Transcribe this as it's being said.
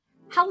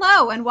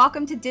Hello and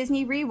welcome to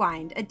Disney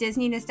Rewind, a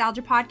Disney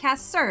nostalgia podcast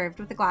served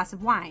with a glass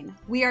of wine.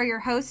 We are your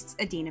hosts,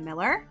 Adina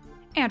Miller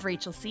and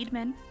Rachel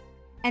Seidman.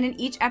 And in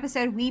each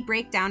episode, we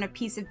break down a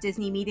piece of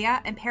Disney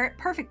media and pair it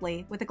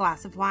perfectly with a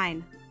glass of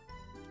wine.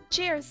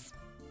 Cheers.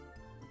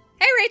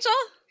 Hey, Rachel.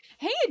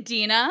 Hey,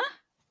 Adina.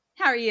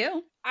 How are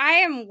you? I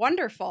am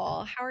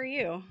wonderful. How are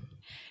you?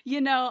 You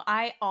know,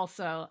 I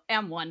also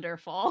am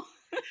wonderful.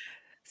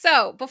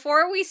 So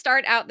before we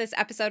start out this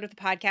episode of the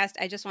podcast,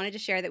 I just wanted to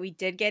share that we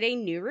did get a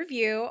new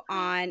review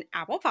on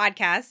Apple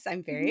Podcasts.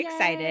 I'm very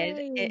excited.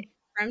 It's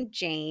from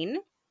Jane,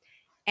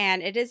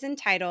 and it is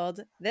entitled,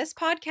 "This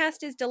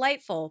podcast is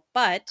delightful,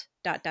 but ...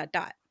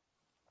 But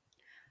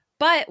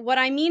what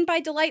I mean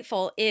by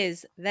delightful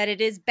is that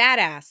it is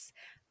badass.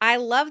 I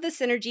love the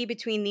synergy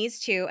between these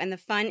two and the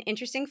fun,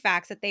 interesting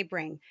facts that they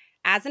bring.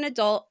 As an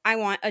adult, I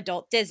want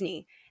adult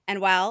Disney.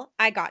 And well,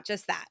 I got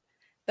just that.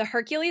 The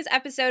Hercules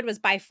episode was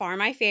by far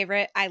my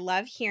favorite. I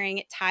love hearing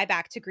it tie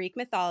back to Greek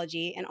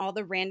mythology and all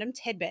the random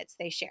tidbits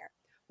they share.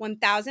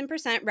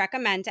 1000%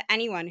 recommend to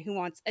anyone who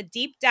wants a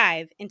deep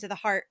dive into the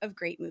heart of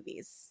great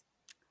movies."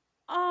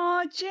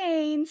 Oh,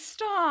 Jane,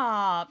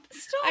 stop.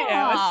 I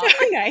know, it's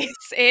so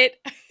nice.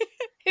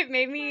 It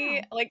made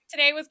me, like,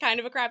 today was kind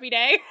of a crappy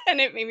day,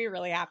 and it made me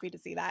really happy to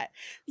see that.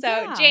 So,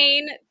 yeah.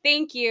 Jane,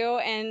 thank you.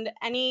 And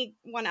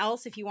anyone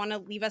else, if you want to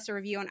leave us a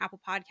review on Apple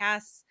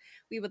Podcasts,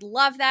 we would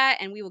love that,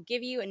 and we will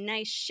give you a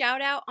nice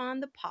shout out on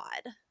the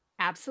pod.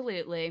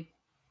 Absolutely.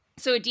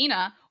 So,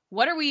 Adina,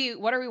 what are we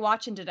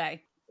watching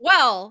today?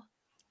 Well,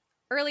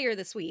 earlier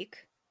this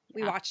week,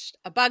 we watched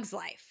A Bug's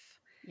Life.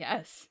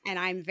 Yes. And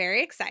I'm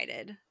very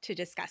excited to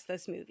discuss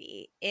this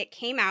movie. It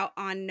came out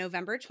on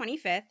November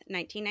 25th,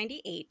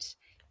 1998.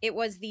 It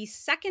was the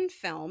second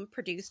film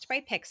produced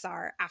by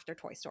Pixar after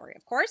Toy Story,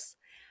 of course.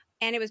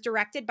 And it was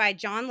directed by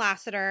John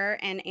Lasseter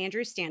and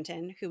Andrew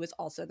Stanton, who was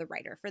also the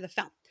writer for the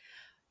film.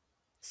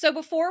 So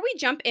before we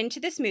jump into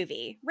this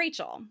movie,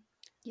 Rachel,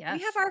 we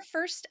have our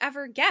first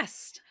ever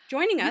guest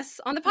joining us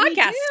on the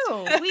podcast.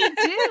 We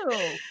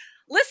do.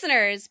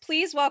 Listeners,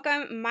 please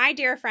welcome my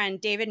dear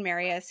friend, David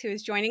Marius, who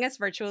is joining us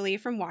virtually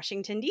from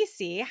Washington,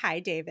 D.C.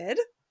 Hi, David.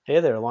 Hey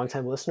there,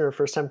 longtime listener,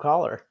 first-time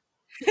caller.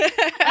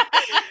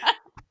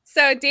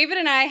 So David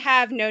and I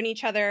have known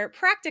each other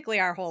practically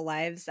our whole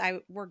lives.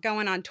 We're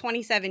going on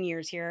 27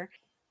 years here.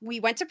 We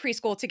went to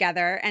preschool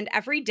together, and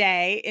every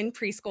day in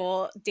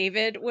preschool,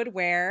 David would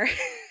wear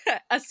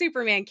a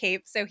Superman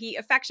cape. So he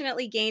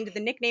affectionately gained the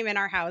nickname in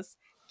our house,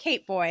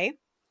 Cape Boy.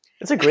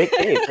 It's a great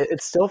cape.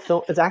 It's still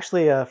It's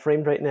actually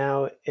framed right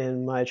now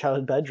in my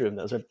childhood bedroom.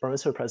 That was a bar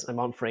mitzvah present.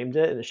 My mom framed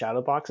it in a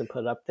shadow box and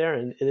put it up there,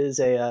 and it is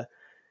a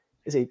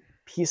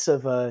piece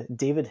of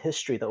David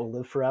history that will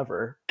live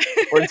forever,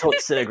 or until it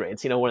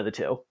disintegrates. One of the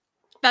two.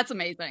 That's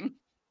amazing.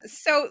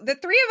 So the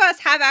three of us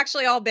have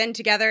actually all been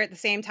together at the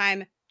same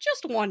time,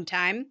 just one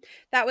time.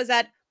 That was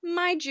at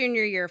my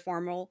junior year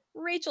formal,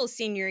 Rachel's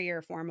senior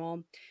year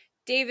formal.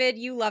 David,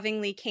 you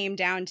lovingly came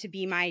down to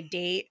be my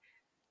date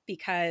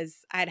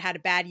because I'd had a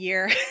bad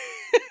year.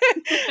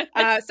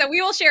 So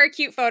we will share a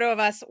cute photo of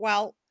us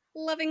while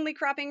lovingly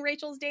cropping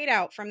Rachel's date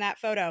out from that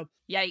photo.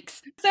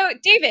 Yikes. So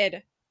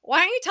David, why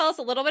don't you tell us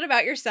a little bit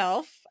about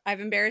yourself? I've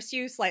embarrassed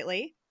you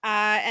slightly.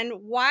 And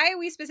why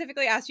we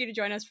specifically asked you to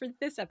join us for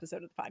this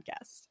episode of the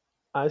podcast.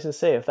 I was going to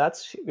say, if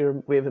that's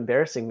your way of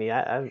embarrassing me,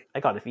 I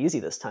got it easy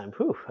this time.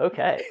 Whew,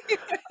 okay.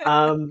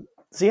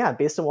 So yeah,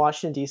 based in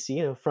Washington,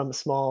 D.C., from a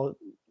small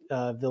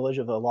village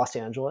of Los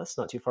Angeles,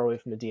 not too far away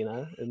from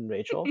Medina and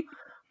Rachel,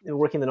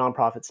 working the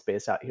nonprofit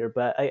space out here.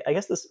 But I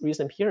guess the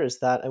reason I'm here is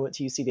that I went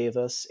to UC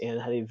Davis and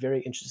had a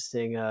very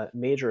interesting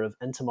major of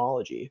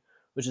entomology,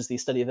 which is the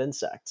study of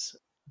insects.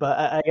 But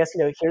I guess,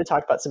 here to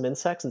talk about some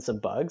insects and some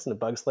bugs, and A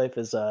Bug's Life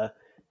is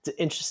it's an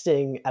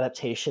interesting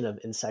adaptation of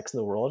insects in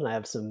the world, and I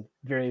have some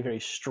very, very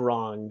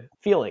strong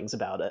feelings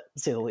about it,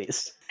 to say the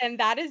least. And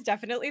that is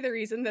definitely the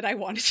reason that I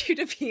wanted you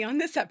to be on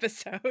this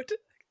episode,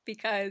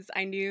 because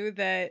I knew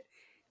that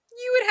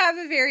you would have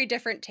a very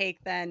different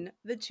take than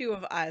the two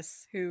of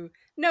us who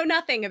know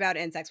nothing about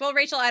insects. Well,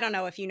 Rachel, I don't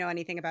know if you know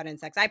anything about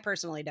insects. I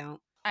personally don't.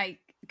 I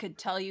could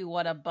tell you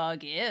what a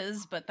bug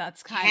is, but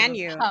that's kind Can of...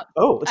 you?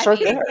 Let's start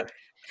there.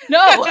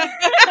 No.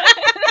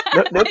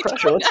 No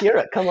pressure. Let's hear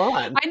it. Come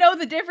on. I know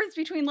the difference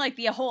between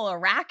the whole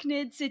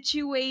arachnid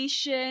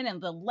situation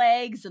and the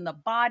legs and the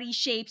body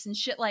shapes and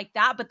shit like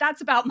that, but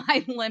that's about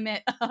my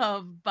limit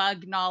of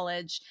bug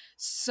knowledge.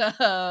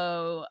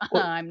 So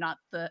I'm not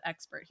the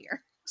expert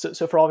here.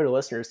 So for all of your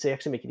listeners, to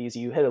actually make it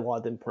easy, you hit a lot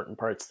of the important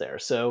parts there.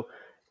 So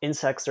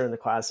insects are in the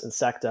class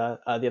Insecta.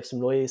 They have some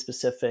really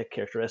specific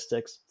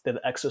characteristics. They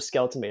have the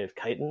exoskeleton made of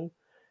chitin.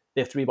 They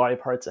have 3 body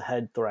parts: a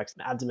head, thorax,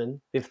 and abdomen.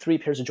 They have 3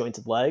 pairs of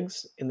jointed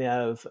legs, and they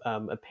have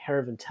a pair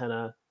of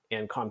antennae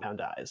and compound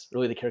eyes.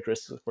 Really the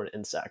characteristics for an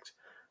insect.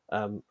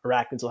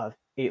 Arachnids will have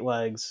 8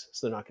 legs,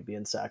 so they're not going to be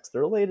insects.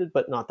 They're related,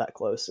 but not that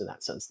close in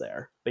that sense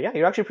there. But yeah,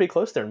 you're actually pretty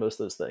close there in most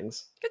of those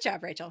things. Good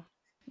job, Rachel.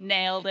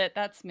 Nailed it.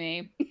 That's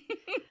me.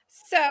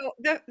 So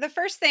the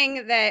first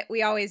thing that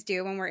we always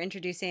do when we're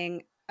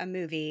introducing a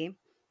movie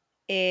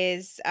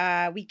is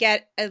we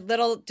get a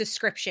little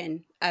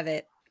description of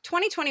it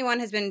 2021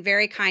 has been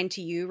very kind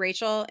to you,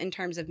 Rachel, in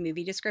terms of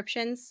movie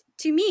descriptions.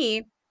 To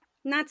me,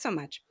 not so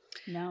much.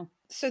 No.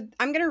 So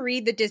I'm going to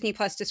read the Disney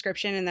Plus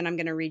description, and then I'm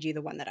going to read you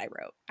the one that I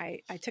wrote.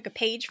 I took a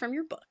page from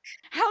your book.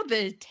 How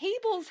the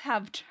tables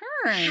have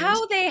turned.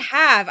 How they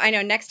have. I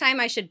know. Next time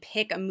I should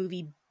pick a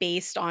movie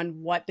based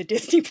on what the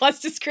Disney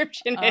Plus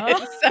description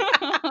is.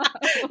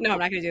 No, I'm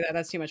not going to do that.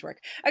 That's too much work.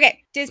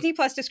 Okay. Disney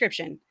Plus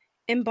description.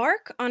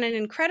 Embark on an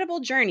incredible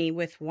journey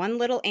with one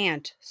little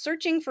ant,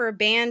 searching for a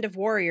band of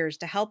warriors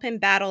to help him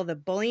battle the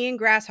bullying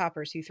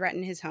grasshoppers who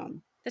threaten his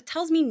home. That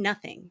tells me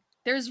nothing.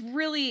 There's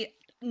really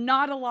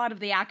not a lot of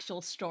the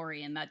actual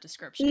story in that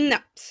description. No.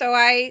 So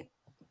I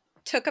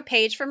took a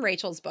page from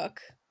Rachel's book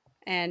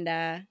and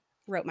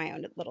wrote my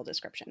own little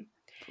description.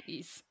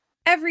 Please.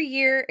 Every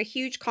year, a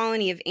huge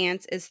colony of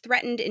ants is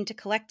threatened into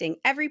collecting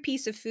every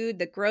piece of food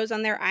that grows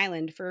on their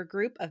island for a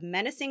group of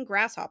menacing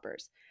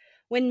grasshoppers.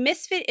 When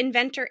misfit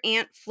inventor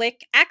ant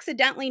Flick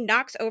accidentally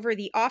knocks over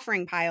the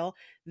offering pile,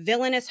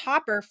 villainous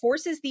Hopper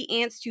forces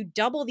the ants to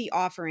double the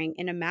offering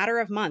in a matter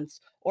of months,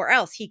 or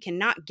else he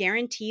cannot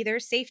guarantee their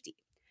safety.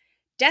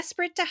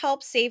 Desperate to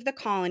help save the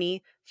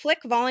colony, Flick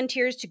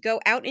volunteers to go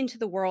out into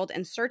the world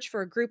and search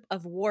for a group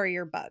of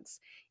warrior bugs.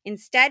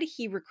 Instead,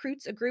 he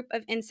recruits a group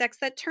of insects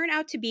that turn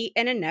out to be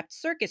an inept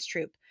circus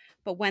troupe.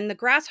 But when the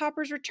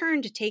grasshoppers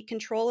return to take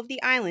control of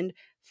the island,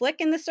 Flick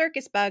and the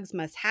circus bugs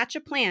must hatch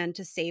a plan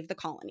to save the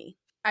colony.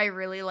 I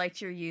really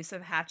liked your use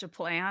of hatch a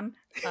plan.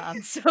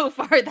 So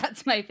far,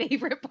 that's my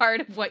favorite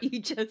part of what you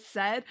just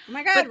said. Oh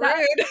my God,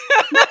 rude.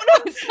 No,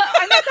 it's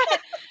not.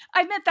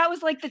 I meant that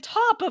was like the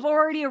top of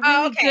already a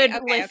really good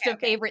list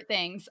of favorite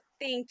things.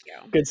 Thank you.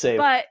 Good save.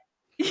 But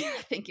yeah,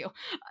 thank you.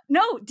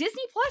 No,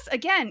 Disney Plus,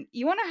 again,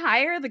 you want to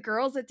hire the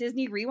girls at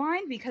Disney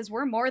Rewind because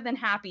we're more than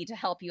happy to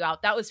help you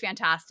out. That was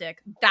fantastic.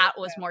 That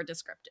was more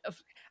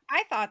descriptive.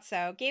 I thought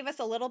so. Gave us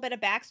a little bit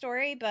of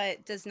backstory,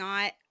 but does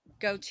not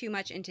go too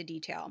much into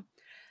detail.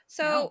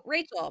 So, No.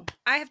 Rachel,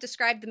 I have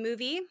described the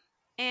movie,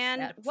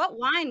 and what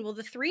wine will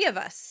the three of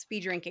us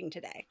be drinking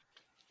today?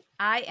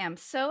 I am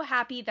so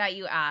happy that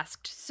you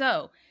asked.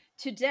 So,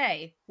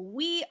 today,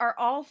 we are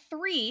all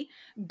three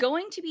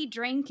going to be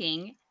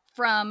drinking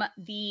from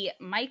the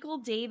Michael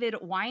David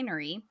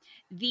Winery,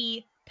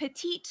 the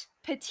Petite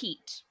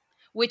Petite,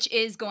 which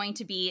is going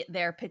to be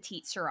their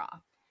Petite Syrah.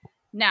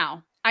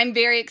 Now, I'm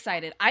very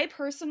excited.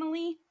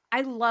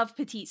 I love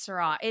Petite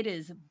Syrah. It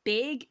is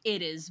big,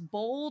 it is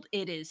bold,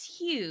 it is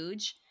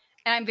huge,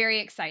 and I'm very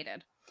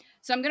excited.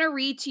 So I'm going to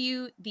read to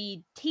you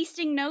the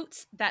tasting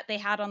notes that they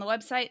had on the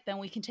website, then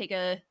we can take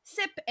a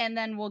sip, and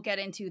then we'll get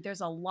into,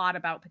 there's a lot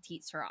about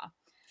Petite Syrah.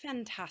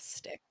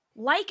 Fantastic.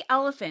 Like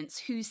elephants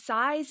whose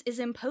size is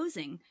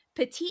imposing,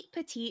 Petite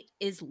Petite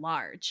is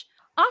large.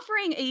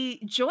 Offering a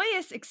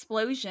joyous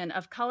explosion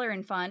of color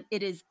and fun,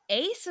 it is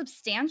a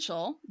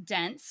substantial,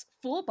 dense,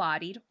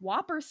 full-bodied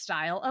Whopper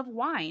style of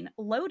wine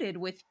loaded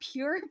with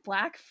pure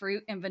black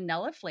fruit and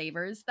vanilla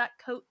flavors that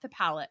coat the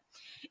palate.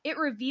 It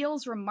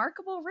reveals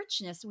remarkable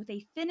richness with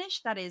a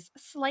finish that is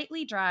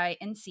slightly dry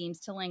and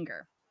seems to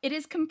linger. It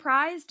is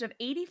comprised of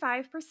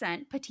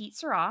 85% Petite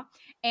Syrah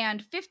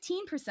and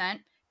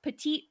 15%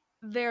 Petit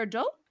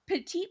Verdot.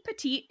 Petite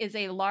Petite is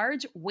a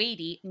large,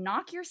 weighty,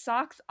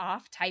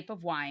 knock-your-socks-off type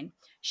of wine.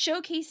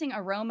 Showcasing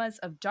aromas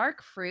of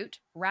dark fruit,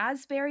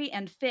 raspberry,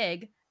 and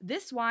fig,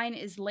 this wine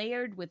is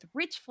layered with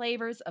rich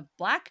flavors of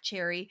black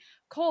cherry,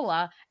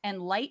 cola,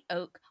 and light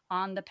oak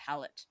on the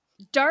palate.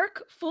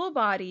 Dark,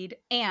 full-bodied,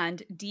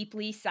 and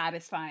deeply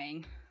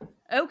satisfying.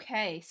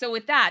 Okay, so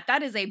with that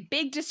is a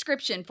big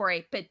description for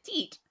a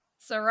Petite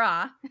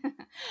Syrah.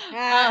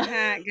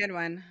 Good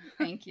one.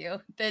 Thank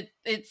you.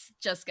 It's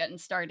just getting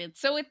started.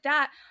 So with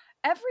that,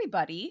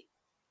 everybody,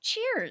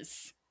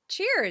 cheers.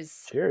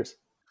 Cheers. Cheers.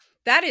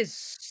 That is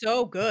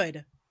so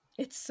good.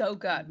 It's so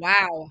good.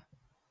 Wow.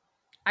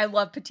 I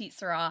love Petite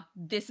Syrah.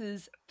 This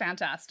is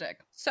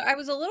fantastic. So I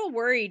was a little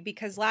worried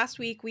because last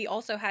week we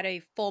also had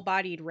a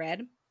full-bodied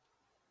red.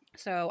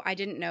 So I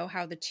didn't know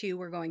how the two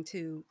were going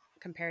to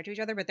compare to each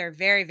other, but they're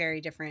very, very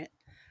different.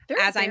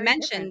 As I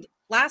mentioned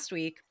last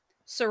week,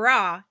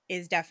 Syrah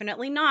is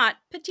definitely not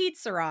Petite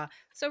Syrah.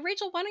 So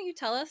Rachel, why don't you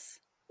tell us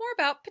more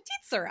about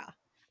Petite Syrah?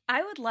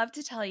 I would love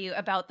to tell you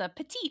about the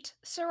Petite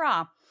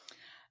Syrah.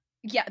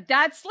 Yeah,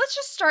 let's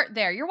just start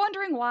there. You're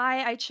wondering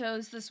why I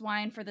chose this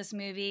wine for this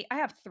movie? I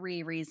have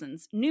 3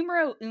 reasons.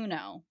 Numero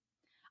uno,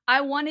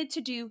 I wanted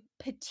to do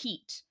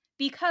petite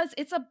because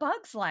it's a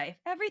bug's life.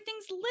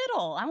 Everything's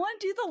little. I want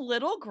to do the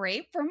little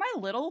grape for my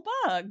little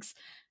bugs.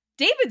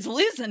 David's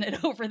losing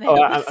it over there.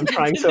 Oh, I'm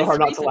trying so hard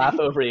not to laugh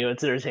over you.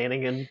 It's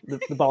entertaining, and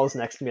the ball is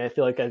next to me. I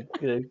feel like I'm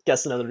going to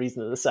guess another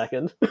reason in a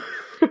second.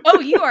 Oh,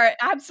 you are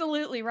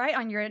absolutely right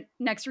on your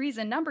next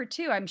reason. Number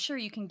 2, I'm sure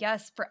you can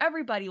guess for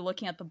everybody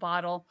looking at the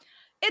bottle,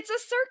 it's a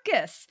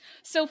circus.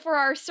 So for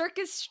our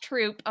circus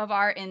troupe of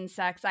our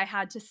insects, I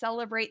had to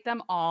celebrate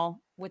them all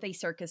with a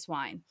circus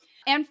wine.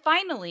 And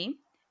finally,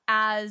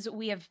 as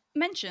we have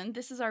mentioned,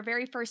 this is our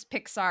very first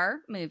Pixar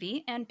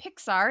movie, and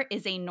Pixar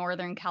is a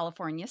Northern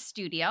California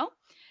studio.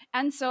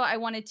 And so I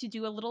wanted to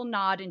do a little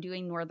nod in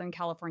doing Northern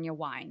California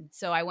wine.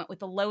 So I went with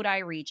the Lodi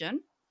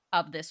region.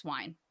 of this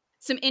wine.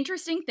 Some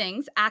interesting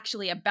things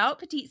actually about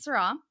Petite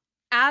Sirah.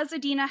 As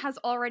Adina has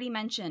already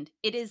mentioned,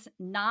 it is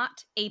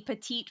not a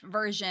petite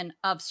version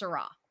of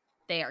Syrah.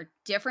 They are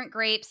different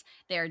grapes.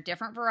 They are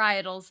different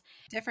varietals.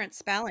 Different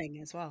spelling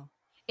as well.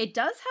 It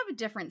does have a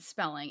different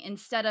spelling.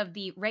 Instead of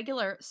the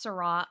regular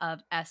Syrah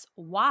of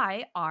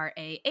S-Y-R-A-H,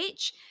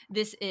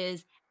 this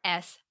is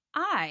S-I-R-A-H.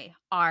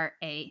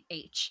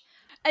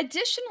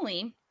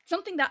 Additionally,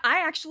 something that I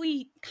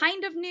actually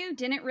kind of knew,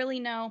 didn't really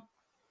know,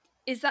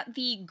 is that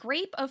the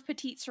grape of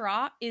Petite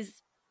Sirah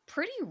is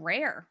pretty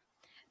rare.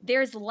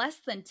 There's less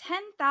than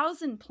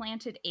 10,000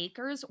 planted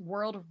acres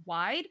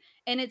worldwide,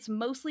 and it's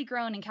mostly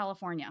grown in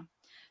California.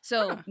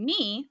 So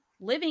me,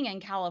 living in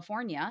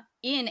California,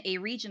 in a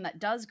region that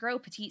does grow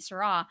Petite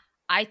Sirah,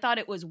 I thought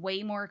it was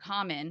way more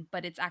common,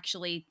 but it's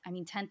actually,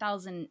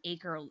 10,000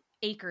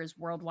 acres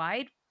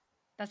worldwide.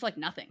 That's like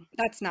nothing.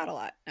 That's not a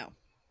lot, no.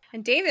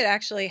 And David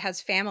actually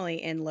has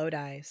family in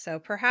Lodi, so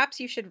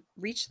perhaps you should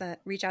reach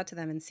out to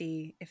them and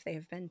see if they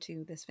have been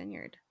to this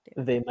vineyard.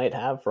 David. They might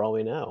have, for all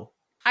we know.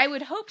 I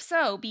would hope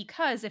so,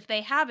 because if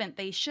they haven't,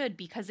 they should,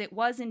 because it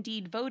was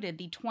indeed voted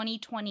the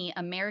 2020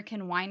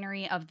 American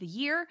Winery of the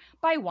Year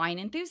by Wine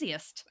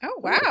Enthusiast. Oh,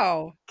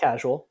 wow.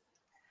 Casual.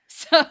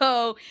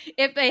 So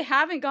if they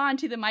haven't gone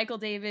to the Michael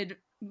David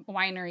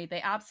Winery,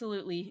 they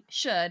absolutely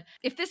should.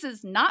 If this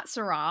is not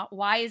Syrah,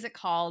 why is it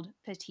called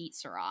Petite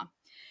Sirah?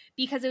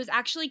 Because it was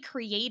actually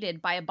created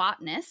by a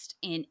botanist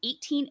in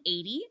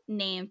 1880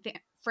 named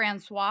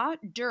Francois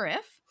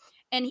Durif,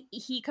 and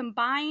he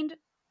combined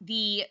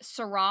the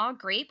Syrah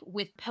grape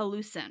with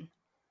Pelussin,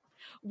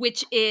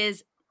 which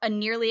is a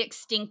nearly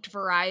extinct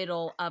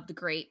varietal of the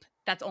grape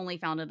that's only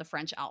found in the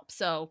French Alps.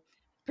 So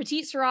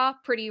Petite Sirah,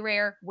 pretty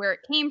rare. Where it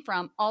came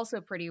from, also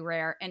pretty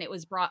rare, and it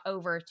was brought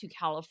over to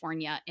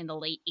California in the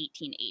late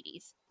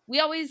 1880s.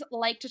 We always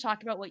like to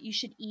talk about what you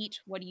should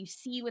eat, what do you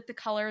see with the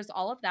colors,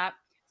 all of that.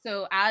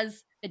 So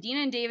as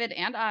Adina and David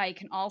and I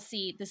can all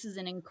see, this is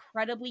an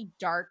incredibly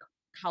dark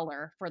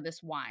color for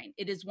this wine.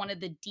 It is one of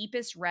the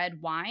deepest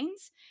red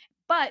wines,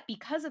 but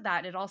because of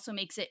that, it also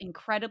makes it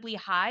incredibly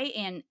high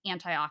in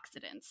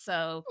antioxidants.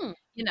 So,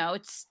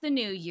 it's the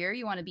new year.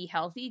 You want to be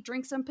healthy,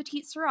 drink some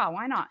Petite Sirah.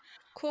 Why not?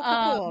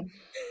 Cool.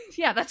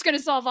 Yeah, that's going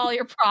to solve all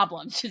your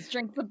problems. Just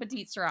drink some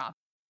Petite Sirah.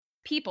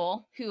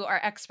 People who are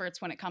experts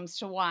when it comes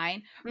to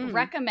wine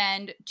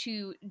recommend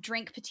to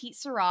drink Petite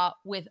Sirah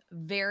with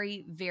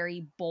very,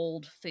 very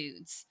bold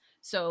foods.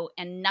 So,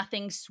 and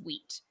nothing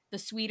sweet. The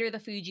sweeter the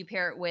food you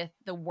pair it with,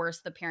 the worse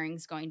the pairing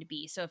is going to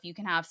be. So if you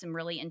can have some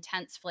really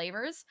intense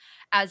flavors,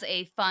 as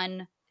a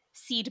fun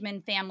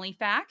Seedman family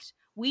fact,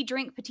 we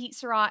drink Petite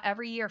Sirah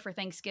every year for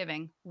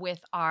Thanksgiving with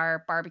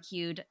our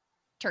barbecued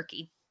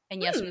turkey.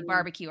 And yes, we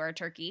barbecue our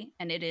turkey,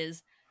 and it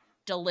is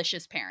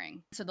delicious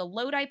pairing. So the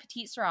Lodi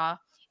Petite Sirah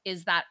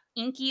is that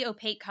inky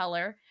opaque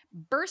color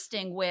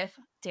bursting with,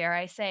 dare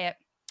I say it,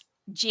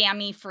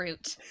 jammy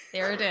fruit.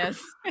 There it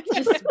is.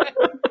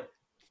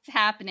 It's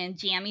happening,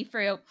 jammy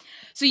fruit.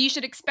 So you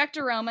should expect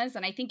aromas,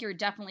 and I think you're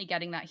definitely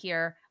getting that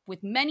here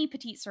with many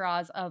Petite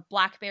Sirahs, of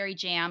blackberry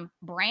jam,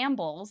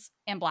 brambles,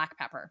 and black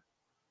pepper.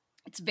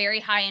 It's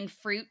very high in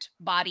fruit,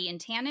 body, and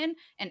tannin,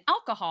 and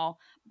alcohol,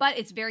 but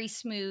it's very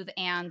smooth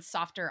and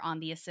softer on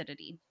the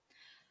acidity.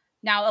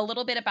 Now, a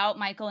little bit about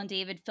Michael and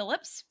David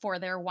Phillips for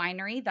their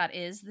winery. That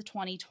is the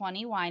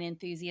 2020 Wine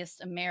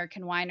Enthusiast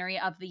American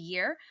Winery of the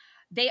Year.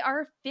 They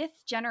are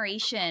fifth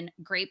generation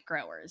grape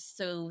growers.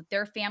 So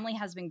their family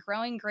has been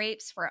growing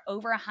grapes for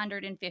over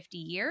 150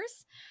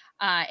 years.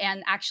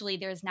 And actually,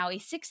 there's now a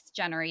sixth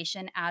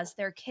generation as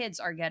their kids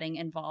are getting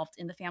involved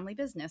in the family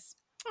business.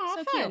 Oh,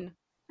 so fun. cute.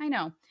 I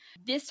know.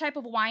 This type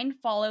of wine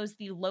follows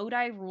the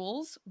Lodi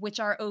rules, which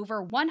are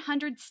over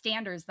 100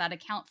 standards that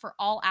account for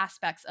all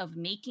aspects of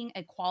making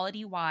a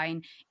quality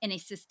wine in a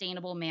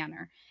sustainable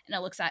manner. And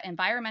it looks at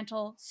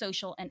environmental,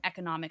 social, and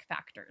economic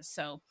factors.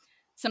 So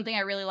something I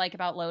really like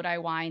about Lodi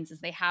wines is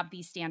they have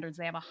these standards.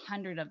 They have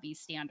 100 of these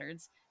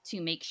standards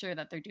to make sure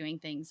that they're doing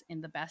things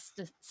in the best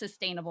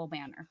sustainable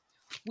manner.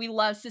 We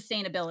love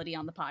sustainability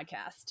on the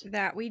podcast.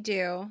 That we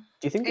do.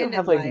 Do you think they'll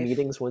have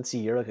meetings once a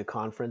year, like a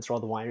conference where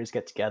all the wineries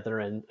get together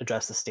and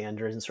address the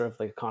standards, and sort of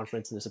like a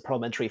conference, and there's a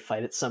parliamentary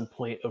fight at some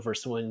point over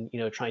someone,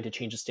 trying to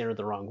change the standard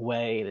the wrong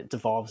way, and it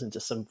devolves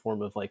into some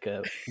form of like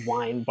a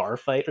wine bar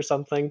fight or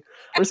something?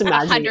 I'm just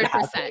imagining 100%. It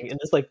happening and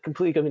just like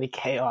completely going into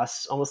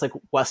chaos, almost like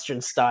Western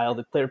style.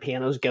 The clear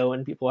pianos go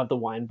and people have the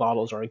wine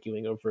bottles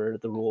arguing over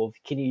the rule of,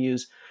 can you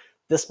use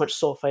this much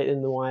sulfite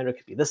in the wine, or it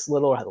could be this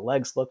little, or how the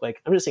legs look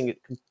like. I'm just saying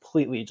it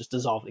completely just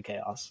dissolve into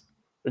chaos,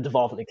 or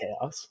devolve into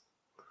chaos.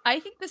 I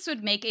think this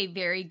would make a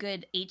very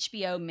good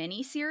HBO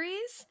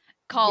miniseries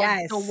called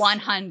The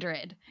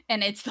 100,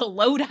 and it's the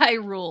Lodi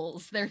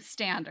rules, their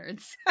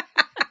standards.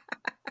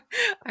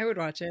 I would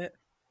watch it.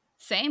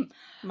 Same.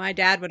 My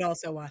dad would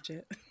also watch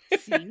it.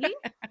 See?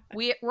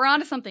 We're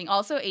onto something.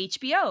 Also,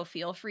 HBO,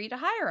 feel free to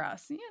hire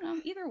us.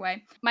 Either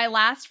way. My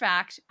last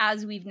fact,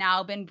 as we've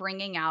now been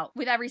bringing out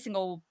with every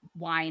single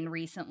wine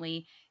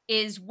recently,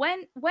 is when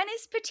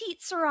is Petite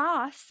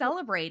Sirah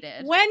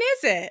celebrated? When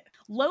is it?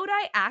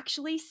 Lodi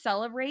actually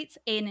celebrates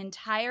an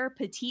entire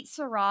Petite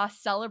Sirah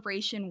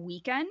celebration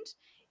weekend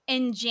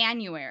in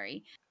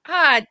January.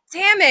 Ah,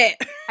 damn it.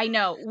 I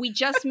know, we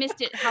just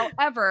missed it.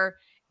 However,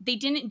 they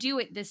didn't do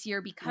it this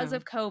year because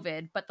of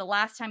COVID, but the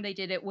last time they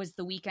did it was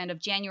the weekend of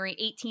January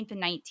 18th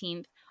and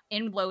 19th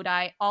in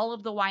Lodi. All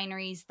of the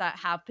wineries that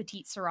have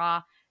Petite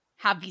Sirah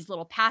have these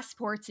little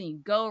passports, and you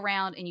go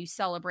around and you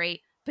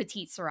celebrate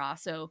Petite Sirah.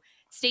 So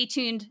stay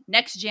tuned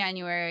next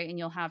January and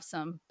you'll have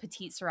some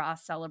Petite Sirah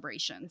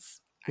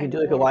celebrations. You can do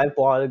like a live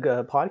blog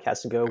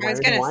podcast and go I was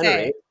winery to going to winery.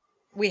 say,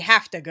 we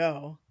have to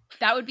go.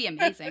 That would be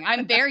amazing.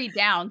 I'm very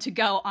down to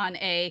go on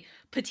a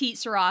Petite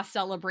Sirah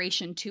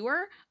celebration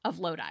tour of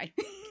Lodi.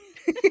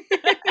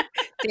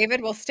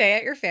 David will stay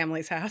at your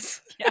family's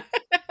house. Yeah.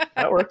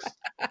 That works.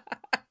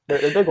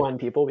 They're big wine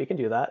people. We can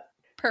do that.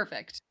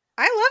 Perfect.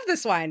 I love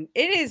this wine.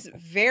 It is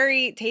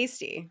very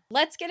tasty.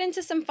 Let's get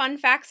into some fun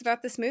facts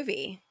about this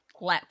movie.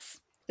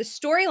 Let's. The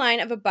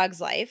storyline of A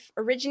Bug's Life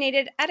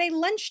originated at a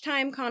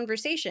lunchtime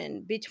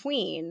conversation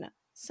between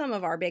some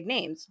of our big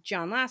names: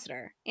 John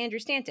Lasseter, Andrew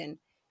Stanton,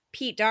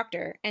 Pete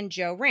Docter, and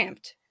Joe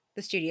Ranft,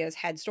 the studio's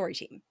head story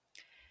team.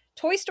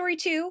 Toy Story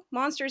 2,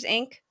 Monsters,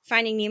 Inc.,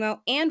 Finding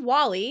Nemo, and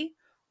WALL-E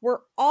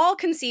were all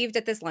conceived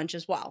at this lunch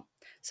as well.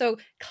 So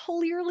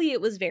clearly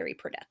it was very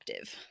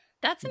productive.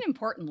 That's an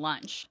important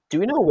lunch. Do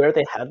we know where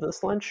they had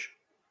this lunch?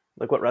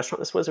 Like what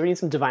restaurant this was? We need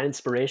some divine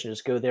inspiration.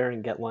 Just go there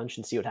and get lunch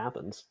and see what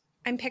happens.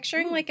 I'm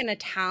picturing like an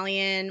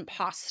Italian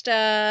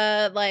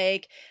pasta,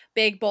 like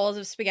big bowls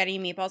of spaghetti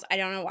and meatballs. I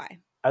don't know why.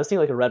 I was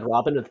thinking like a Red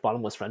Robin with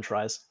bottomless French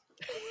fries.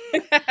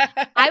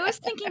 I was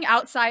thinking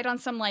outside on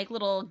some like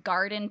little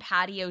garden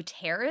patio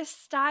terrace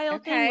style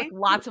thing with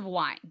lots of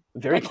wine.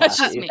 Very That's just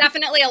classy. me.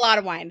 Definitely a lot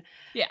of wine.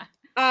 Yeah.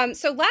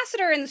 So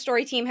Lasseter and the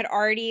story team had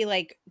already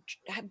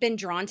been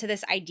drawn to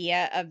this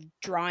idea of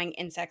drawing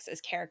insects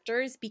as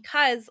characters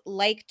because,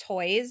 like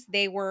toys,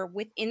 they were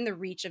within the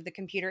reach of the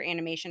computer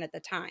animation at the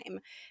time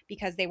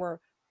because they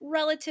were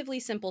relatively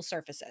simple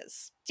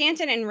surfaces.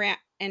 Stanton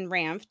and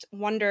Ranft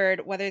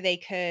wondered whether they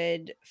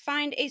could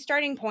find a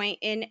starting point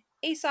in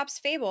Aesop's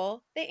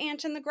fable, The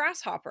Ant and the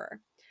Grasshopper,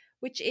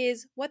 which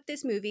is what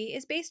this movie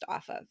is based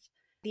off of.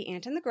 The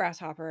Ant and the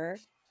Grasshopper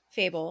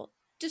fable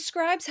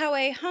describes how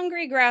a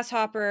hungry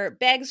grasshopper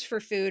begs for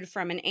food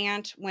from an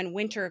ant when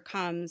winter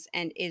comes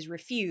and is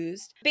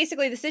refused.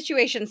 Basically, the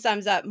situation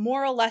sums up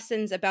moral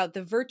lessons about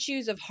the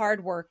virtues of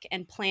hard work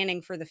and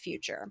planning for the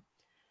future,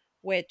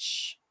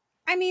 which,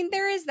 I mean,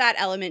 there is that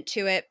element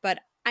to it, but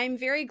I'm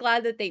very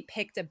glad that they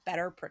picked a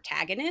better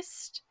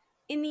protagonist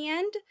in the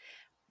end,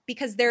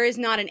 because there is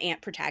not an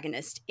ant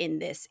protagonist in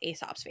this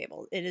Aesop's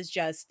fable. It is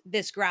just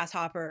this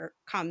grasshopper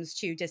comes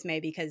to dismay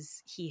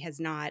because he has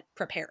not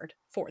prepared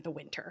for the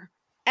winter.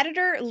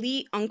 Editor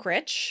Lee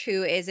Unkrich,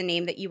 who is a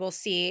name that you will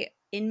see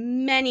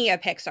in many a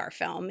Pixar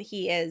film,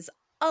 he is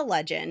a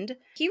legend.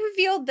 He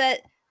revealed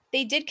that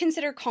they did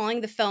consider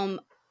calling the film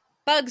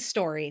Bug's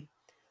Story,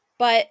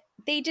 but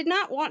they did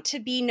not want to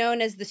be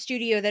known as the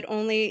studio that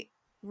only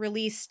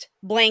released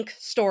blank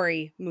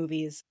story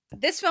movies.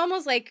 This film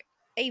was like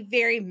a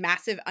very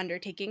massive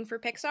undertaking for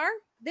Pixar.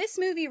 This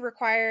movie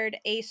required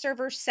a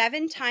server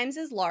 7 times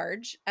as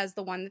large as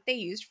the one that they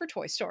used for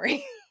Toy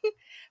Story.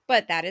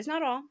 But that is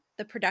not all.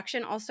 The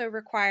production also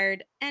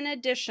required an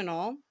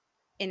additional,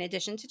 in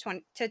addition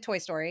to Toy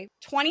Story,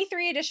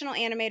 23 additional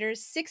animators,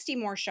 60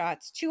 more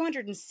shots,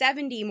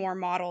 270 more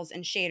models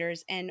and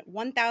shaders, and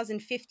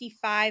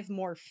 1,055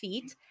 more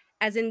feet,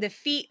 as in the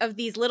feet of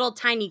these little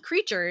tiny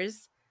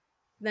creatures,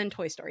 than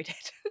Toy Story did.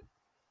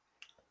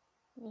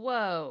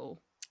 Whoa.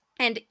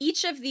 And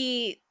each of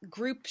the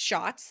group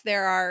shots,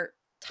 there are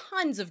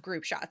tons of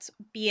group shots,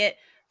 be it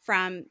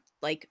from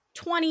like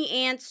 20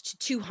 ants to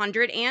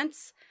 200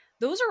 ants.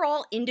 Those are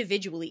all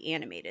individually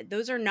animated.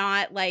 Those are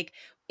not like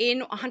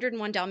in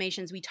 101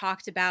 Dalmatians, we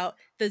talked about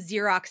the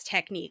Xerox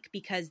technique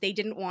because they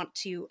didn't want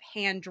to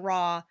hand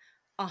draw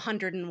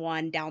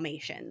 101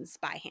 Dalmatians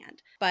by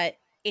hand. But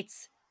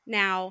it's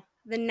now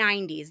the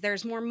 90s.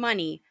 There's more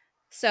money.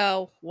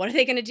 So what are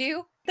they going to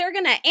do? They're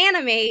going to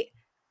animate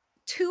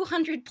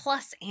 200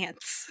 plus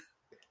ants.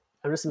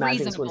 I'm just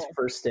imagining Reasonable. someone's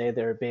first day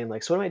there being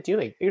like, so what am I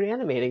doing? You're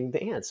animating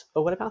the ants.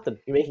 Oh, what about them?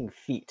 You're making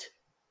feet.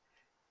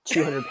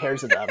 200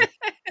 pairs of them.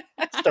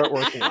 Start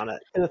working on it.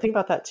 And the thing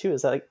about that too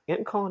is that like,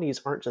 ant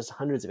colonies aren't just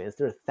hundreds of ants.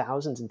 There are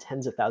thousands and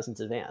tens of thousands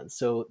of ants.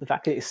 So the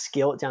fact that they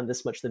scale it down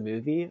this much in the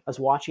movie, I was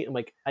watching it, I'm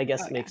like, I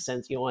guess it makes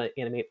sense. You don't want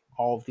to animate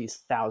all of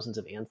these thousands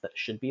of ants that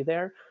should be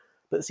there.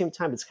 But at the same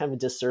time, it's kind of a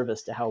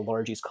disservice to how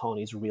large these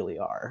colonies really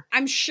are.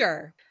 I'm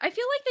sure. I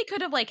feel like they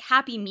could have like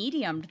happy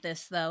mediumed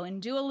this though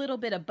and do a little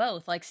bit of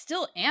both. Like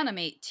still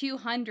animate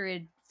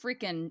 200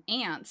 freaking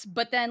ants,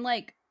 but then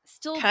like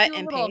still Cut do a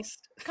and little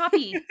paste.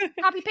 copy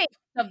paste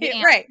of the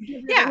ants. Right.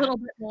 Give it Yeah. a little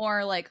bit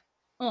more like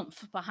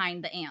oomph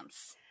behind the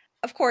ants.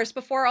 Of course,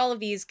 before all of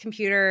these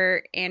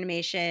computer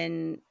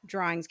animation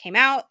drawings came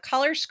out,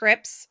 color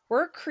scripts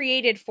were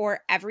created for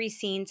every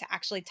scene to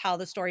actually tell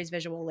the story's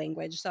visual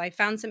language. So I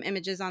found some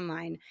images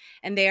online,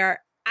 and they are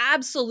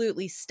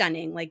absolutely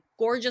stunning, like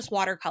gorgeous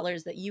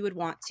watercolors that you would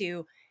want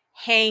to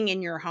hang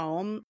in your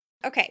home.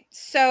 Okay,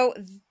 so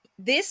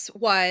this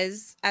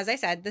was, as I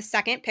said, the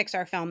second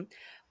Pixar film,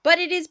 but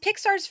it is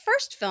Pixar's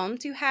first film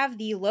to have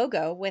the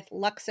logo with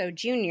Luxo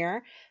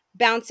Jr.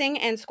 bouncing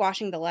and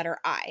squashing the letter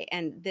I.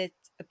 And this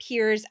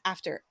appears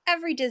after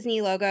every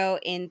Disney logo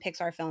in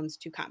Pixar films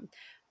to come.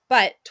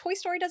 But Toy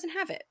Story doesn't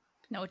have it.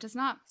 No, it does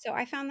not. So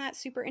I found that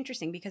super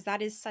interesting because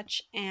that is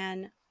such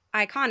an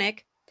iconic,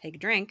 take a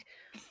drink,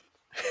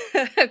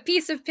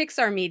 piece of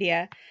Pixar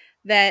media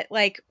that,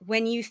 like,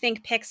 when you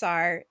think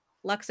Pixar,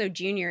 Luxo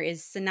Jr.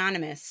 is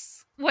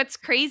synonymous. What's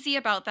crazy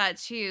about that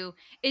too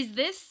is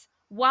this,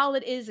 while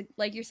it is,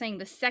 like you're saying,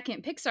 the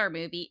second Pixar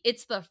movie,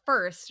 it's the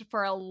first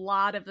for a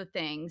lot of the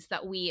things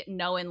that we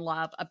know and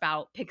love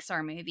about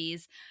Pixar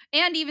movies,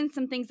 and even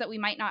some things that we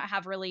might not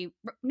have really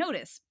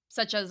noticed,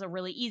 such as a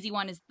really easy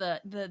one is the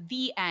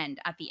end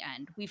at the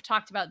end. We've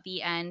talked about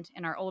the end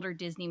in our older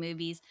Disney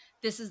movies.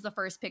 This is the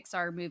first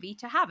Pixar movie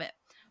to have it.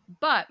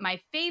 But my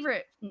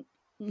favorite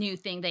new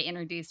thing they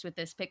introduced with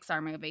this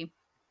Pixar movie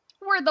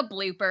were the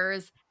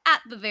bloopers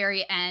at the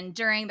very end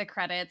during the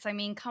credits. I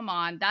mean, come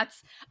on,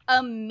 that's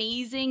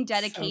amazing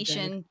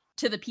dedication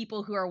to the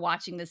people who are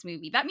watching this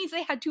movie. That means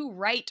they had to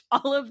write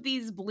all of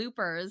these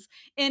bloopers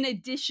in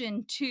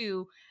addition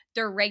to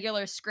their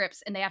regular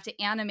scripts, and they have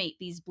to animate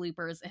these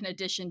bloopers in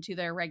addition to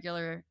their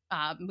regular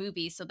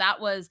movie. So that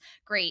was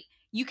great.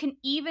 You can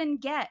even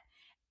get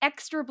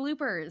extra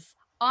bloopers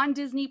on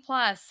Disney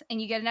Plus,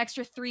 and you get an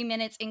extra 3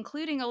 minutes,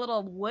 including a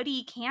little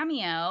Woody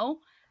cameo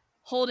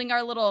holding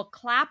our little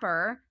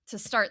clapper to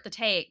start the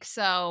take.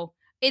 So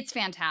it's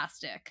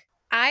fantastic.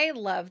 I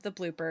love the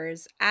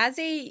bloopers. As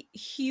a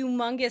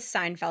humongous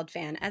Seinfeld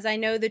fan, as I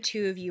know the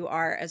two of you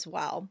are as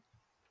well,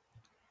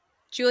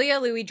 Julia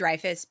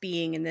Louis-Dreyfus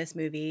being in this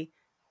movie,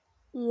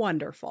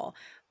 wonderful.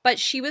 But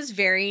she was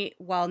very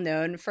well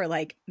known for,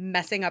 like,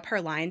 messing up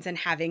her lines and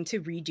having to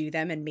redo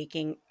them and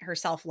making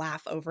herself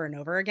laugh over and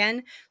over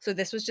again. So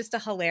this was just a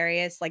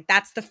hilarious, like,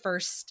 that's the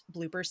first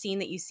blooper scene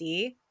that you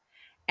see.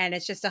 And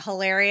it's just a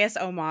hilarious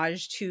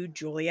homage to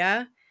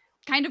Julia.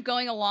 Kind of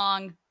going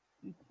along,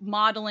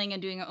 modeling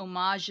and doing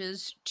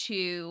homages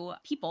to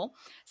people.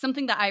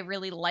 Something that I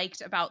really liked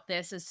about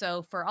this is,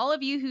 so for all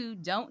of you who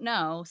don't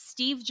know,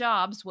 Steve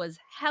Jobs was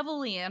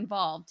heavily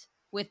involved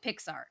with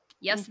Pixar.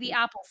 Yes, the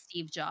Apple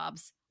Steve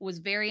Jobs was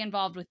very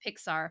involved with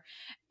Pixar.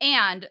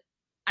 And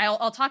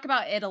I'll talk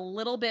about it a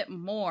little bit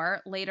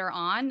more later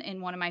on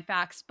in one of my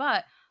facts,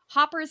 but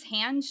Hopper's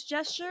hand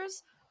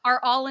gestures are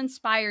all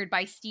inspired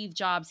by Steve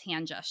Jobs'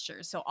 hand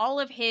gestures. So all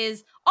of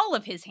his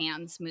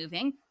hands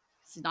moving,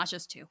 it's not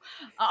just two,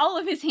 all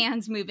of his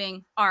hands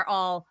moving are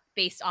all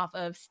based off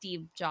of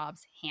Steve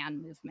Jobs'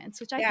 hand movements,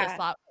 which I just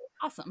thought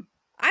was awesome.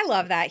 I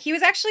love that. He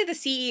was actually the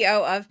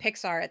CEO of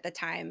Pixar at the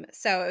time.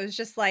 So it was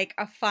just like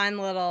a fun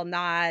little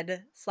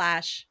nod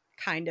 /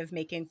 kind of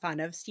making fun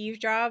of Steve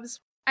Jobs.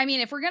 I mean,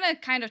 if we're going to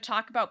kind of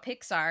talk about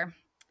Pixar,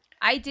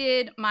 I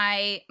did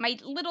my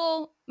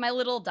little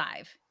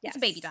dive. Yes. It's a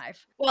baby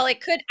dive. Well,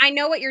 I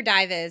know what your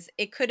dive is.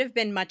 It could have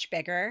been much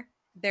bigger.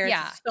 There's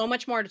so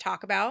much more to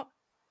talk about.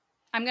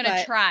 I'm going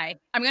to try.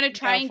 I'm going to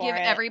try and give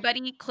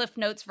everybody Cliff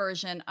Notes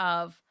version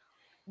of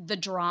the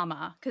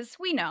drama, because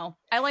we know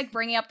I like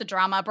bringing up the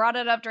drama. I brought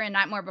it up during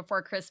Nightmare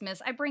Before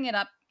Christmas. I bring it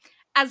up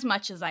as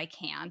much as I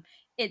can.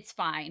 It's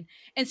fine.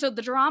 And so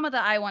the drama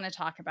that I want to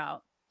talk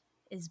about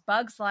is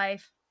Bug's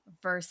Life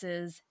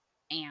versus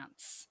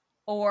Ants,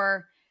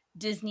 or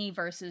Disney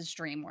versus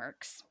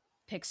DreamWorks.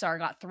 Pixar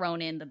got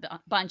thrown in the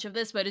bunch of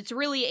this, but it's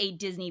really a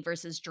Disney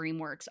versus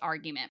DreamWorks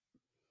argument.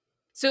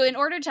 So in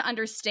order to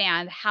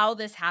understand how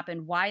this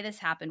happened, why this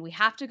happened, we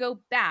have to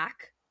go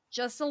back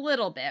just a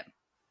little bit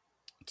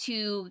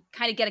to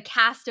kind of get a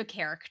cast of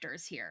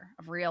characters here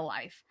of real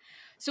life.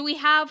 So we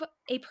have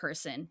a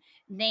person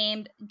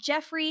named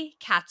Jeffrey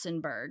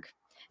Katzenberg.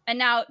 And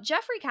now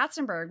Jeffrey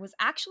Katzenberg was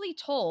actually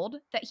told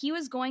that he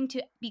was going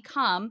to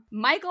become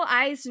Michael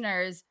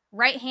Eisner's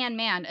right-hand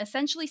man,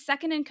 essentially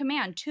second in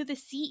command to the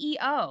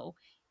CEO,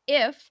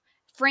 if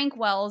Frank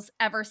Wells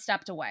ever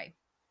stepped away.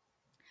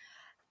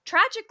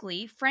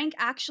 Tragically, Frank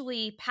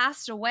actually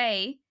passed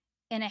away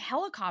in a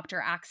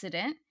helicopter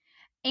accident.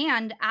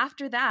 And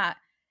after that,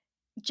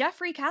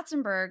 Jeffrey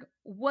Katzenberg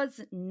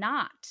was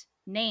not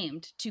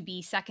named to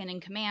be second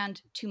in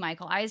command to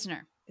Michael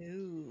Eisner.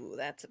 Ooh,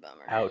 that's a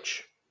bummer.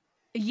 Ouch.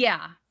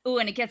 Yeah. Ooh,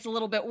 and it gets a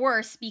little bit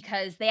worse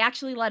because they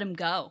actually let him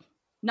go.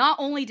 Not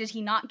only did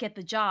he not get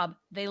the job,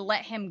 they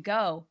let him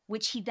go,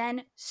 which he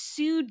then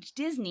sued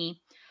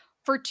Disney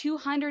for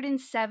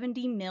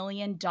 $270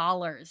 million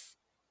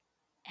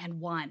and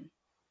won.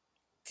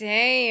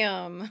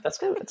 Damn.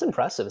 That's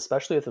impressive,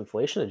 especially with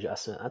inflation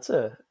adjustment. That's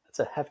a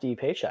hefty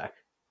paycheck.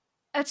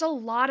 That's a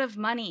lot of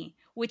money,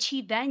 which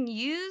he then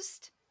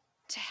used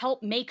to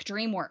help make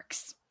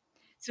DreamWorks.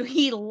 So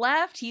he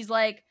left. He's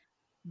like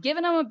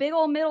giving them a big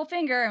old middle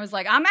finger and was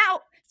like, I'm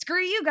out.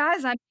 Screw you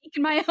guys. I'm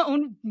making my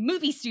own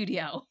movie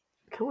studio.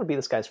 kind of want to be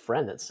this guy's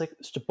friend. That's like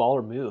such a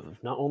baller move.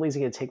 Not only is he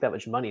going to take that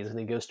much money, he's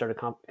going to go start a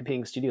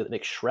competing studio that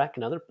makes Shrek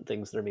and other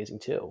things that are amazing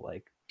too.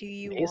 Like, Do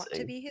you want to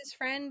amazing. be his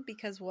friend?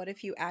 Because what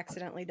if you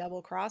accidentally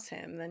double cross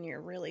him? Then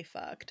you're really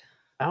fucked.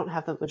 I don't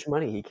have that much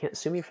money. He can't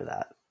sue me for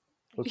that.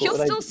 Like, He'll what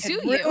would I still do? sue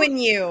Could you. ruin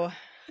you.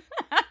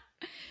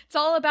 It's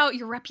all about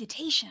your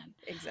reputation.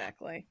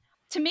 Exactly.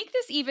 To make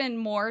this even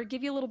more,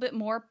 give you a little bit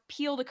more,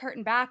 peel the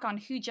curtain back on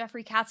who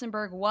Jeffrey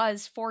Katzenberg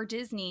was for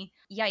Disney.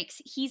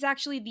 Yikes, he's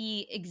actually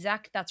the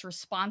exec that's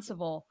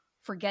responsible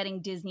for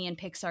getting Disney and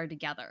Pixar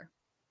together.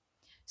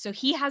 So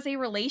he has a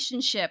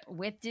relationship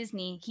with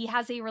Disney, he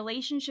has a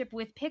relationship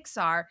with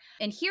Pixar,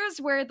 and here's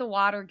where the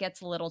water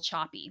gets a little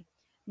choppy.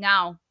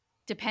 Now,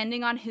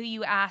 depending on who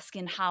you ask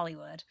in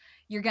Hollywood,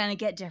 you're going to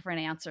get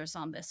different answers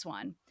on this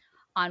one.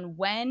 On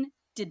when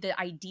did the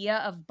idea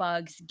of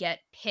Bugs get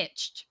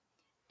pitched?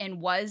 And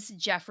was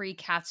Jeffrey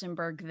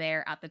Katzenberg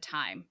there at the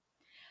time?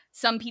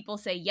 Some people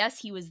say yes,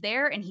 he was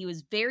there, and he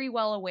was very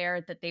well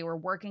aware that they were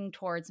working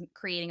towards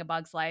creating A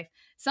Bug's Life.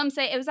 Some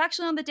say it was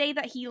actually on the day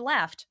that he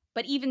left,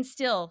 but even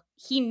still,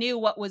 he knew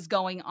what was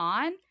going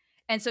on.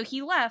 And so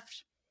he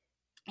left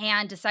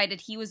and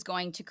decided he was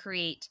going to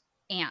create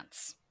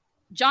Ants.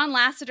 John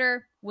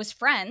Lasseter was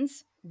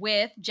friends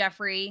with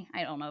Jeffrey.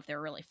 I don't know if they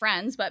were really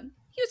friends, but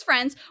he was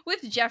friends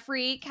with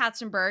Jeffrey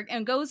Katzenberg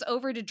and goes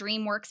over to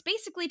DreamWorks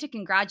basically to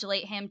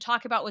congratulate him,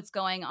 talk about what's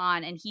going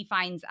on, and he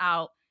finds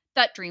out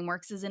that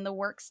DreamWorks is in the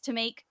works to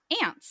make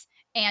Ants.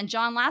 And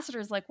John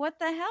Lasseter's like, what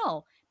the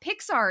hell?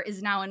 Pixar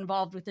is now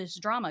involved with this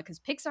drama because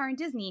Pixar and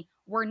Disney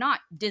were not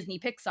Disney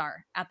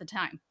Pixar at the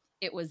time.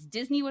 It was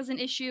Disney was an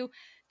issue,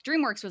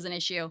 DreamWorks was an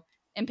issue,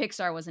 and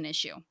Pixar was an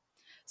issue.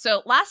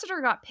 So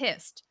Lasseter got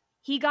pissed.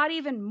 He got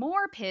even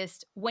more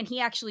pissed when he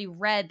actually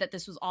read that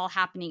this was all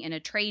happening in a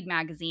trade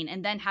magazine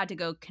and then had to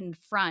go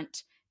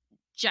confront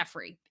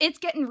Jeffrey. It's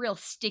getting real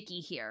sticky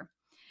here.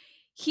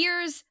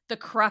 Here's the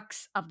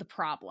crux of the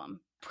problem.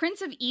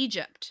 Prince of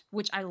Egypt,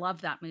 which I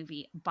love that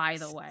movie, by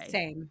the way.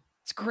 Same.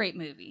 It's a great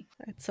movie.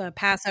 It's a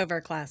Passover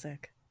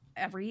classic.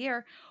 Every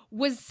year,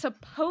 was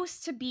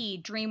supposed to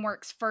be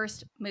DreamWorks'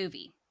 first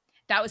movie.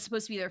 That was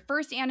supposed to be their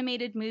first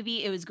animated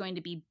movie. It was going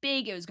to be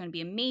big. It was going to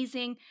be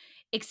amazing.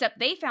 Except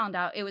they found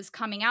out it was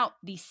coming out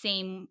the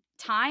same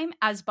time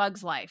as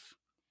Bug's Life.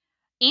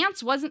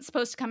 Ants wasn't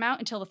supposed to come out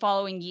until the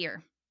following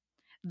year.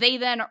 They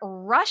then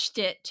rushed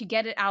it to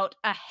get it out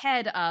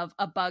ahead of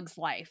A Bug's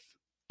Life.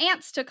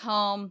 Ants took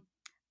home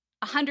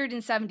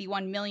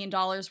 $171 million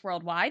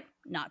worldwide,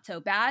 not so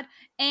bad,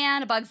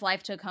 and A Bug's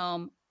Life took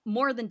home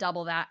more than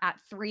double that at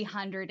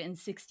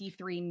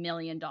 $363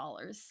 million.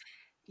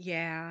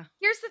 Yeah.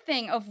 Here's the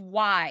thing of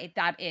why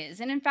that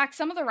is. And in fact,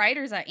 some of the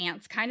writers at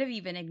Ants kind of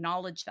even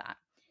acknowledge that.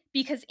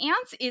 Because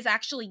Ants is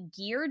actually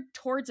geared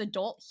towards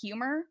adult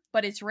humor,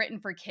 but it's written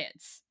for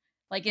kids.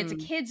 Like, it's a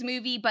kids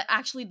movie, but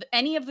actually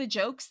any of the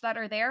jokes that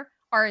are there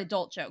are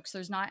adult jokes.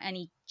 There's not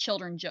any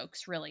children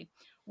jokes, really.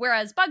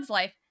 Whereas Bug's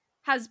Life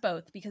has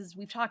both, because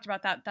we've talked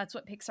about that. That's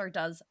what Pixar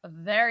does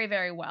very,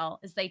 very well,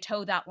 is they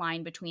toe that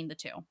line between the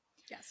two.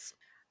 Yes.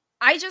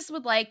 I just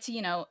would like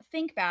to,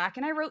 think back,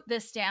 and I wrote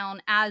this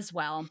down as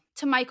well,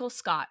 to Michael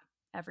Scott,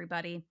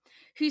 everybody,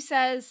 who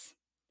says,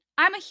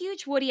 I'm a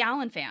huge Woody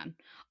Allen fan,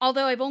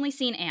 although I've only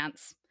seen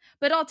Ants.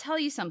 But I'll tell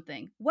you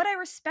something. What I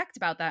respect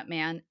about that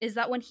man is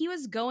that when he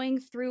was going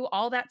through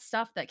all that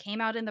stuff that came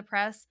out in the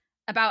press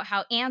about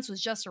how Ants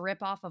was just a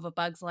ripoff of A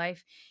Bug's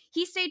Life,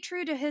 he stayed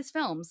true to his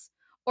films,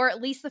 or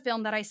at least the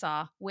film that I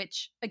saw,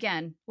 which,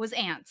 again, was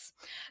Ants.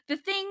 The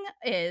thing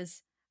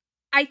is,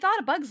 I thought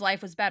A Bug's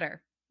Life was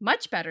better.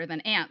 Much better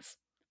than Ants.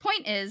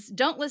 Point is,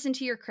 don't listen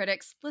to your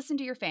critics, listen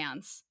to your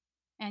fans.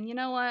 And you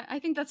know what? I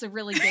think that's a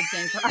really good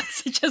thing for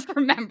us to just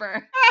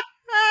remember.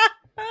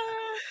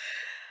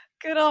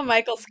 Good old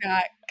Michael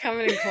Scott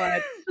coming in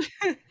clutch.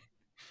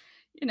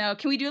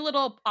 Can we do a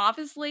little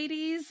Office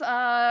Ladies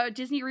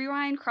Disney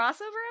Rewind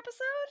crossover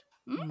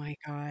episode? Oh my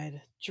God.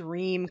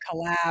 Dream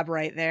collab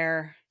right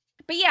there.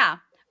 But yeah,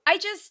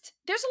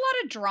 there's a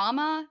lot of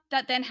drama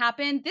that then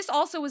happened. This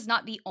also was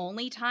not the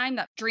only time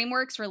that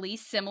DreamWorks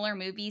released similar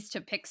movies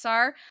to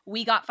Pixar.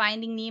 We got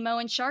Finding Nemo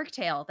and Shark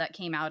Tale that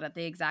came out at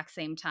the exact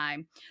same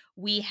time.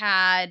 We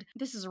had,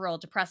 this is real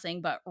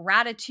depressing, but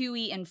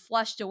Ratatouille and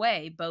Flushed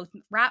Away, both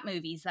rat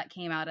movies that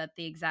came out at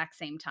the exact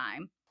same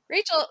time.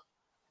 Rachel,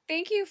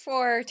 thank you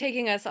for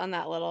taking us on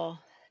that little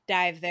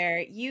dive there.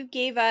 You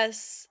gave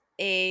us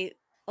a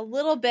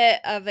little bit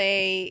of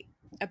a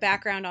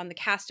background on the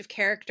cast of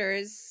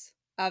characters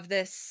of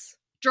this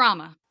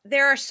drama.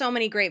 There are so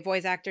many great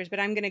voice actors, but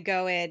I'm going to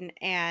go in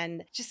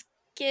and just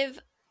give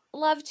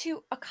love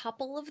to a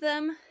couple of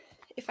them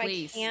if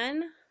Please. I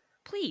can.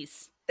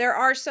 Please. There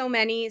are so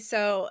many,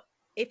 so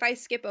if I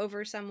skip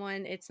over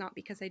someone, it's not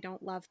because I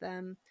don't love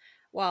them.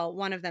 Well,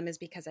 one of them is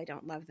because I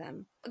don't love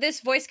them.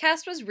 This voice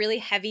cast was really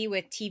heavy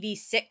with TV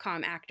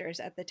sitcom actors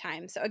at the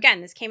time. So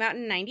again, this came out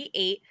in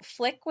 98.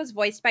 Flick was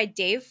voiced by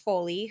Dave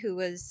Foley, who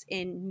was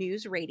in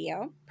News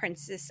Radio.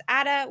 Princess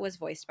Ada was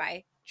voiced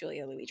by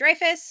Julia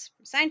Louis-Dreyfus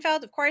from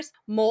Seinfeld, of course.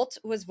 Molt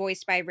was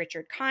voiced by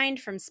Richard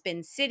Kind from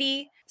Spin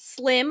City.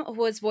 Slim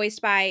was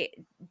voiced by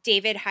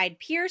David Hyde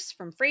Pierce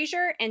from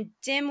Frasier. And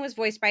Dim was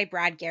voiced by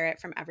Brad Garrett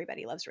from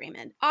Everybody Loves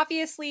Raymond.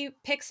 Obviously,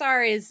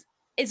 Pixar is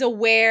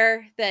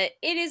aware that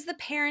it is the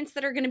parents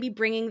that are going to be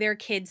bringing their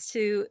kids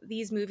to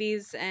these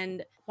movies,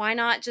 and why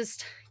not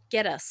just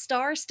get a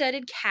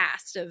star-studded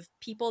cast of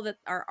people that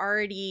are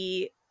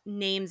already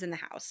names in the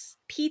house.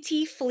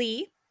 P.T.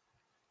 Flea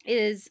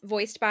is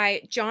voiced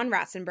by John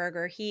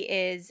Ratzenberger. He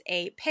is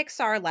a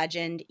Pixar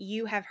legend.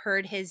 You have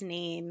heard his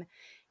name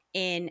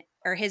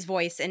or his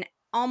voice in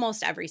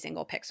almost every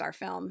single Pixar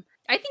film.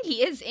 I think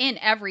he is in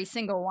every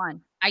single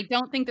one. I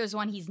don't think there's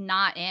one he's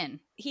not in.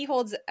 He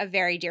holds a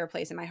very dear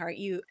place in my heart.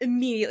 You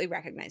immediately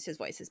recognize his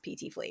voice as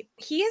P.T. Flea.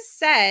 He has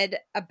said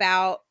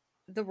about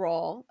the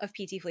role of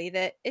P.T. Flea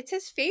that it's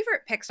his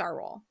favorite Pixar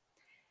role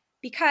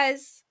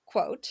because,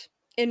 quote,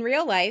 "In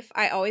real life,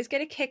 I always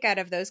get a kick out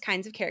of those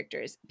kinds of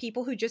characters,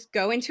 people who just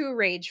go into a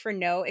rage for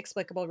no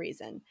explicable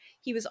reason.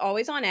 He was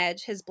always on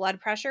edge, his blood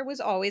pressure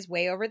was always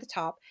way over the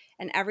top,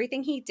 and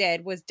everything he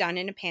did was done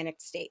in a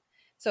panicked state.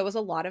 So it was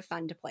a lot of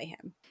fun to play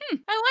him."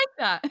 I like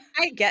that.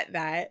 I get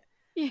that.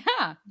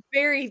 Yeah.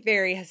 Very,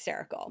 very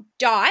hysterical.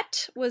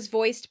 Dot was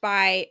voiced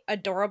by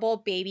adorable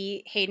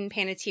baby Hayden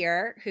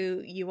Panettiere,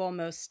 who you will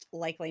most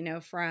likely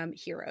know from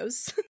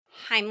Heroes.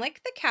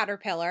 Heimlich the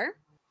Caterpillar.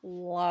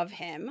 Love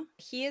him.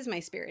 He is my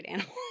spirit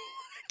animal.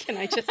 Can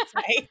I just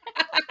say?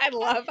 I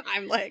love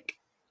Heimlich.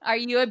 Are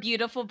you a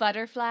beautiful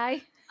butterfly?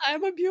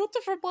 I'm a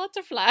beautiful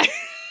butterfly.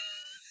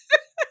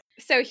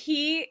 So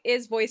he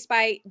is voiced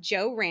by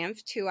Joe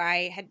Ranft, who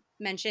I had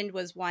mentioned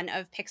was one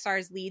of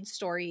Pixar's lead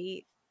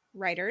story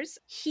writers.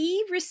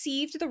 He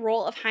received the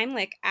role of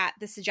Heimlich at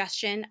the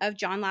suggestion of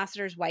John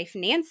Lasseter's wife,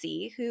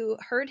 Nancy, who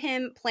heard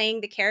him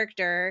playing the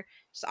character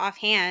just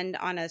offhand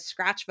on a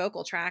scratch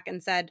vocal track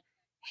and said,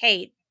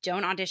 "Hey,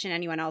 don't audition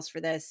anyone else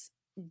for this.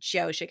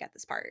 Joe should get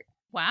this part."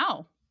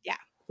 Wow. Yeah.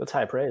 That's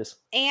high praise.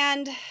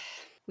 And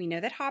we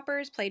know that Hopper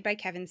is played by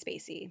Kevin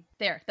Spacey.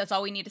 There. That's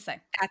all we need to say.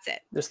 That's it.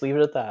 Just leave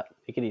it at that.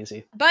 Make it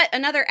easy. But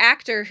another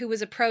actor who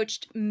was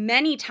approached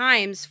many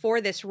times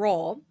for this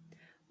role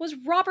was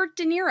Robert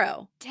De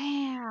Niro.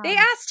 Damn. They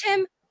asked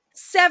him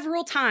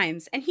several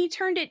times, and he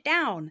turned it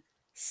down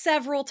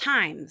several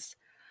times.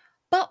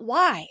 But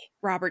why,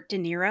 Robert De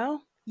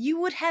Niro? You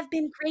would have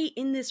been great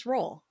in this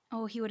role.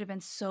 Oh, he would have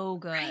been so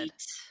good. Right.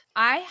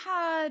 I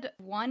had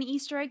one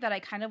Easter egg that I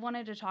kind of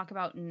wanted to talk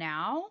about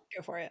now.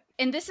 Go for it.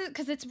 And this is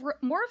because it's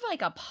more of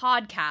like a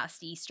podcast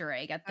Easter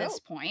egg at this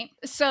point.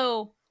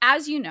 So,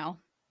 as you know,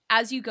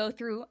 as you go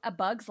through A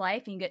Bug's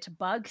Life and you get to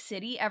Bug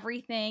City,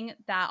 everything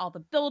that all the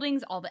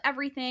buildings, all the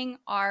everything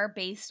are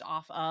based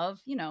off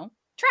of,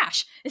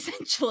 trash,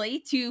 essentially,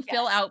 to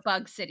fill out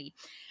Bug City.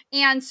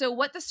 And so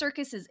what the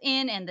circus is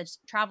in, and the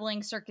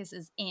traveling circus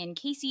is in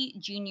Casey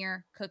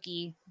Jr.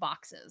 cookie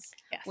boxes,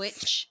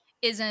 which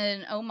is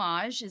an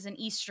homage, is an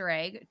Easter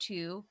egg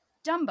to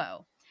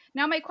Dumbo.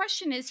 Now, my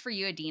question is for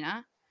you,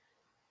 Adina,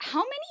 how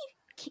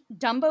many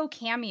Dumbo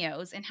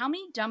cameos and how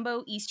many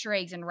Dumbo Easter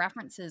eggs and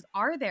references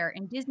are there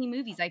in Disney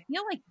movies? I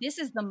feel like this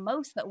is the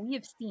most that we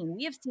have seen.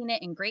 We have seen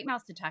it in Great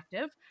Mouse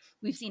Detective.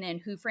 We've seen it in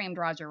Who Framed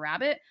Roger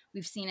Rabbit.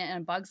 We've seen it in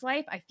A Bug's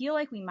Life. I feel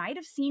like we might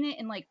have seen it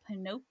in like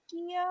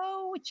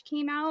Pinocchio, which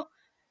came out.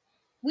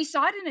 We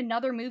saw it in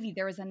another movie.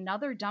 There was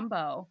another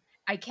Dumbo.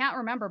 I can't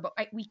remember, but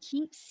we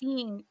keep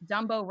seeing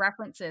Dumbo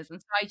references.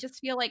 And so I just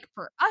feel like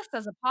for us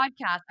as a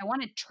podcast, I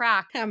want to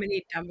track how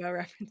many Dumbo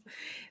references.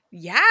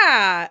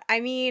 Yeah. I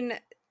mean,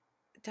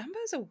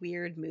 Dumbo's a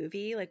weird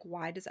movie. Like,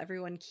 why does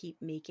everyone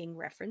keep making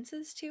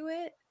references to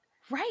it?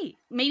 Right.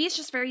 Maybe it's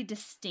just very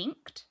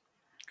distinct.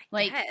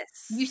 Like,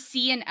 you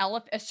see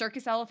a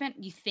circus elephant,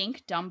 you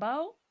think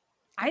Dumbo?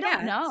 I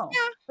don't know.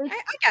 Yeah,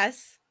 I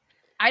guess.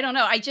 I don't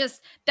know.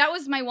 That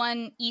was my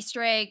one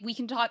Easter egg. We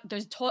can talk,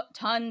 there's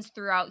tons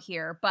throughout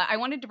here, but I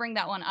wanted to bring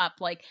that one up.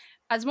 Like,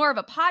 as more of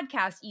a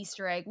podcast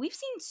Easter egg, we've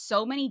seen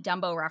so many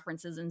Dumbo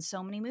references in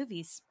so many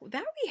movies.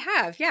 That we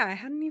have. Yeah, I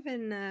hadn't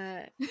even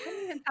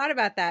thought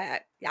about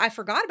that. I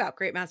forgot about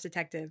Great Mouse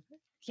Detective.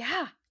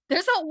 Yeah,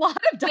 there's a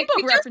lot of Dumbo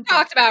we references. Just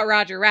talked about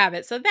Roger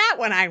Rabbit, so that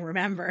one I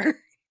remember.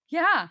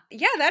 Yeah.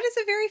 Yeah, that is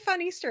a very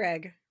fun Easter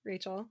egg,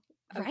 Rachel.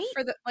 Right?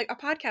 For a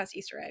podcast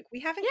Easter egg.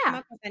 We haven't come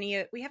up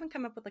with we haven't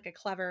come up with like a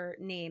clever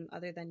name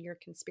other than your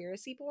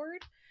conspiracy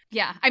board.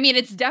 Yeah. I mean,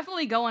 it's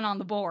definitely going on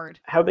the board.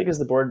 How big is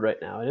the board right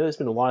now? I know there's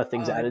been a lot of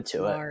things added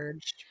to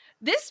large.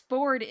 This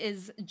board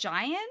is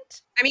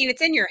giant. I mean,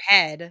 it's in your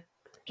head.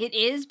 It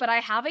is, but I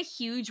have a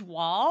huge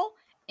wall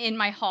in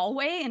my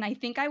hallway, and I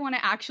think I want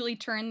to actually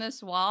turn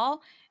this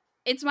wall.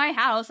 It's my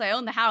house. I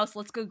own the house.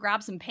 Let's go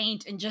grab some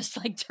paint and just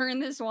like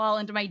turn this wall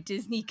into my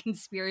Disney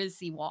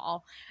conspiracy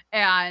wall.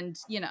 And,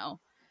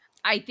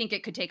 I think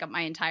it could take up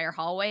my entire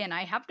hallway, and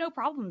I have no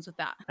problems with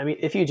that. I mean,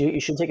 if you do, you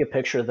should take a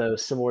picture though,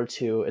 similar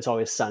to It's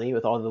Always Sunny,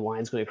 with all the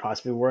lines going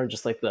across everywhere, and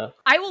just like the.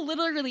 I will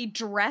literally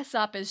dress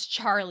up as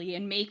Charlie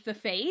and make the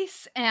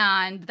face,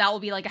 and that will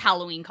be like a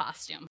Halloween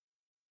costume.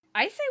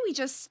 I say we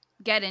just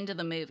get into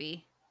the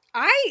movie.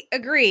 I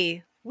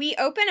agree. We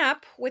open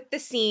up with the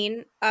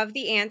scene of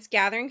the ants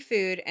gathering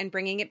food and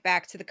bringing it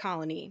back to the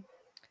colony.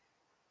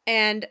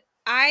 And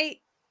I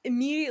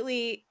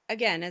immediately,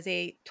 again, as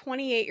a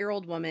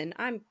 28-year-old woman,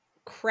 I'm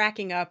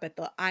cracking up at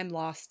the I'm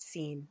lost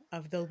scene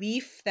of the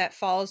leaf that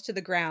falls to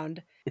the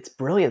ground. It's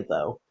brilliant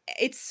though.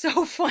 It's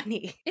so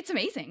funny. It's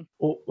amazing.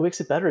 Well, what makes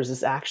it better is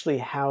this actually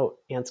how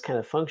ants kind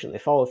of function. They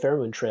follow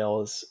pheromone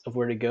trails of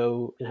where to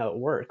go and how it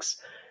works.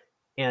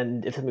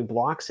 And if something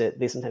blocks it,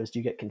 they sometimes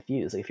do get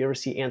confused. Like if you ever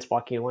see ants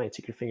walking a line,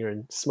 take your finger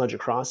and smudge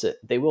across it,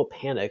 they will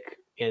panic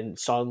and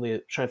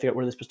suddenly try to figure out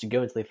where they're supposed to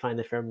go until they find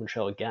the pheromone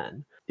trail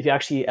again. If you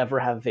actually ever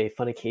have a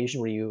fun occasion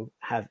where you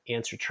have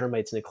ants or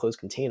termites in a closed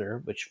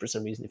container, which for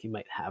some reason, if you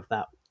might have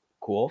that,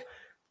 cool,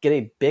 get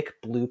a Bic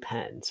blue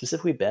pen,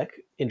 specifically Bic,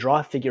 and draw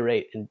a figure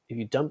eight. And if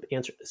you dump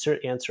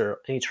certain ants or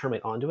any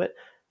termite onto it,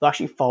 they'll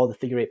actually follow the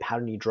figure eight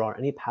pattern you draw, or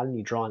any pattern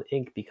you draw in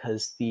ink,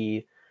 because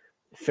the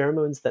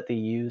pheromones that they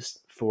use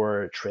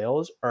for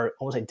trails are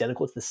almost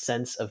identical to the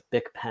sense of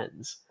Bic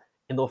pens,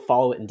 and they'll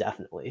follow it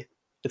indefinitely.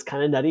 It's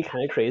kind of nutty,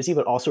 kind of crazy,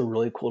 but also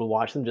really cool to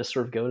watch them just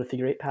sort of go in a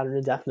figure eight pattern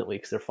indefinitely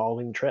because they're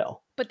following the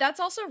trail. But that's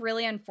also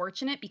really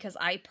unfortunate because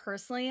I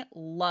personally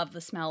love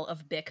the smell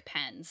of Bic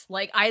pens.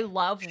 Like, I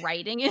love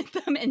writing in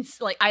them, and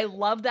like, I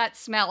love that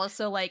smell.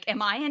 So, like,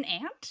 am I an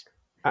ant?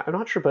 I'm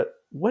not sure, but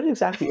what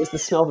exactly is the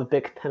smell of a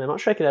Bic pen? I'm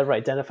not sure I could ever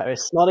identify. I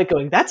smelled it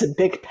going, that's a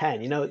Bic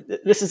pen. You know,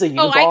 this is a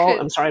Uniball.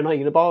 I'm sorry, I'm not a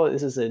Uniball.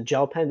 This is a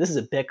gel pen. This is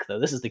a Bic, though.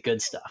 This is the good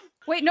stuff.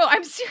 Wait, no,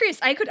 I'm serious.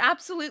 I could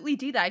absolutely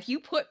do that. If you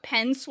put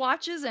pen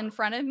swatches in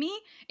front of me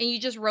and you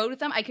just wrote with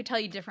them, I could tell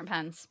you different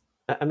pens.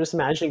 I'm just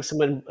imagining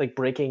someone like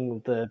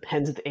breaking the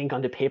pens with ink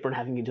onto paper and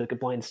having you do like a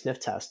blind sniff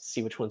test to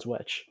see which one's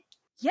which.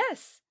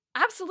 Yes,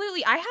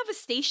 absolutely. I have a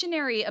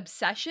stationery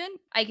obsession.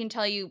 I can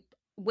tell you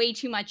way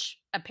too much,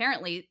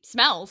 apparently,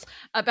 smells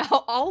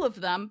about all of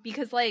them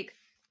because, like,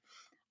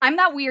 I'm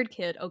that weird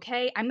kid,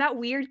 okay? I'm that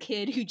weird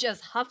kid who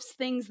just huffs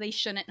things they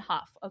shouldn't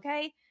huff,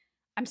 okay?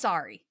 I'm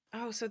sorry.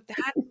 Oh, so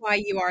that's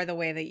why you are the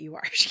way that you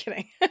are. Just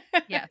kidding.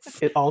 Yes.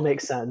 It all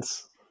makes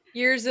sense.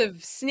 Years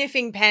of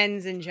sniffing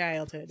pens in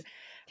childhood.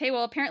 Okay,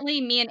 well,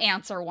 apparently me and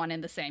ants are one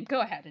and the same. Go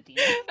ahead,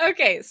 Adina.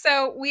 Okay,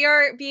 so we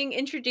are being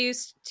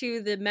introduced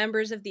to the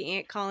members of the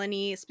ant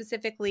colony,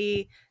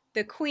 specifically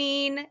the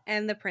queen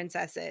and the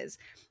princesses.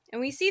 And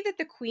we see that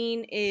the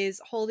queen is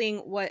holding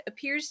what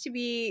appears to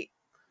be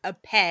a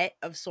pet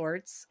of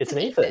sorts. It's an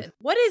aphid.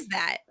 What is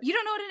that? You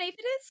don't know what an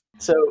aphid is?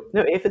 So,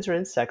 no, aphids are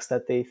insects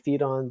that they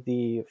feed on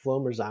the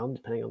phloem or xylem,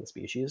 depending on the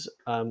species,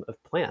 of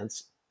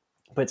plants.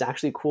 But it's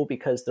actually cool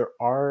because there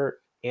are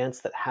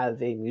ants that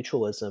have a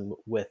mutualism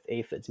with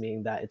aphids,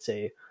 meaning that it's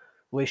a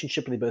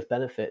relationship where they both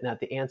benefit, and that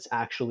the ants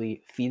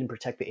actually feed and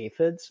protect the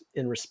aphids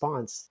in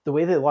response. The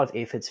way that a lot of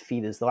aphids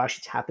feed is they'll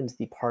actually tap into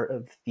the part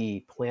of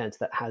the plant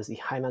that has the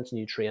high amounts of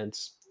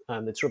nutrients.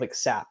 It's sort of like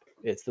sap.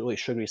 It's the really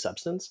sugary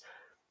substance.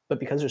 But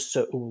because there's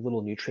so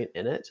little nutrient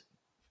in it,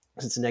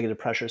 because it's a negative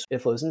pressure, so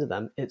it flows into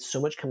them, it's so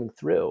much coming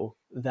through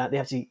that they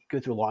have to go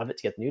through a lot of it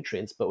to get the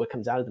nutrients, but what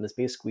comes out of them is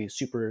basically a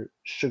super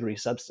sugary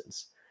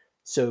substance.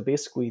 So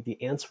basically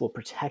the ants will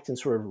protect and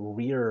sort of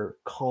rear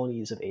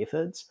colonies of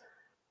aphids,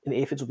 and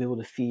the aphids will be able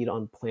to feed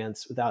on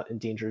plants without in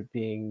danger of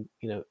being,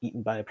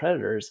 eaten by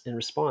predators. In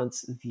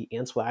response, the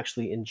ants will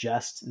actually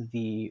ingest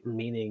the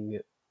remaining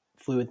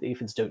fluid the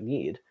aphids don't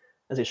need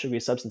as a sugary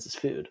substance as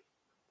food.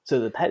 So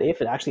the pet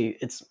aphid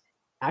it's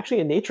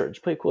actually in nature, it's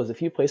pretty cool. There's a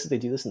few places they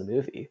do this in the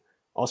movie.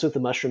 Also with the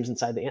mushrooms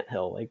inside the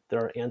anthill, like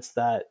there are ants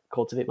that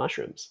cultivate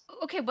mushrooms.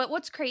 Okay, but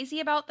what's crazy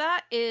about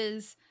that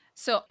is,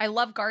 so I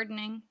love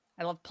gardening,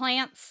 I love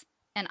plants,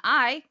 and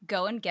I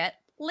go and get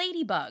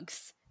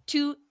ladybugs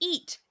to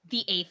eat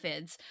the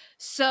aphids.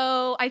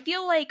 So I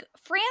feel like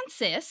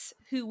Francis,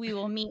 who we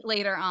will meet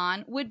later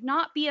on, would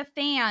not be a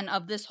fan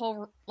of this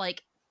whole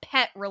like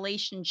pet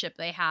relationship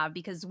they have,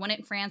 because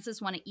wouldn't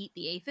Francis want to eat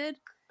the aphid?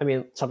 I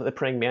mean, some of the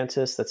praying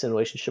mantis that's in a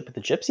relationship with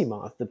the gypsy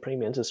moth, the praying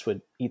mantis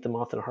would eat the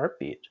moth in a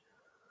heartbeat.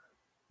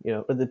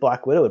 Or the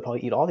black widow would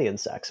probably eat all the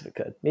insects if it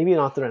could. Maybe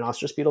not the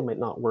rhinoceros beetle, might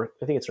not work.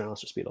 I think it's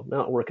rhinoceros beetle, might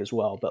not work as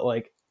well. But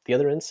like the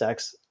other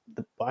insects,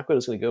 the black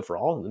widow's going to go for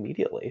all of them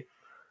immediately.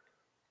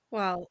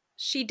 Well,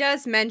 she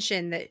does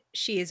mention that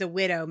she is a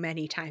widow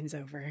many times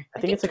over. I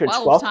think it's like her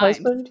 12th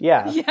husband.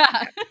 Yeah.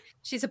 Yeah.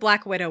 She's a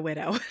black widow.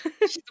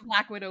 She's a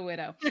black widow.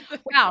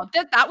 Wow,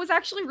 that was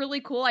actually really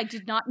cool. I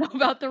did not know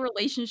about the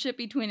relationship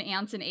between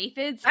ants and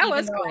aphids. That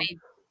was cool. I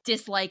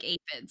dislike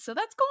aphids, so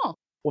that's cool.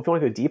 Well, if you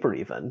want to go deeper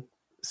even,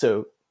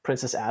 so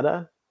Princess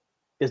Ada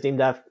is named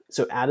after,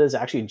 so Ada is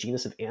actually a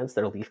genus of ants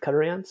that are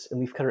leafcutter ants,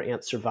 and leafcutter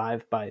ants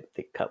survive by,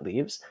 they cut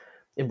leaves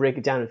and break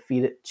it down and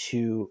feed it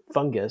to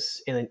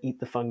fungus and then eat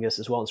the fungus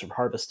as well and sort of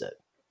harvest it.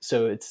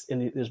 So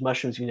there's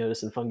mushrooms you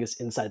notice and fungus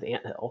inside the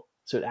anthill.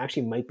 So it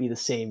actually might be the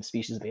same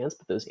species of ants,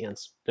 but those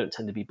ants don't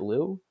tend to be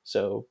blue.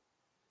 So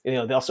They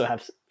also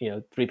have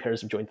 3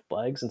 pairs of jointed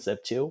legs instead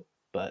of 2,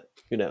 but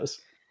who knows?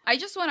 I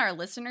just want our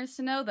listeners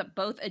to know that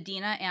both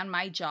Adina and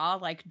my jaw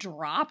like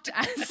dropped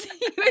as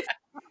he was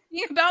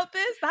talking about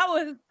this. That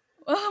was,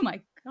 oh my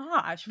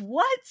gosh,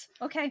 what?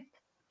 Okay,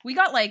 we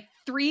got like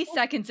 3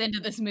 seconds into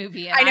this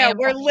movie, and I know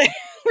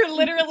we're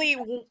literally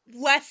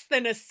less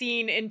than a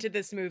scene into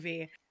this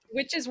movie,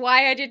 which is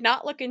why I did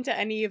not look into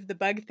any of the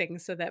bug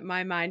things so that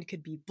my mind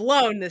could be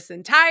blown this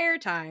entire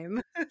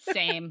time.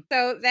 Same.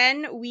 So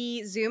then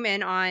we zoom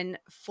in on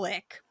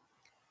Flick,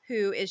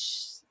 who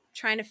is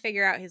trying to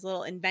figure out his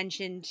little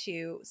invention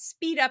to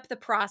speed up the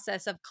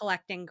process of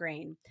collecting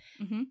grain.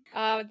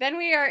 Mm-hmm. Then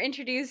we are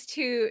introduced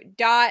to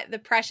Dot, the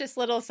precious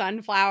little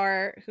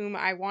sunflower, whom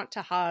I want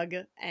to hug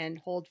and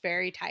hold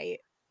very tight.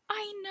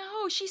 I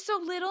know, she's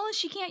so little and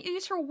she can't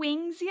use her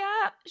wings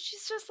yet.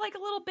 She's just like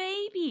a little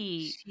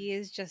baby. She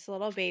is just a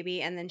little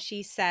baby. And then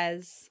she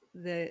says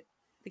the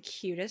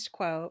cutest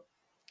quote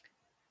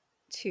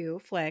to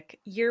Flick,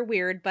 "You're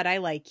weird, but I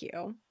like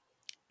you."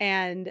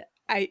 And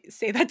I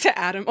say that to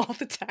Adam all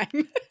the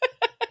time.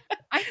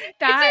 I think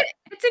that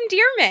it's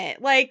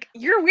endearment. Like,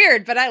 you're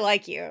weird, but I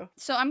like you.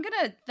 So I'm going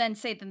to then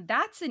say that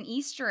that's an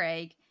Easter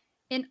egg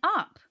in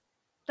Up.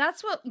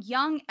 That's what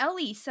young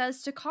Ellie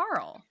says to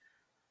Carl.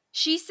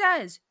 She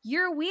says,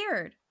 "You're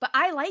weird, but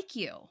I like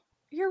you."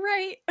 You're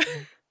right.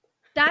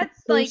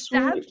 That's so like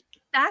sweet.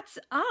 that's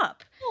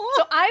Up.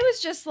 So I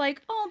was just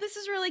like, oh, this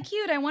is really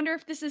cute. I wonder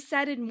if this is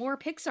said in more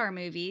Pixar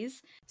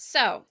movies.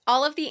 So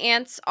all of the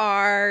ants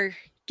are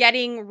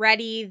getting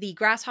ready. The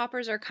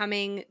grasshoppers are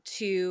coming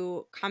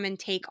to come and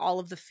take all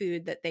of the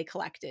food that they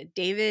collected.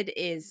 David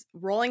is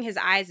rolling his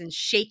eyes and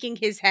shaking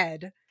his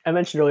head. I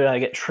mentioned earlier I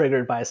get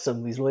triggered by some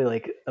of these really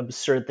like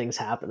absurd things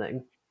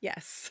happening.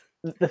 Yes.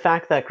 The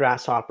fact that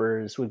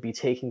grasshoppers would be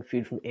taking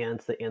food from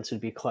ants that ants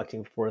would be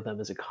collecting for them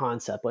as a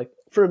concept, like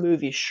for a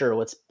movie, sure,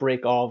 let's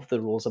break all of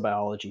the rules of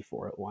biology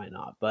for it, why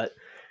not? But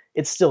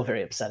it's still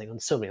very upsetting on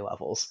so many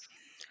levels.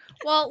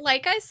 Well,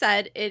 like I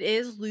said, it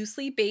is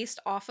loosely based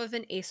off of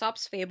an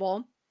Aesop's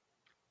fable,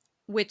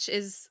 which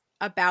is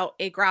about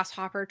a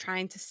grasshopper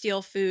trying to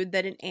steal food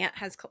that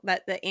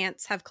that the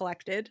ants have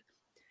collected.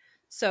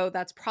 So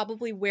that's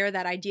probably where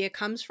that idea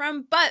comes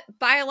from. But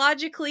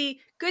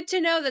biologically, good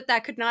to know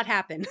that could not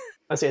happen.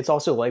 I'd say it's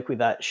also likely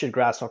that should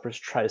grasshoppers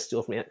try to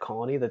steal from an ant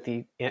colony, that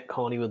the ant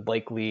colony would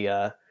likely, in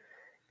a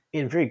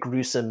very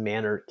gruesome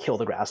manner, kill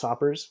the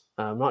grasshoppers.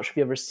 I'm not sure if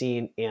you've ever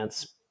seen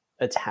ants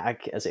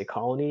attack as a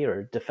colony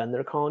or defend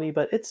their colony,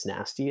 but it's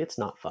nasty. It's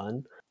not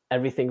fun.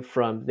 Everything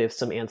from, they have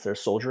some ants that are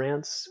soldier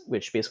ants,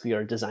 which basically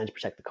are designed to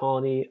protect the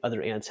colony.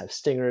 Other ants have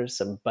stingers,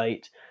 some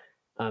bite.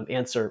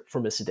 Ants are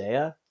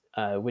Formicidae,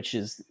 which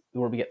is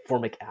where we get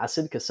formic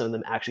acid, because some of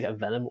them actually have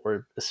venom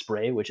or a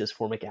spray, which is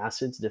formic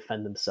acid to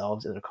defend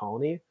themselves in a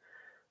colony.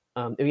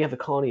 And we have a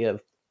colony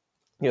of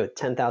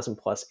 10,000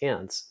 plus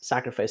ants.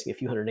 Sacrificing a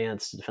few hundred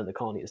ants to defend the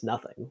colony is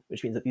nothing,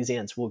 which means that these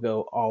ants will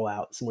go all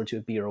out, similar to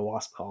a bee or a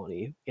wasp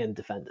colony, and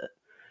defend it.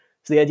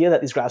 So the idea that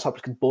these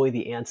grasshoppers could bully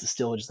the ants is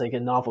still just like a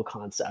novel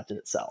concept in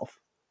itself.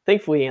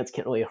 Thankfully, ants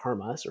can't really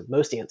harm us, or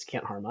most ants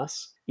can't harm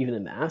us, even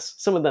in mass.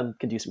 Some of them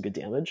can do some good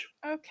damage.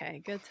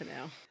 Okay, good to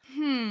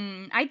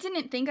know. I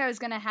didn't think I was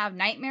going to have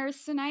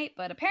nightmares tonight,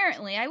 but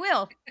apparently I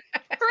will.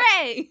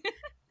 Hooray!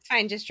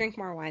 Fine, just drink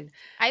more wine.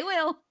 I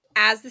will.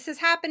 As this is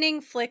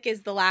happening, Flick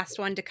is the last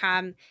one to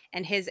come,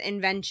 and his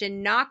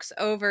invention knocks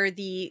over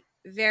the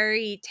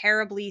very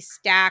terribly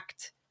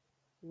stacked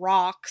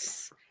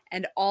rocks,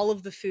 and all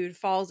of the food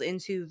falls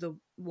into the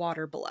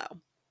water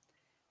below.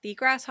 The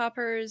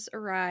grasshoppers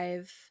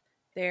arrive,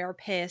 they are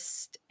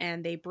pissed,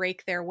 and they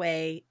break their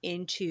way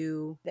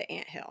into the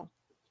anthill.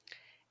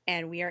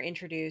 And we are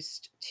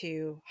introduced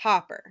to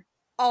Hopper.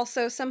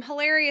 Also, some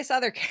hilarious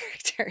other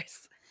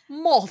characters.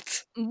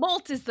 Molt.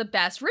 Molt is the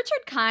best.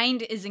 Richard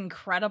Kind is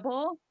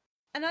incredible.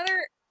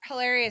 Another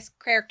hilarious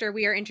character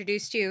we are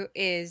introduced to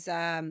is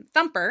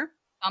Thumper.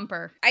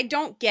 Thumper. I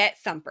don't get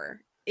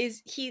Thumper.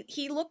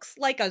 He looks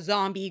like a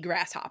zombie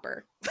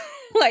grasshopper.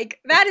 Like,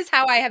 that is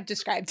how I have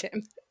described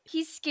him.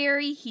 He's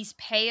scary, he's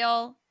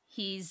pale,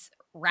 he's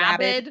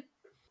rabid.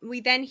 We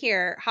then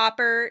hear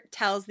Hopper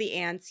tells the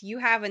ants, "You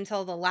have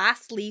until the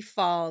last leaf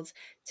falls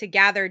to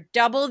gather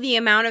double the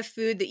amount of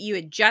food that you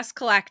had just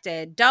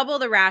collected, double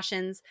the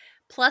rations,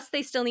 plus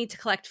they still need to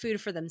collect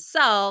food for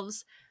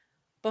themselves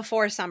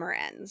before summer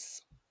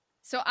ends."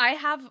 So I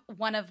have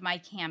one of my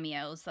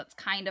cameos that's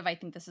kind of, I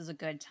think this is a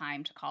good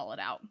time to call it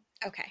out.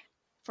 Okay.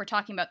 If we're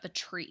talking about the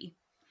tree.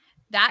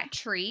 That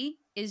tree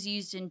is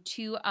used in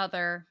 2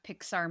 other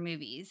Pixar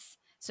movies.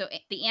 So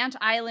the Ant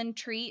Island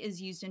tree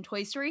is used in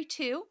Toy Story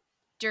 2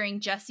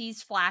 during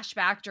Jessie's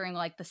flashback during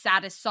like the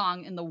saddest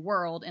song in the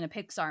world in a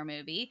Pixar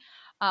movie.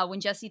 When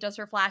Jessie does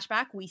her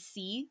flashback, we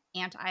see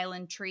Ant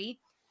Island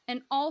tree.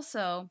 And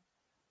also,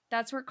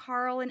 that's where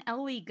Carl and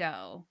Ellie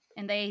go.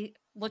 And they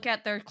look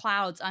at their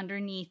clouds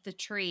underneath the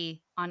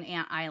tree on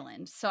Ant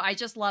Island. So I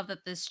just love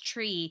that this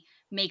tree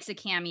makes a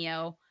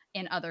cameo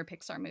in other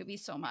Pixar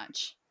movies so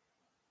much.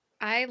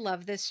 I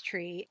love this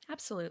tree.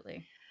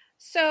 Absolutely.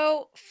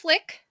 So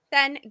Flick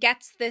then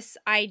gets this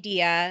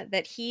idea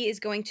that he is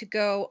going to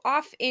go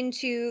off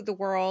into the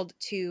world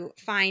to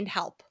find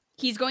help.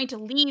 He's going to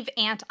leave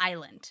Ant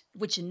Island,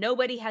 which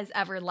nobody has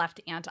ever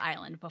left Ant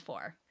Island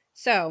before.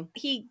 So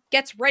he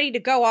gets ready to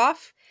go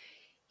off.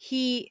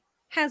 He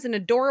has an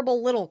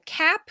adorable little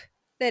cap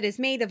that is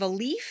made of a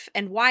leaf.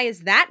 And why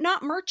is that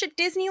not merch at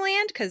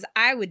Disneyland? Because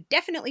I would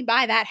definitely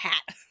buy that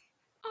hat.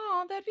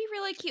 Oh, that'd be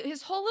really cute.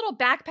 His whole little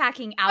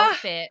backpacking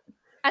outfit.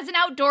 As an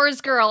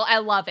outdoors girl, I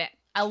love it.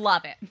 I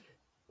love it.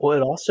 Well,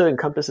 it also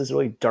encompasses a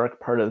really dark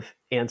part of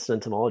ants and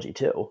entomology,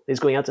 too. He's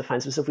going out to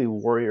find specifically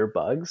warrior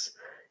bugs.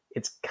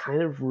 It's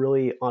kind of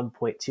really on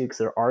point, too, because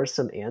there are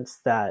some ants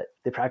that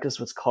they practice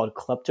what's called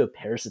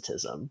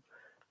kleptoparasitism,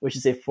 which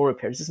is a form of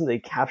parasitism. They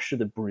capture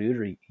the brood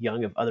or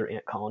young of other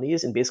ant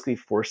colonies and basically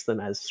force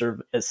them as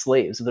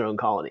slaves of their own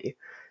colony.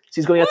 So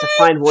he's going out to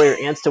find warrior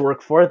ants to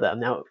work for them.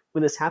 Now,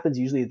 when this happens,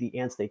 usually the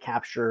ants they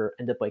capture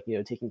end up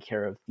taking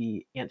care of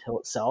the anthill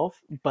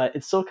itself. But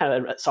it's still kind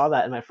of, I saw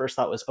that and my first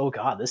thought was, oh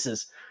God,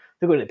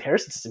 they're going to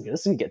parasitism here.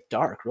 This is going to get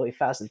dark really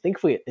fast. And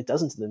thankfully it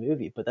doesn't in the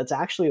movie, but that's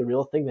actually a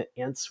real thing, that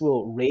ants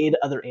will raid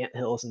other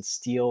anthills and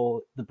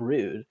steal the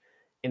brood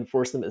and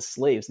force them as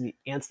slaves. And the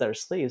ants that are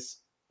slaves,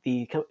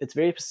 it's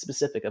very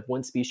specific of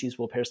one species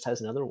will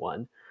parasitize another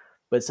one,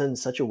 but it's done in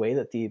such a way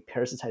that the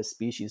parasitized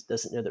species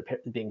doesn't know they're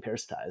being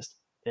parasitized.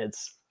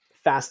 It's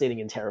fascinating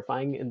and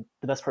terrifying. And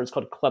the best part is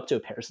called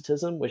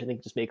kleptoparasitism, which I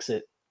think just makes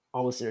it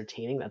almost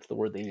entertaining. That's the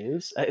word they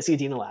use. I see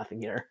Dina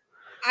laughing here.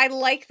 I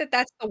like that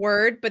that's the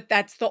word, but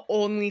that's the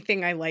only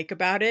thing I like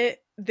about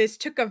it. This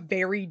took a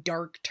very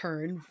dark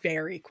turn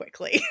very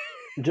quickly.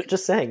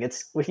 Just saying,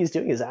 it's what he's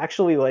doing is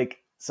actually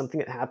like something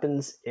that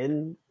happens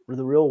in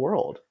the real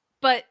world.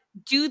 But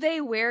do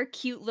they wear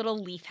cute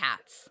little leaf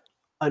hats?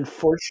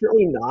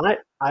 Unfortunately not.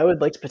 I would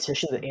like to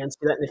petition that ants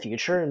do that in the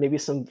future, and maybe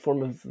some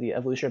form of the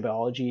evolutionary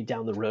biology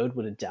down the road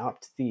would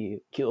adopt the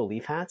cute little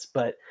leaf hats,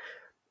 but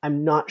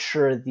I'm not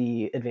sure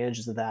the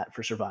advantages of that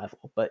for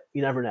survival, but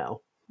you never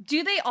know.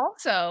 Do they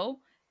also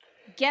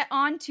get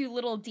onto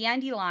little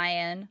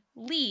dandelion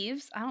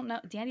leaves? I don't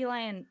know.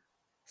 Dandelion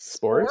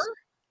Spores?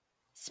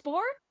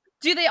 Spore?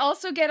 Do they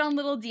also get on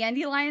little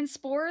dandelion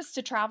spores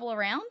to travel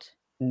around?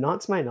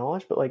 Not to my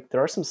knowledge, but like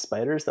there are some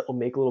spiders that will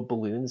make little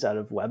balloons out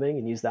of webbing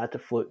and use that to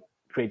float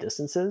great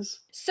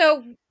distances.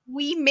 So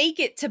we make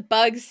it to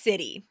Bug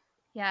City.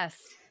 Yes.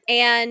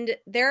 And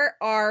there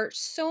are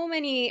so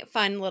many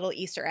fun little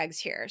Easter eggs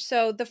here.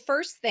 So the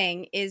first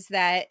thing is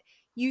that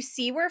you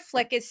see where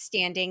Flick is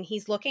standing.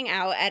 He's looking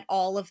out at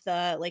all of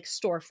the like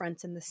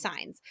storefronts and the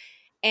signs.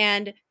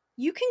 And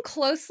you can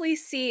closely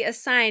see a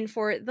sign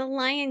for The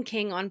Lion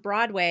King on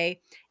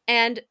Broadway.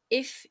 And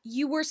if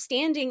you were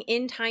standing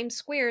in Times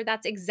Square,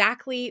 that's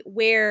exactly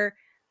where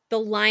the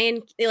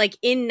Lion, like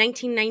in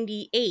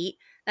 1998,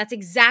 that's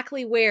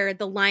exactly where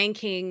the Lion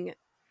King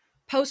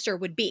poster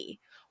would be,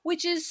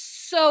 which is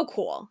so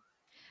cool.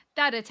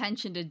 That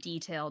attention to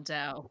detail,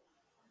 Doe.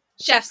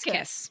 Chef's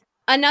kiss.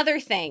 Another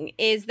thing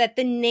is that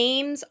the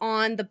names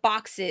on the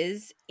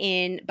boxes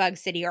in Bug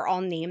City are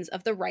all names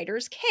of the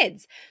writers'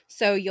 kids.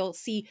 So you'll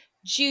see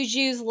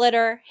Juju's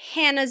Litter,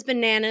 Hannah's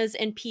Bananas,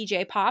 and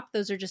PJ Pop.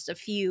 Those are just a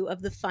few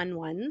of the fun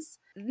ones.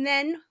 And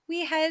then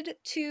we head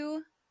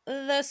to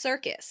the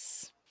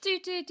circus.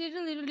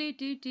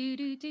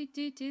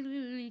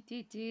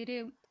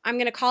 I'm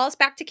going to call us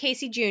back to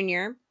Casey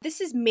Jr.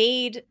 This is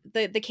made,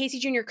 the Casey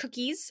Jr.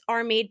 cookies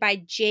are made by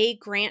J.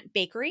 Grant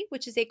Bakery,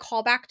 which is a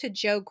callback to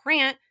Joe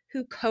Grant,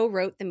 who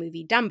co-wrote the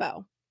movie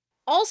Dumbo.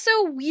 Also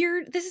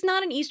weird, this is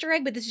not an Easter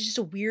egg, but this is just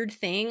a weird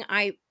thing.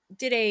 I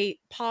did a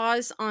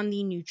pause on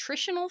the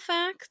nutritional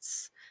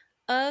facts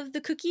of the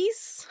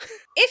cookies.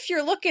 If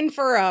you're looking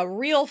for a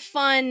real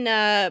fun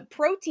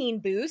protein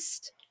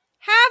boost,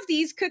 have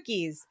these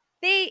cookies.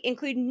 They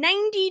include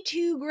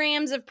 92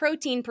 grams of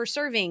protein per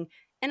serving,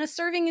 and a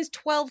serving is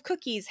 12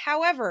 cookies.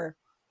 However,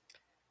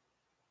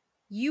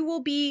 you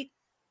will be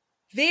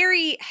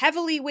very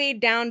heavily weighed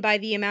down by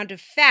the amount of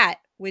fat,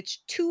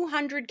 which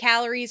 200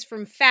 calories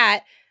from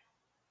fat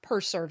per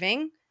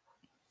serving,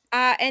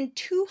 and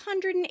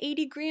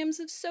 280 grams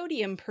of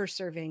sodium per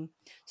serving.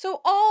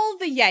 So all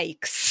the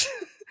yikes.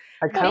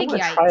 I kind of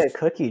want to try a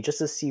cookie just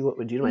to see what it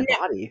would do to my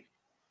body.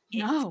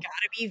 It's gotta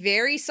be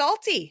very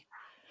salty.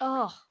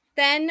 Oh.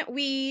 Then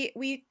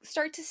we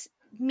start to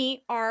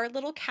meet our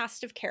little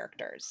cast of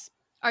characters.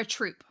 Our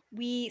troupe.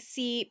 We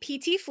see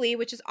P.T. Flea,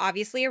 which is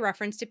obviously a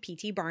reference to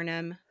P.T.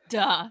 Barnum.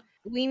 Duh.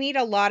 We meet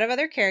a lot of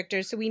other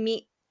characters. So we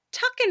meet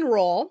Tuck and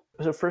Roll.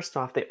 So first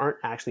off, they aren't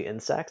actually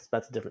insects.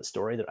 That's a different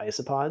story. They're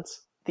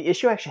isopods. The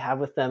issue I actually have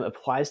with them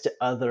applies to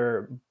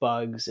other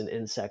bugs and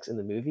insects in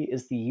the movie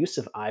is the use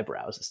of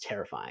eyebrows is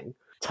terrifying.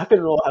 Tuck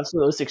and Roll have some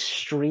of those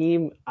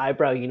extreme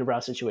eyebrow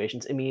unibrow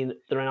situations. I mean,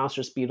 the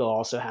rhinoceros beetle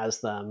also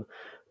has them.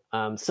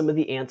 Some of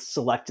the ants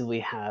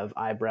selectively have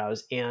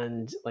eyebrows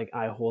and like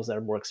eye holes that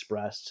are more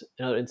expressed,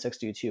 and other insects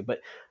do too. But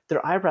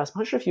their eyebrows, I'm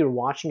not sure if you were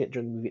watching it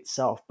during the movie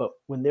itself, but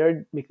when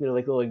they're making their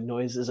like little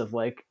noises of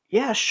like,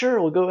 yeah,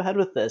 sure, we'll go ahead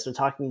with this, and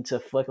talking to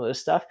Flick and other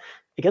stuff,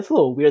 it gets a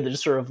little weird. They're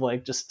just sort of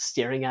like just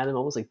staring at him,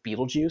 almost like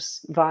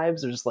Beetlejuice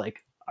vibes. They're just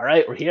like all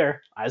right, we're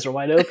here. Eyes are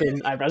wide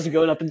open. Eyebrows are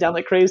going up and down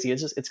like crazy.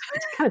 It's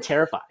kind of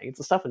terrifying. It's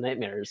the stuff of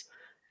nightmares.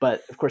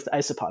 But of course, the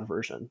isopod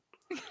version.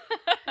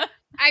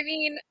 I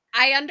mean,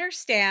 I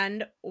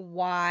understand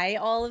why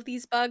all of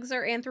these bugs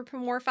are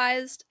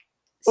anthropomorphized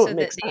Oh, so it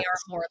that makes they are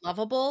sense. more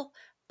lovable,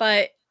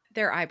 but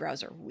their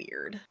eyebrows are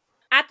weird.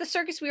 At the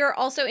circus, we are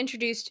also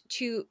introduced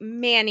to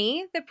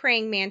Manny, the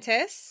praying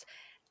mantis.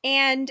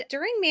 And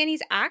during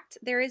Manny's act,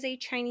 there is a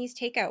Chinese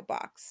takeout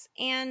box.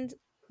 And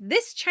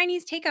this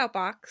Chinese takeout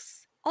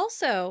box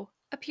also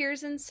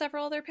appears in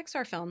several other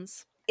Pixar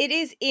films. It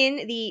is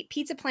in the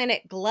Pizza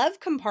Planet glove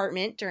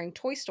compartment during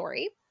Toy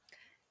Story.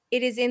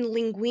 It is in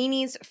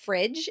Linguini's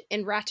fridge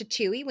in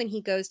Ratatouille when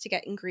he goes to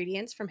get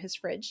ingredients from his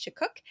fridge to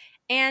cook.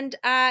 And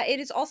it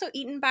is also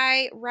eaten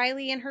by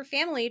Riley and her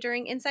family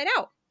during Inside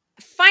Out.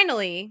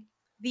 Finally,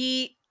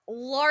 the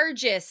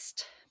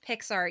largest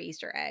Pixar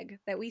Easter egg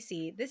that we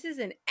see, this is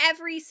in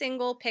every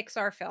single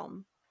Pixar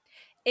film,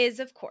 is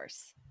of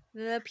course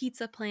the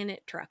Pizza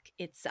Planet truck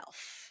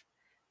itself,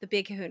 the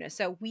Big Kahuna.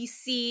 So we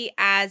see,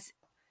 as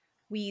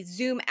we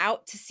zoom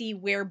out to see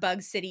where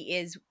Bug City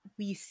is,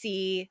 we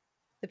see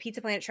the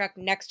Pizza Planet truck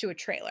next to a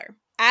trailer.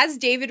 As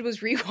David was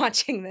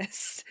rewatching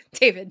this,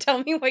 David,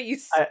 tell me what you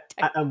said.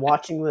 I'm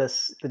watching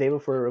this the day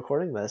before we're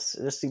recording this,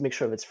 just to make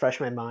sure it's fresh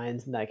in my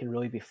mind and I can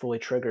really be fully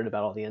triggered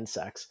about all the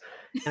insects.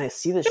 And I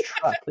see this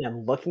truck and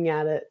I'm looking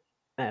at it,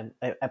 and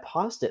I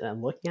paused it and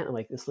I'm looking at it, and I'm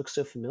like, this looks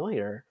so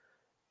familiar.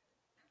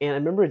 And I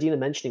remember Adina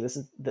mentioning this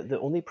is the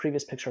only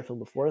previous Pixar film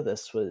before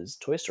this was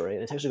Toy Story,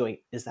 and it's actually going,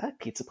 is that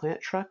a Pizza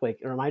Planet truck? Like,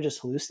 or am I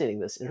just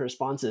hallucinating this? And her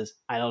response is,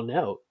 I don't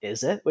know.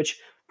 Is it? Which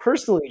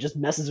personally just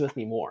messes with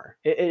me more.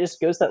 It just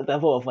goes to that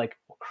level of like,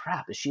 well,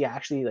 crap, is she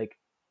actually like,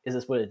 is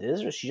this what it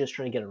is? Or is she just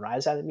trying to get a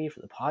rise out of me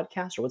for the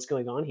podcast? Or what's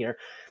going on here?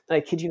 And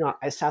I kid you not,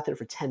 I sat there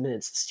for 10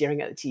 minutes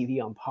staring at the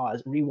TV on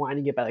pause,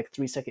 rewinding it by like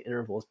 3-second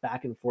intervals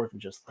back and forth,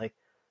 and just like,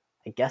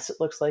 I guess it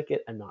looks like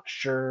it. I'm not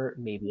sure.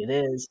 Maybe it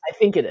is. I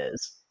think it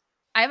is.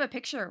 I have a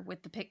picture with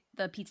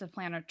the Pizza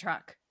Planet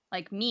truck,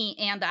 like me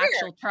and the Where?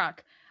 actual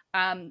truck.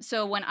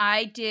 So when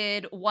I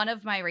did one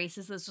of my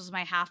races, this was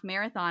my half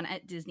marathon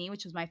at Disney,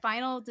 which was my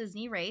final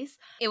Disney race.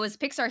 It was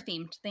Pixar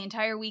themed. The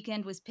entire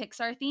weekend was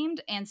Pixar themed.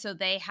 And so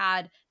they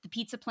had the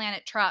Pizza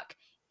Planet truck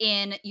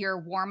in your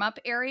warm up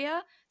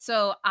area.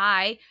 So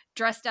I,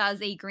 dressed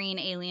as a green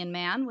alien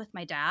man with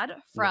my dad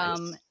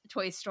from Nice.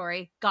 Toy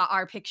Story, got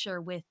our picture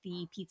with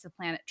the Pizza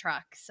Planet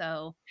truck.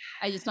 So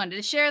I just wanted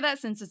to share that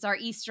since it's our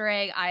Easter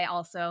egg. I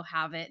also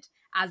have it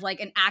as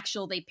like an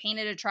actual, they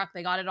painted a truck,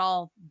 they got it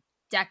all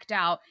decked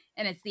out,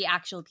 and it's the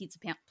actual Pizza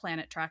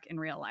Planet truck in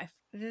real life.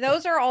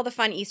 Those are all the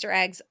fun Easter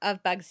eggs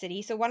of Bug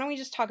City. So why don't we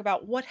just talk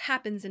about what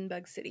happens in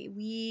Bug City?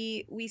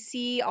 We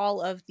see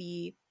all of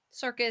the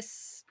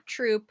circus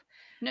troupe.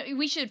 No,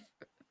 we should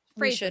We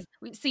phrase should. this.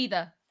 We see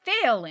the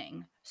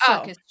failing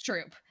Oh. circus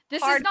troupe.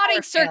 This is not a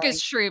Hardcore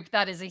circus troupe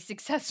that is a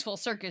successful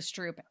circus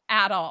troupe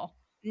at all.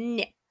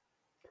 No.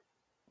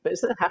 But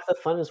isn't half the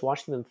fun is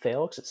watching them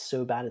fail because it's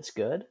so bad it's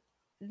good?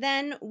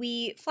 Then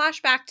we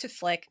flash back to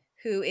Flick,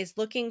 who is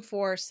looking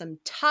for some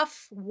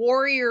tough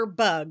warrior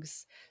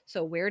bugs.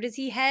 So where does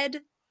he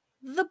head?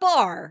 The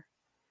bar.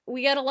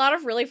 We get a lot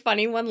of really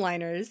funny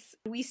one-liners.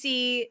 We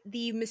see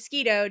the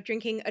mosquito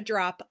drinking a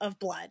drop of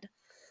blood,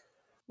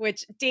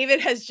 which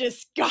David has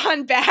just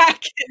gone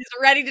back and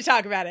is ready to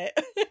talk about it.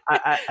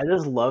 I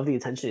just love the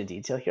attention to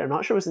detail here. I'm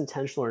not sure if it's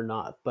intentional or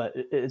not, but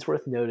it's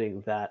worth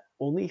noting that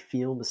only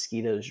female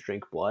mosquitoes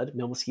drink blood.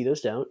 Male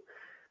mosquitoes don't.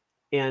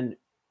 And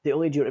they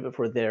only do it right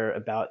before they're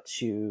about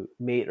to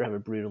mate or have a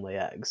brood and lay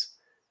eggs.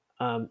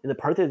 And the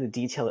part of the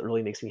detail that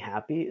really makes me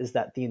happy is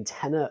that the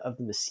antennae of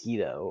the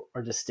mosquito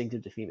are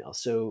distinctive to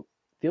females. So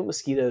female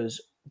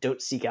mosquitoes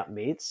don't seek out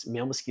mates.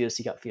 Male mosquitoes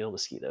seek out female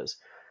mosquitoes.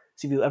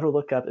 So if you ever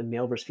look up a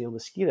male versus female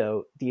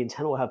mosquito, the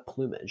antenna will have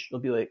plumage.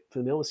 It'll be like, for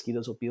the male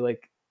mosquitoes, it'll be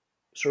like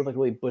sort of like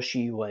really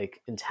bushy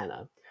like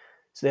antenna.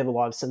 So they have a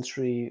lot of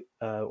sensory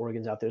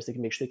organs out there, so they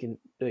can make sure they can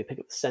really pick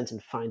up the scent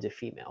and find a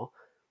female.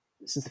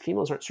 Since the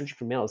females aren't searching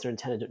for males, their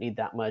antenna don't need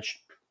that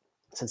much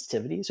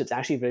sensitivity. So it's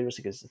actually very much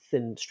like a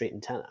thin, straight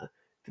antenna.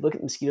 If you look at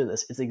the mosquito in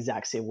this, it's the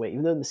exact same way.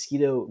 Even though the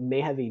mosquito may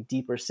have a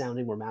deeper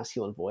sounding, more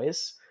masculine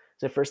voice.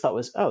 So I first thought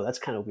was, oh, that's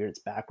kind of weird. It's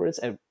backwards.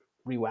 I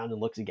rewound and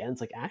looked again.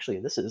 It's like, actually,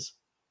 this is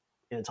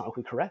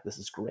anatomically correct. This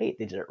is great.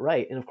 They did it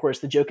right. And of course,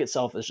 the joke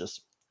itself is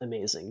just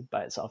amazing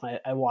by itself.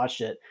 I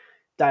watched it,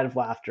 died of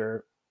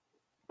laughter,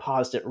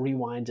 paused it,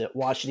 rewind it,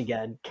 watched it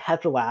again,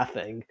 kept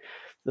laughing. To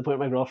the point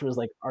where my girlfriend was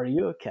like, "Are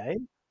you okay?"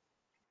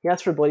 He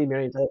asks for Bloody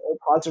Mary, O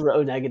positive or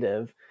O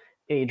negative,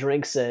 and he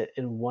drinks it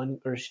in one,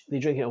 or they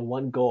drink it in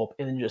one gulp,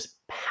 and then just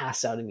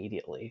pass out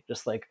immediately,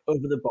 just like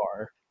over the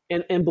bar,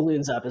 and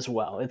balloons up as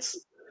well. It's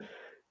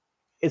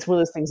one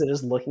of those things that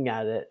just looking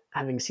at it,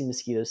 having seen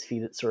mosquitoes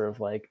feed, it's sort of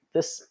like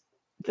this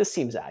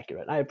seems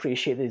accurate. I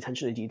appreciate the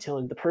attention to detail,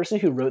 and the person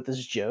who wrote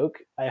this joke,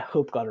 I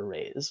hope got a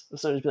raise.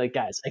 Someone's be like,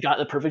 guys, I got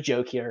the perfect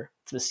joke here.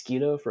 It's a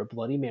mosquito for a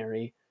Bloody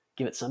Mary.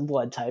 Give it some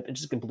blood type, and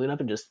just can balloon up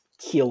and just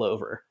keel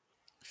over.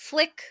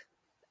 Flick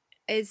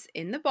is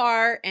in the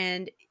bar,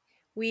 and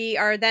we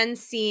are then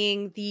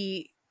seeing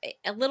the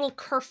a little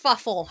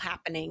kerfuffle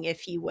happening,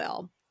 if you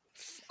will.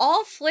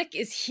 All Flick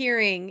is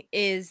hearing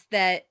is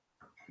that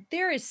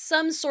there is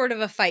some sort of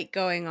a fight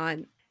going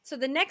on. So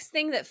the next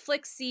thing that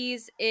Flick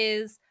sees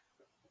is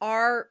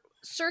our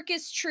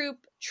circus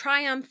troupe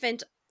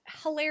triumphant.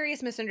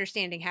 Hilarious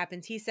misunderstanding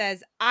happens. He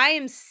says, I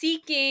am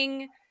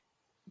seeking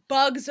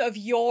bugs of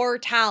your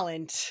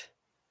talent.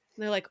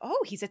 And they're like,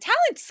 oh, he's a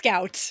talent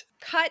scout.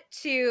 Cut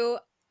to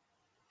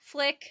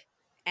Flick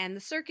and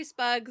the circus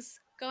bugs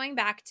going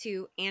back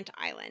to Ant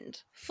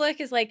Island.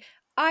 Flick is like,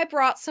 I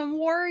brought some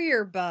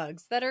warrior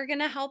bugs that are going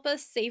to help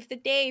us save the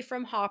day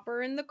from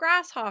Hopper and the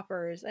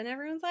grasshoppers. And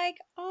everyone's like,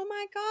 oh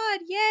my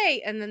God,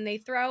 yay. And then they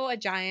throw a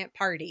giant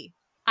party.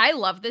 I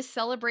love this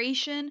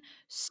celebration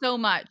so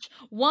much.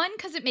 One,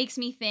 because it makes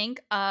me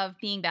think of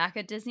being back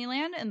at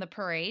Disneyland and the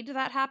parade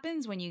that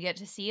happens when you get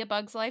to see A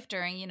Bug's Life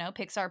during,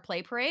 Pixar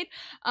Play Parade.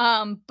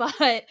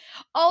 But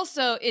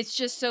also, it's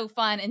just so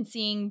fun and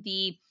seeing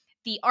the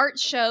art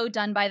show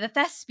done by the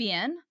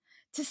Thespian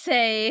to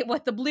say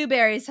what the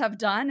blueberries have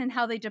done and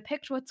how they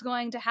depict what's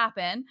going to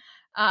happen.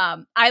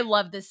 I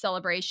love this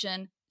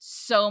celebration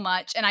so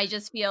much, and I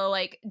just feel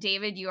like,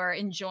 David, you are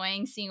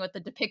enjoying seeing what the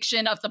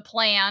depiction of the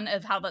plan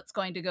of how that's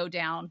going to go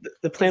down.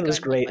 The plan was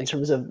great in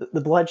terms of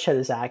the bloodshed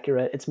is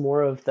accurate. It's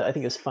more of I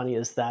think it's funny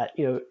is that,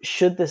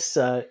 should this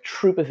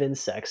troop of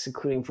insects,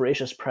 including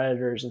voracious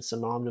predators and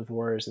some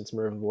omnivores and some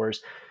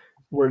herbivores,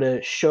 were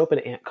to show up in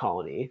an ant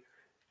colony,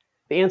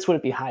 the ants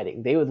wouldn't be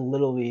hiding. They would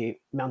literally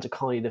mount a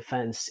colony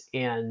defense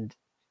and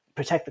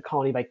protect the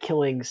colony by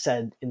killing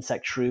said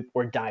insect troop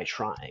or die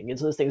trying. And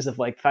so those things of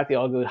the fact they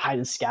all go hide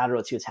and scatter,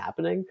 let's see what's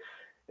happening.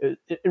 In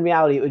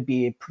reality, it would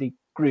be a pretty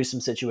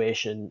gruesome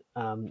situation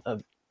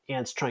of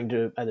ants trying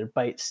to either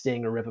bite,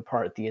 sting, or rip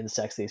apart the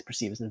insects they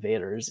perceive as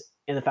invaders.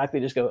 And the fact they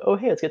just go, oh,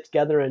 hey, let's get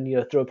together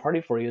and throw a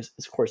party for you is,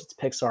 of course, it's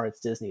Pixar,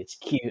 it's Disney, it's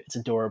cute, it's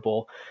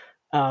adorable.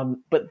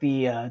 But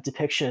the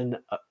depiction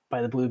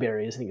by the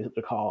blueberries, I think is what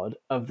they're called,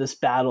 of this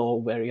battle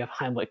where you have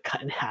Heimlich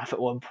cut in half at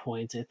one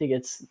point. I think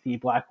it's the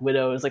Black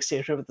Widow is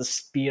standing with the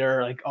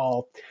spear,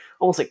 all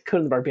almost like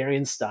Conan the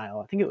Barbarian style.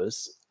 I think it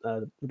was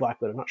the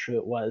Black Widow. I'm not sure who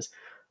it was,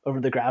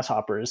 over the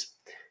grasshoppers.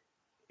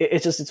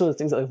 It's one of the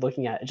things that I'm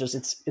looking at.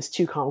 It's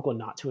too comical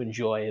not to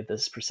enjoy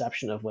this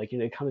perception of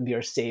come and be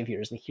our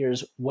saviors, and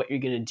here's what you're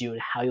going to do and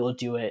how you'll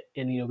do it.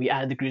 And we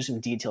added the gruesome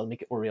detail to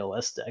make it more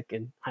realistic.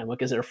 And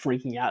Heimlich is there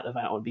freaking out if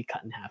I don't want to be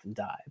cut in half and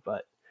die,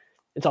 but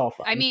it's all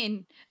fun. I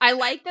mean, I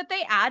like that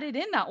they added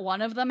in that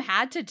one of them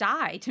had to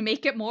die to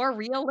make it more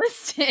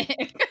realistic. Of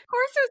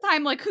course, there's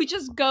Heimlich who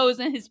just goes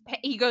and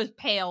he goes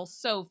pale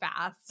so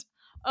fast.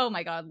 Oh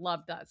my God,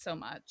 love that so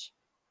much.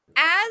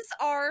 As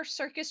our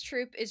circus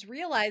troupe is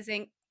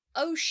realizing,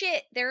 oh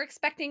shit, they're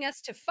expecting us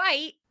to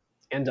fight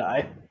and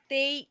die,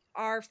 they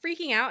are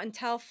freaking out and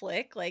tell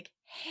Flick,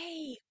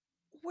 hey,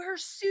 we're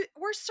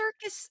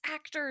circus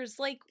actors,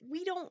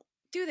 we don't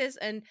do this.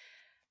 And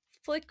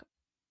Flick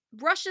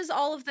rushes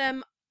all of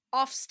them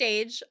off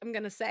stage, I'm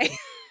gonna say.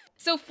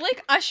 So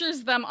Flick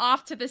ushers them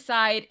off to the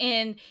side,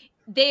 and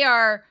they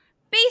are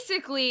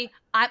basically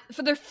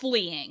they're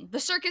fleeing. The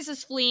circus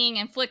is fleeing,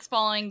 and Flick's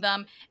following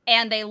them,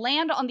 and they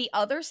land on the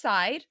other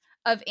side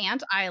of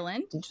Ant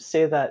Island. Did you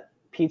say that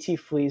PT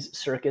Flea's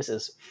circus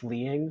is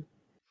fleeing?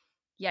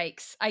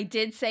 Yikes, I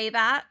did say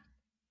that.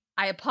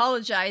 I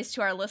apologize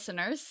to our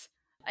listeners.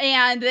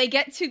 And they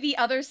get to the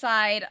other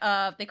side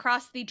they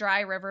cross the dry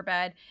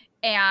riverbed,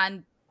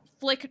 and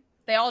Flick,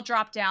 they all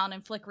drop down,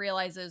 and Flick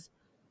realizes,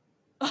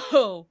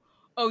 oh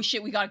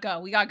shit, we gotta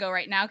go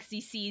right now, because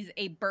he sees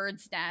a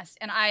bird's nest.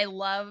 And I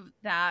love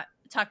that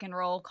Tuck and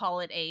Roll call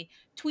it a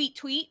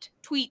tweet.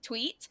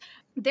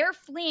 They're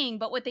fleeing,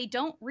 but what they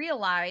don't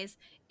realize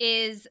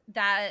is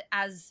that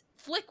as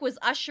Flick was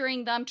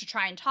ushering them to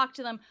try and talk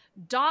to them,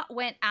 Dot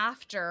went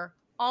after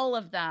all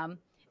of them.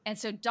 And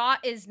so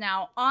Dot is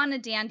now on a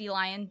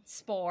dandelion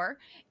spore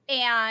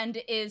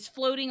and is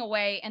floating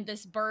away, and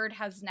this bird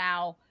has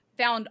now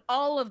found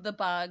all of the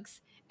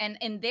bugs, and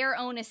in their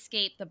own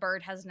escape, the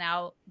bird has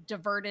now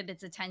diverted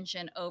its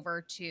attention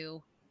over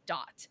to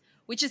Dot,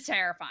 which is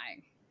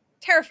terrifying.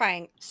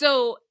 Terrifying.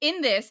 So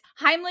in this,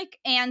 Heimlich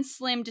and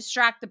Slim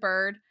distract the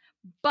bird,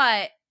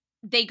 but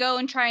they go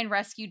and try and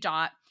rescue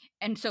Dot.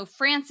 And so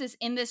Francis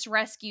in this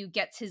rescue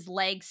gets his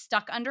leg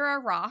stuck under a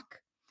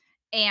rock,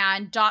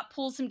 and Dot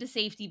pulls him to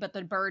safety, but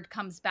the bird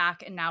comes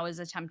back and now is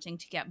attempting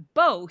to get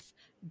both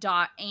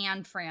Dot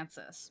and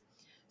Francis.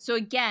 So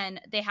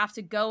again, they have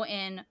to go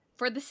in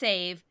for the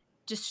save,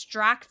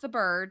 distract the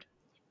bird,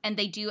 and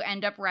they do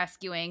end up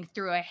rescuing,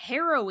 through a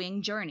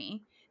harrowing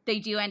journey, they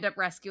do end up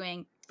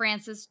rescuing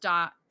Francis,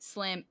 Dot,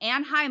 Slim,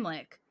 and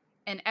Heimlich,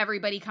 and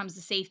everybody comes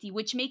to safety,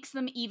 which makes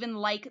them even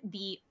like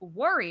the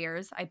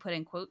warriors, I put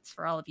in quotes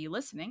for all of you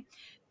listening,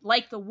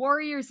 like the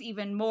warriors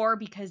even more,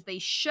 because they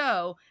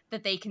show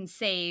that they can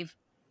save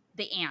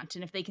the ant.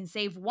 And if they can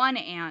save one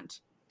ant,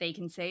 they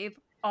can save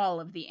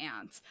all of the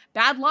ants.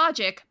 Bad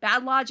logic,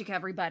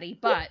 everybody,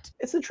 but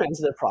it's a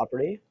transitive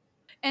property.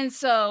 And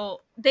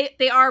so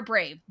they are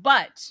brave,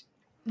 but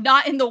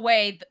not in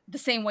the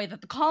same way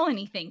that the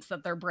colony thinks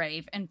that they're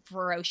brave and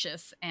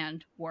ferocious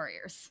and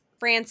warriors.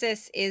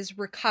 Francis is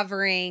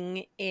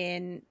recovering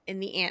in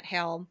the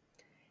anthill.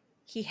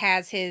 He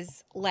has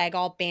his leg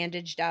all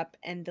bandaged up,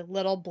 and the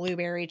little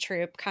blueberry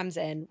troop comes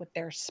in with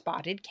their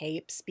spotted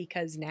capes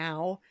because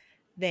now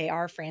they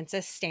are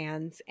Francis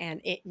stands,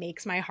 and it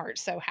makes my heart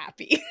so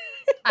happy.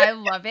 I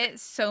love it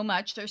so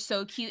much. They're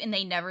so cute, and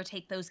they never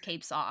take those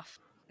capes off.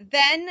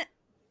 Then,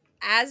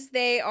 as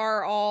they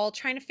are all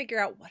trying to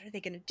figure out what are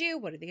they going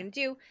to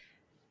do,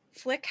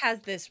 Flick has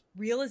this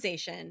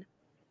realization.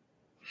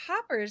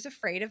 Hopper's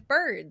afraid of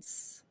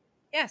birds.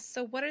 Yes,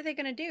 so what are they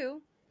going to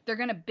do? They're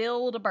going to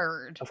build a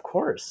bird. Of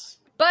course.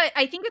 But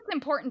I think it's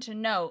important to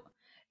note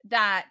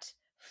that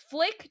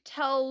Flick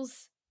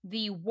tells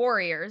the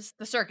warriors,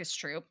 the circus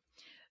troupe,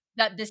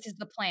 that this is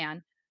the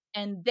plan.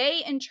 And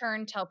they in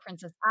turn tell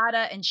Princess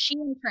Ada, and she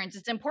in turn.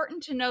 It's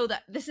important to know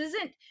that this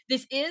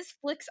is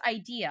Flick's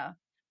idea,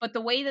 but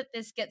the way that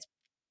this gets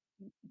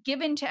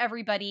given to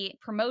everybody,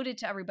 promoted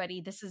to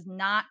everybody, this is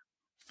not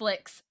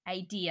Flick's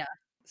idea.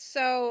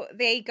 So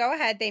they go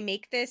ahead, they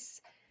make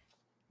this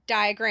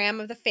diagram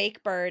of the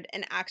fake bird,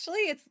 and actually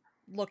it's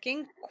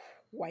looking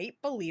quite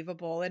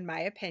believable in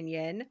my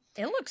opinion.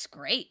 It looks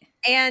great.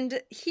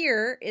 And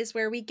here is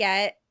where we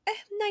get a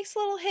nice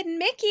little hidden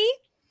Mickey.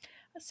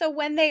 So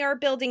when they are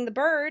building the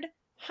bird,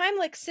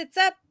 Heimlich sits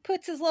up,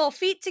 puts his little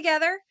feet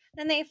together,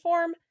 and they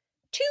form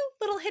 2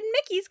 little hidden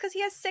Mickeys because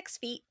he has 6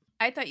 feet.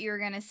 I thought you were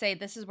going to say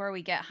this is where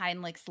we get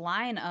Heinlich's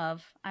line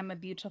of, "I'm a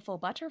beautiful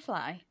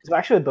butterfly." There's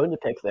actually a bone to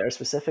pick there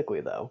specifically,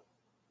 though.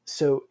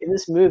 So in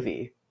this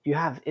movie, you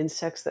have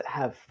insects that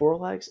have 4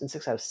 legs,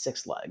 insects that have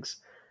 6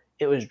 legs.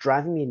 It was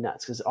driving me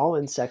nuts because all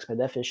insects, by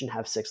definition,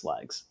 have 6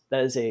 legs.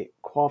 That is a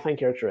qualifying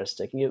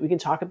characteristic. We can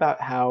talk about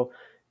how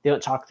they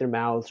don't talk their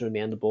mouths or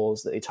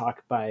mandibles, that they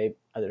talk by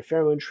either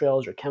pheromone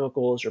trails or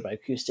chemicals or by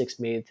acoustics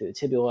made through the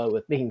tibula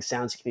with making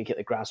sounds to communicate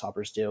like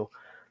grasshoppers do.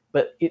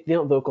 But they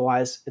don't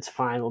vocalize. It's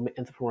fine. We'll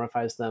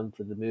anthropomorphize them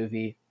for the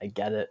movie. I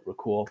get it. We're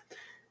cool.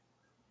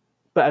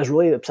 But I was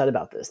really upset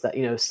about this, that,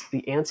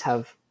 the ants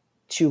have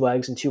 2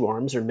 legs and 2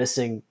 arms. They're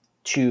missing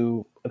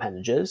 2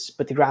 appendages,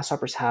 but the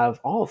grasshoppers have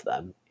all of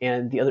them.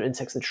 And the other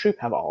insects in the troop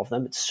have all of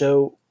them. It's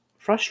so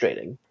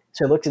frustrating.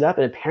 So I looked it up,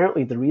 and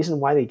apparently the reason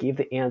why they gave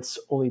the ants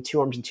only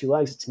 2 arms and 2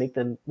 legs is to make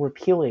them more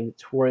appealing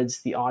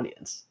towards the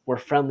audience, more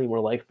friendly,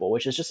 more likable,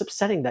 which is just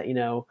upsetting that,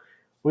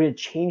 we're going to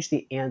change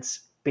the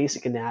ants'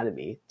 basic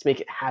anatomy to make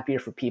it happier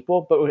for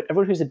people, but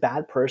everyone who's a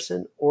bad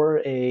person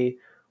or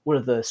one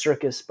of the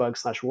circus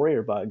bugs /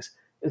 warrior bugs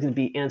is going to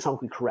be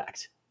anatomically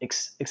correct,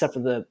 except for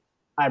the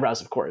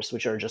eyebrows, of course,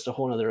 which are just a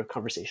whole other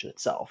conversation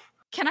itself.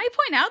 Can I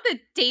point out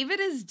that David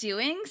is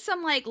doing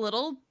some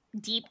little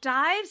deep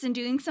dives and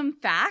doing some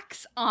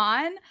facts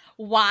on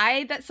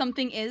why that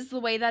something is the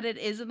way that it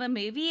is in the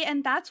movie,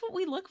 and that's what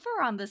we look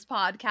for on this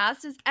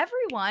podcast, is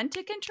everyone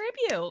to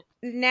contribute.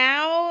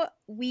 Now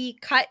we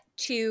cut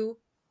to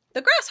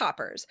the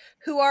grasshoppers,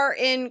 who are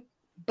in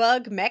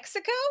Bug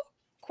Mexico? ?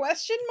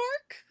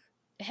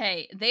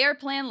 Hey, they are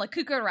playing La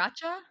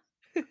Cucaracha.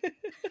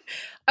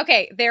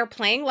 Okay, they're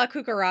playing La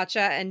Cucaracha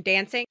and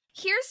dancing.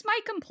 Here's my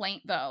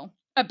complaint, though,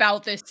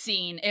 about this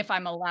scene, if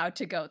I'm allowed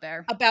to go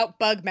there. About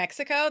Bug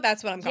Mexico?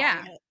 That's what I'm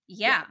calling it.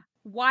 Yeah.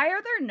 Why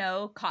are there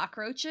no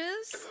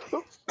cockroaches?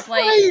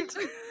 Right.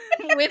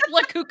 With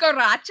La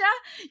Cucaracha,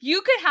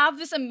 you could have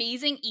this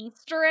amazing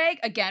Easter egg,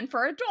 again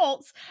for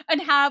adults,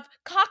 and have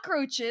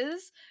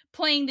cockroaches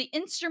playing the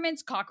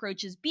instruments,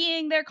 cockroaches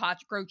being there,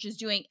 cockroaches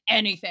doing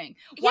anything.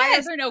 Why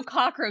are there no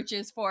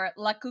cockroaches for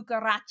La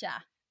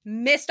Cucaracha?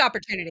 Missed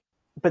opportunity.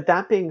 But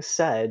that being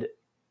said,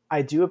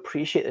 I do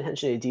appreciate the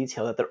attention to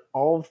detail that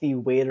all of the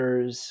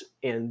waiters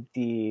and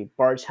the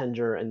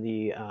bartender and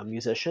the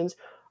musicians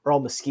are all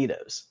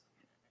mosquitoes.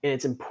 And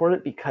it's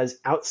important because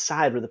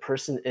outside where the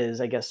person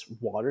is, I guess,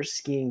 water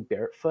skiing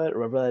barefoot or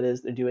whatever that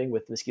is they're doing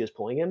with mosquitoes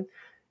pulling in,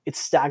 it's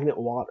stagnant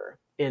water.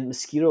 And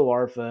mosquito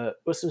larvae,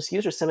 most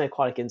mosquitoes are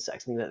semi-aquatic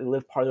insects, meaning that they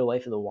live part of their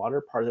life in the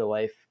water, part of their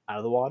life out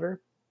of the water.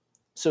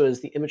 So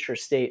as the immature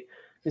state,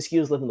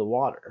 mosquitoes live in the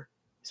water,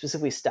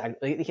 specifically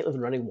stagnant. They can't live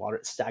in running water,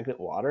 it's stagnant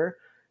water.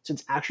 So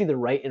it's actually the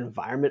right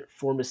environment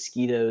for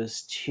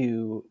mosquitoes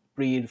to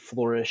breed,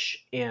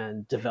 flourish,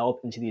 and develop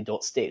into the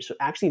adult stage. So it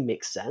actually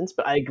makes sense,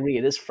 but I agree,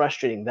 it is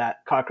frustrating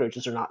that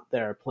cockroaches are not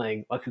there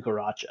playing La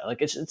Cucaracha.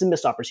 It's a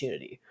missed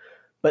opportunity.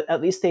 But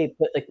at least they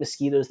put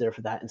mosquitoes there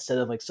for that instead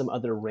of some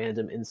other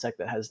random insect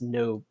that has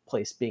no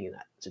place being in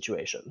that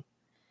situation.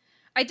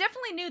 I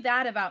definitely knew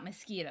that about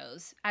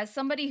mosquitoes. As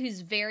somebody who's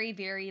very,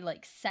 very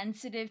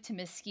sensitive to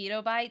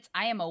mosquito bites,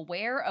 I am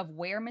aware of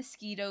where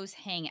mosquitoes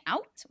hang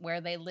out, where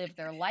they live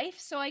their life,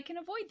 so I can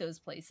avoid those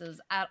places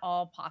at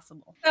all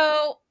possible.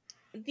 So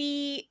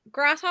the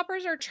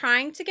grasshoppers are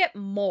trying to get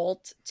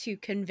Molt to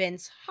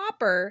convince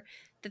Hopper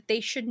that they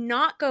should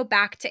not go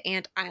back to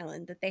Ant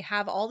Island, that they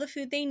have all the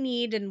food they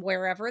need and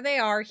wherever they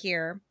are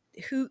here.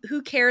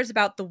 Who cares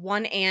about the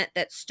one ant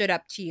that stood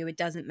up to you? It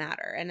doesn't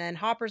matter. And then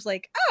Hopper's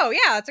like, oh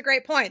yeah, that's a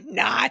great point.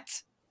 Not.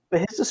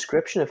 But his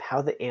description of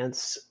how the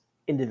ants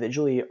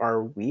individually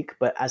are weak,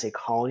 but as a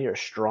colony are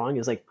strong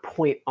is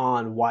point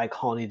on why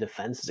colony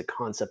defense as a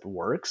concept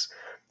works.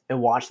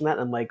 And watching that,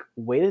 I'm like,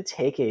 way to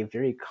take a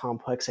very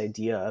complex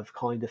idea of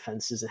colony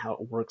defenses and how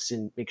it works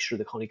and make sure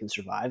the colony can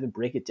survive and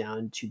break it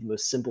down to the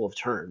most simple of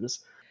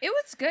terms. It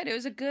was good. It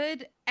was a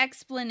good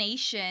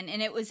explanation,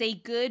 and it was a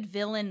good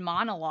villain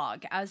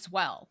monologue as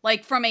well.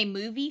 Like, from a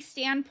movie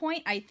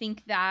standpoint, I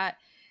think that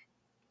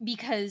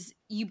because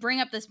you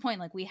bring up this point,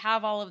 like, we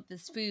have all of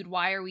this food,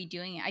 why are we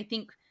doing it? I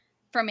think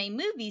from a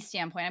movie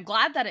standpoint, I'm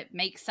glad that it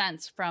makes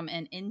sense from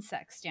an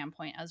insect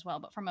standpoint as well.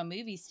 But from a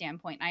movie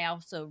standpoint, I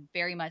also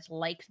very much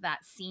liked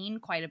that scene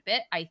quite a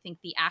bit. I think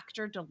the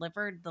actor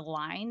delivered the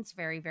lines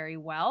very, very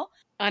well.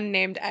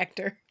 Unnamed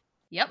actor.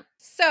 Yep.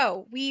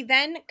 So we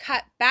then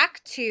cut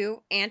back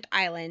to Ant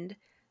Island.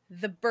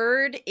 The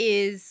bird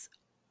is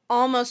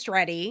almost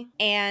ready,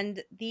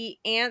 and the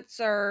ants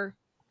are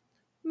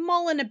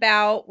mulling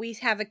about. We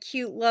have a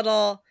cute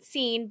little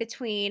scene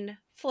between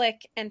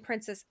Flick and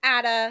Princess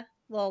Ada,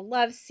 little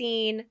love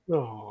scene.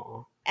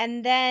 Aww.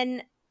 And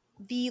then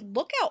the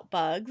lookout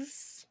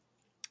bugs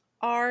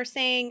are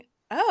saying,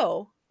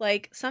 oh,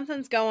 like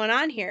something's going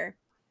on here.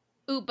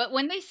 Ooh, but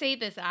when they say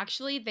this,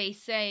 actually, they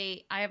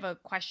say, I have a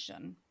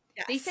question.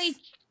 Yes. They say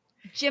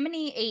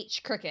Jiminy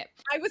H. Cricket.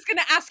 I was going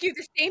to ask you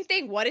the same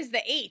thing. What is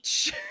the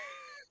H?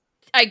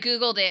 I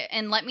Googled it,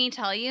 and let me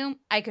tell you,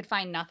 I could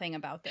find nothing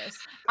about this.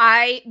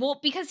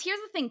 Because here's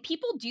the thing.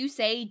 People do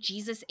say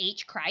Jesus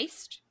H.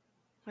 Christ.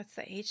 What's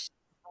the H?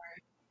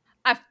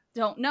 I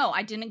don't know.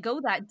 I didn't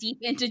go that deep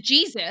into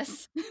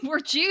Jesus. We're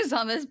Jews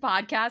on this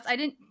podcast.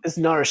 It's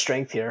not our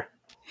strength here.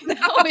 No,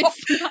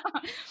 it's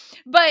not.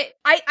 But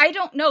I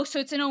don't know. So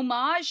it's an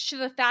homage to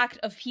the fact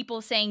of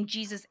people saying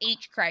Jesus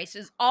H. Christ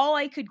is all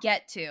I could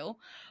get to.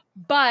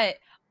 But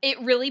it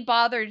really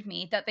bothered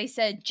me that they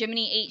said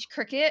Jiminy H.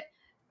 Cricket.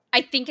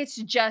 I think it's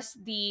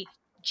just the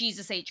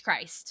Jesus H.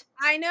 Christ.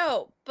 I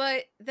know,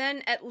 but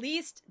then at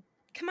least,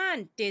 come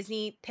on,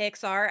 Disney,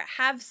 Pixar,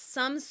 have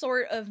some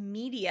sort of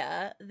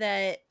media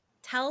that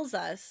tells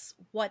us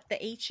what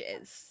the H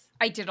is.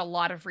 I did a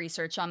lot of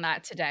research on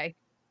that today.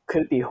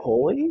 Could it be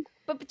holy?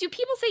 But do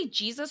people say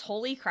Jesus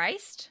Holy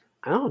Christ?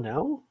 I don't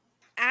know.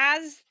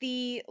 As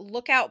the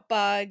lookout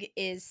bug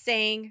is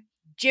saying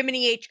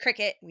Jiminy H.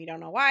 Cricket, we don't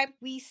know why,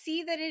 we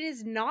see that it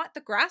is not the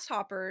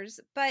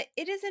grasshoppers, but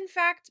it is in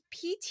fact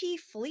P.T.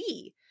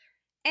 Flea.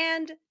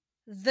 And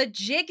the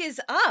jig is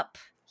up.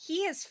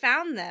 He has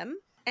found them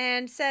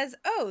and says,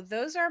 oh,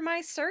 those are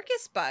my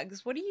circus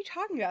bugs. What are you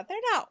talking about? They're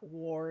not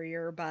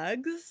warrior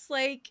bugs.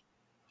 Like,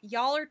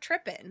 y'all are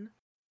tripping.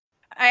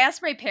 I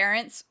asked my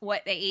parents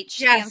what the H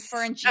stands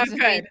for in Jesus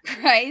H.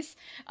 Christ.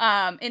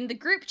 In the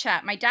group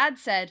chat, my dad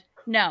said,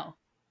 no,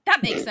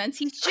 that makes sense.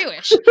 He's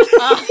Jewish.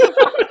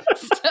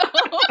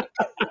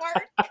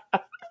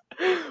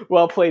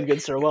 Well played,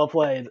 good sir. Well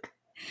played.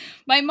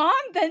 My mom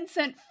then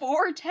sent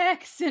 4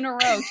 texts in a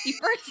row. She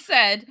first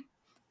said,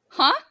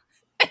 huh?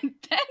 And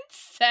then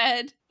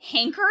said,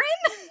 hankering?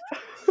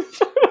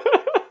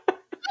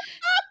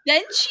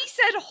 Then she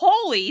said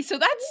holy. So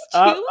that's 2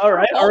 all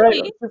right, holy. all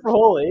right. 2 for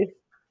holy.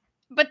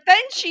 But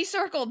then she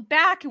circled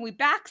back and we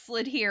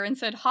backslid here and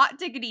said hot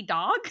diggity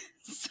dog.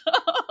 So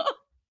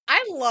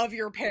I love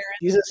your parents.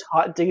 Jesus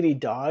hot diggity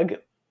dog.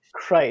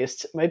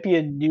 Christ. Might be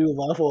a new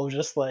level of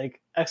just like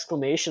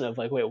exclamation of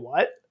like, wait,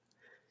 what?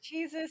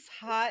 Jesus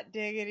hot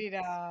diggity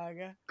dog.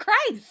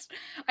 Christ.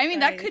 I mean,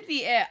 Christ. that could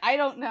be it. I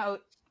don't know.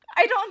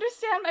 I don't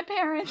understand my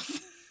parents.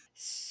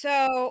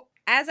 So,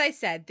 as I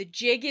said, the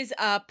jig is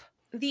up.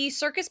 The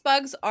circus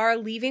bugs are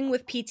leaving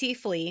with P.T.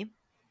 Flea.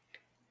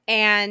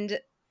 And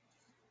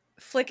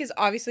Flick is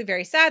obviously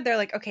very sad. They're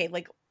like, okay,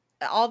 like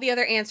all the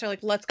other ants are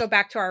like, let's go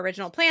back to our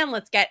original plan.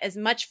 Let's get as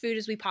much food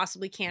as we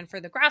possibly can for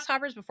the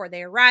grasshoppers before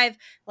they arrive.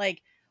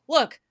 Like,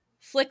 look,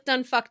 Flick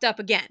done fucked up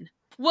again.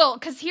 Well,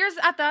 because here's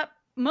at that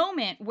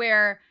moment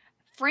where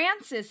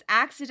Francis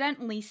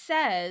accidentally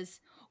says,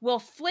 well,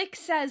 Flick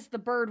says the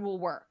bird will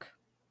work.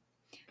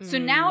 So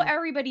now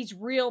everybody's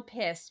real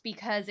pissed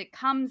because it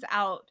comes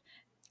out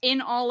in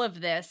all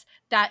of this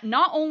that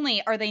not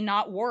only are they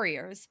not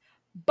warriors,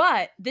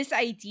 but this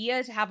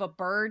idea to have a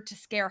bird to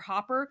scare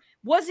Hopper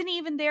wasn't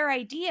even their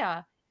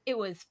idea. It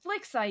was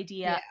Flick's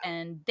idea,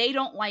 and they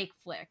don't like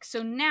Flick.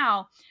 So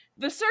now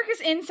the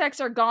circus insects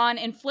are gone,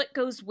 and Flick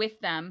goes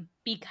with them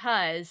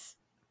because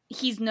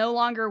he's no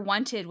longer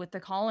wanted with the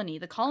colony.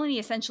 The colony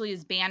essentially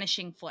is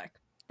banishing Flick.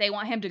 They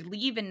want him to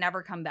leave and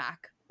never come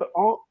back. But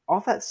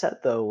all that said,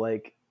 though,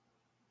 like,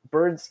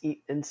 birds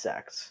eat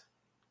insects.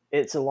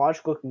 It's a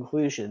logical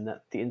conclusion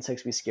that the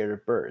insects be scared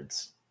of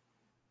birds.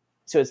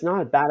 So it's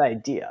not a bad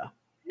idea.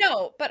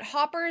 No, but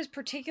Hopper is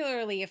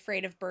particularly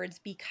afraid of birds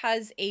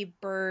because a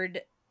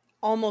bird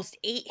almost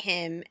ate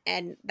him,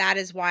 and that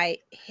is why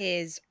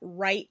his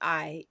right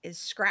eye is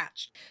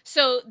scratched.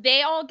 So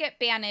they all get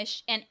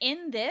banished, and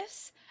in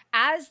this,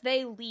 as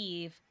they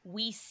leave,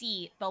 we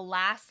see the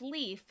last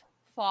leaf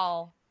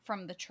fall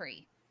from the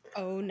tree.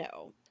 Oh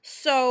no.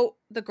 So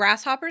the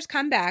grasshoppers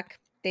come back.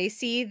 They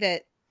see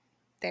that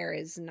there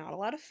is not a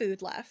lot of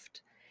food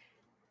left.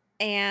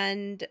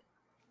 And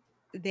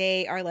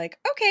they are like,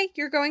 okay,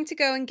 you're going to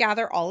go and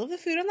gather all of the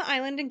food on the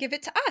island and give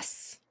it to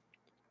us.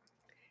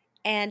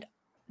 And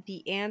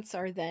the ants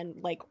are then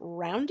like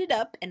rounded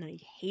up, and I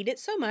hate it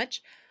so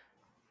much.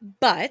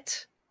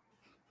 But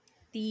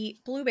the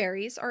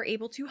blueberries are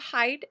able to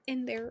hide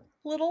in their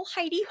little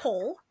hidey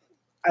hole.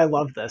 I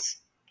love this.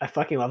 I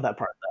fucking love that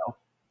part though.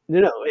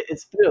 No,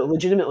 it's no,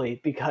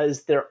 legitimately,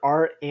 because there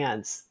are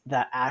ants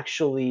that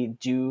actually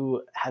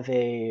do have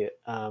a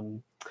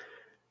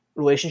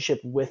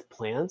relationship with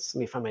plants. Let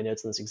me find my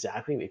notes on this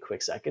exactly. Give me a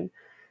quick second.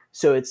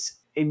 So it's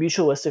a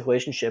mutualistic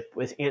relationship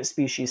with ant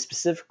species,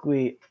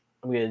 specifically.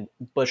 I'm going to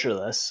butcher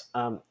this.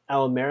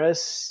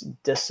 Allomeris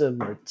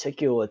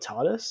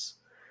dissemarticulatatus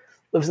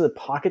lives in the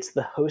pockets of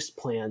the host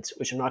plant,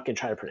 which I'm not going to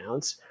try to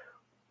pronounce,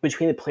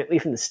 between the plant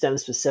leaf and the stem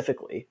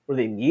specifically. Where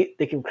they meet,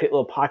 they can create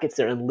little pockets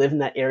there and live in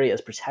that area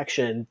as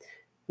protection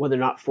when they're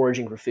not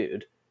foraging for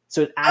food.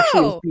 So it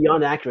actually is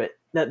beyond accurate.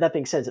 That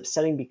being said, it's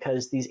upsetting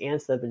because these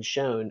ants that have been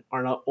shown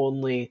are not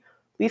only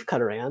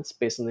leafcutter ants,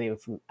 based on the name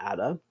from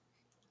Ada,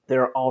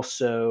 they're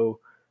also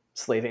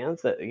slave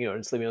ants that,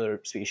 enslaving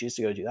other species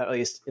to go do that, at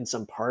least in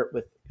some part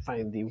with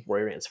finding the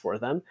warrior ants for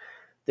them.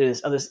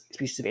 There's other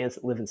species of ants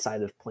that live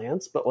inside of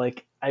plants, but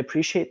like I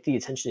appreciate the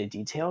attention to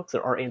detail because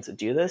there are ants that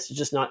do this. It's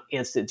just not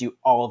ants that do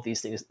all of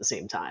these things at the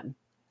same time.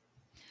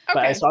 Okay.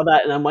 But I saw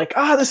that and I'm like,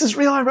 this is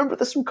real. I remember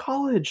this from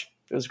college.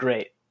 It was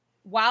great.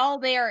 While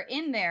they are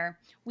in there,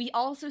 we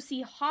also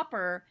see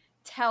Hopper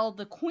tell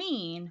the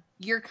queen,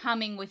 "You're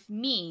coming with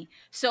me."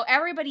 So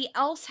everybody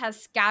else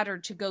has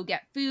scattered to go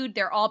get food.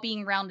 They're all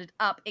being rounded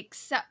up,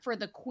 except for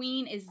the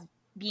queen is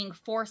being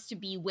forced to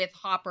be with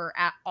Hopper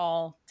at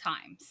all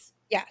times.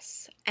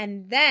 Yes.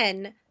 And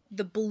then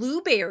the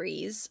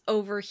blueberries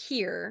over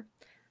here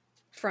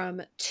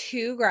from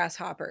 2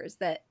 grasshoppers,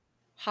 that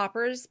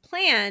Hopper's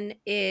plan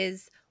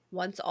is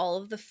once all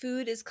of the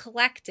food is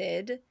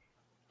collected,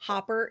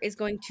 Hopper is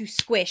going to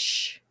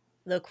squish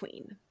the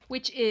queen.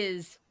 Which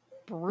is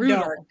brutal.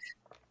 Dark.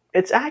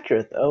 It's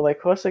accurate though.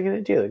 Like, what's they going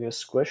to do? They're going to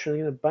squish or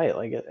they're going to bite.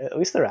 Like, at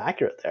least they're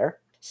accurate there.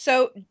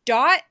 So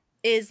Dot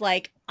is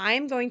like,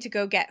 I'm going to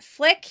go get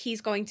Flick. He's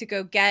going to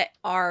go get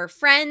our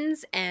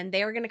friends, and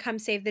they are going to come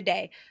save the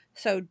day.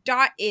 So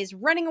Dot is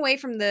running away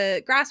from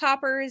the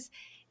grasshoppers,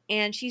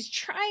 and she's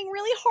trying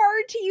really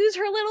hard to use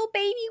her little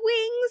baby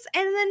wings.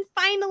 And then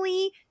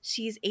finally,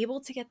 she's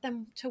able to get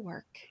them to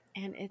work.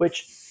 And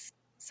it's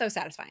so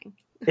satisfying.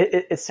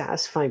 It's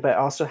satisfying, but I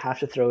also have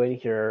to throw in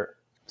here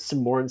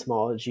some more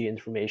entomology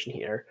information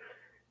here.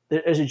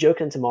 There's a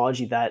joke in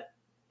entomology that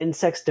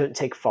insects don't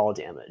take fall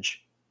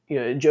damage.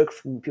 A joke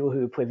from people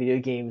who play video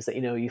games that,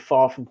 you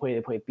fall from point A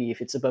to point B.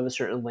 If it's above a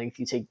certain length,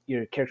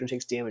 your character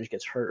takes damage,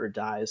 gets hurt, or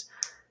dies.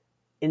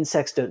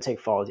 Insects don't take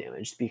fall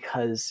damage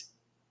because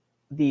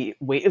the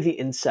weight of the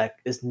insect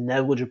is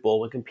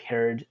negligible when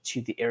compared to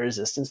the air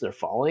resistance they're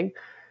falling,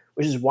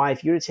 which is why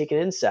if you were to take an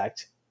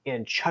insect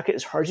and chuck it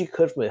as hard as you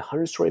could from a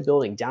 100-story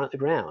building down at the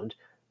ground,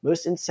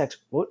 most insects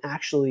won't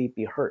actually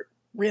be hurt.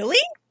 Really?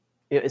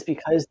 It's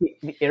because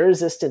the air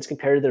resistance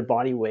compared to their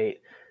body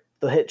weight,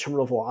 they'll hit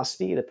terminal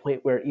velocity at a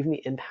point where even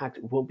the impact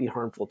won't be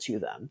harmful to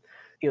them.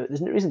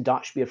 There's no reason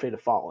Dot should be afraid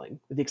of falling,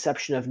 with the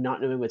exception of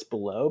not knowing what's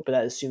below, but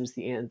that assumes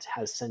the ant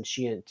has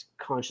sentient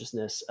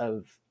consciousness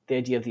of the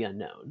idea of the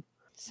unknown.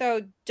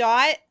 So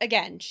Dot,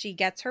 again, she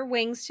gets her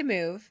wings to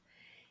move,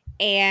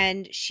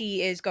 and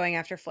she is going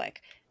after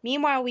Flick.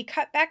 Meanwhile, we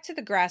cut back to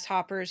the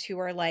grasshoppers who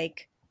are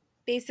like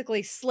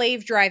basically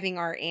slave driving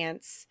our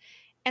ants.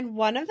 And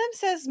one of them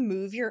says,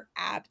 "Move your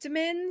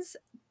abdomens."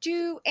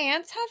 Do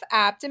ants have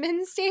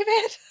abdomens,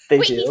 David? They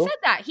Wait, do.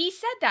 He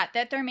said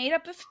that they're made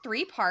up of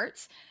 3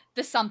 parts: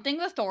 the something,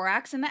 the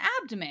thorax, and the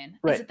abdomen.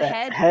 Right. Is it the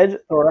head? Head,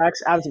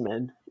 thorax,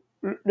 abdomen.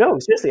 No,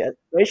 seriously,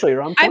 Rachel,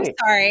 you're on point. I'm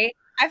sorry.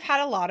 I've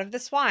had a lot of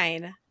this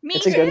wine.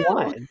 It's a good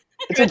wine.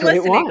 It's a great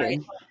listening, wine.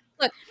 Rachel.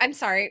 Look, I'm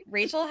sorry.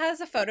 Rachel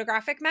has a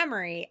photographic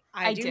memory.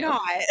 I do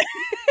not.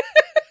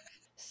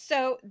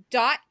 So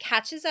Dot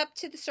catches up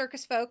to the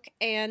circus folk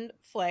and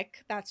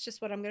Flick. That's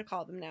just what I'm going to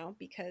call them now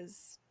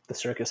because the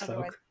circus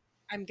folk.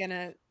 I'm going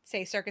to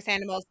say circus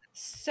animals.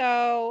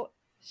 So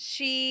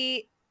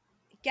she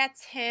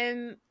gets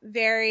him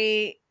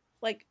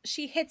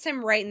she hits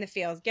him right in the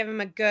feels, give him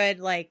a good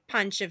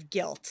punch of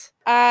guilt.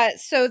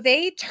 So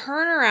they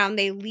turn around,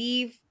 they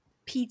leave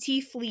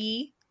PT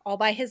Flea all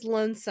by his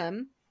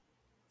lonesome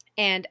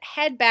and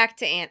head back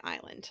to Ant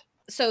Island.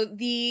 So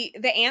the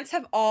ants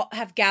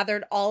have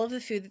gathered all of the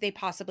food that they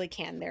possibly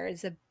can. There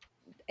is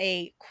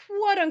a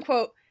quote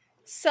unquote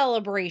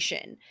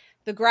celebration.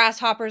 The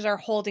grasshoppers are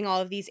holding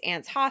all of these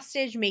ants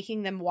hostage,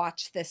 making them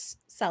watch this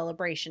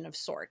celebration of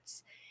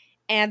sorts.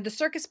 And the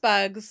circus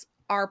bugs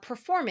are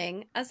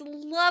performing as a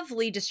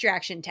lovely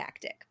distraction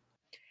tactic.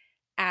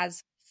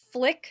 As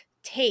Flick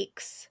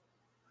takes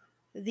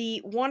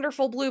the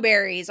wonderful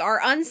blueberries, our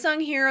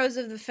unsung heroes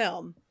of the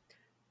film,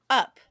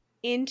 up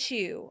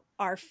into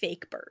our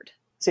fake bird.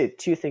 Say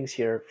 2 things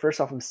here. First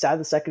off, I'm sad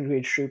the second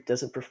grade troupe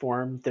doesn't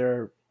perform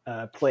their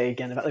play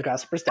again about the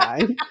grasshoppers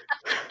dying.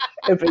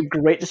 It'd be a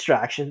great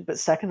distraction. But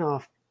second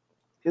off,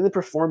 in the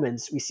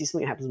performance, we see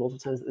something that happens multiple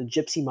times, that the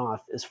gypsy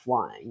moth is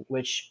flying,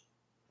 which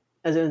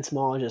as an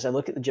entomologist, I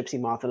look at the gypsy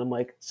moth and I'm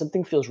like,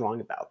 something feels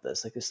wrong about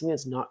this. Like, there's something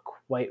that's not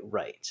quite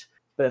right.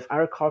 But if I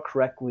recall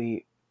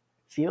correctly,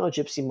 female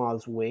gypsy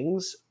moths'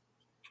 wings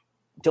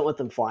don't let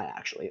them fly,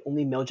 actually.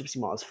 Only male gypsy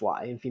moths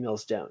fly and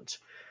females don't.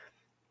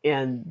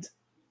 And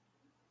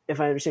if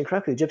I understand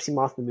correctly, the gypsy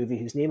moth in the movie,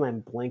 whose name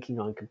I'm blanking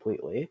on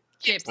completely.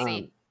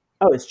 Gypsy.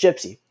 Oh, it's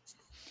Gypsy.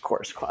 Of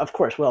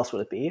course. What else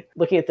would it be?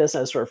 Looking at this,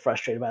 I was sort of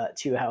frustrated by that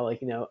too. How,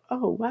 like,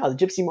 oh wow, the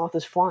gypsy moth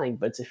is flying,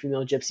 but it's a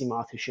female gypsy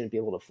moth who shouldn't be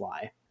able to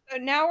fly. So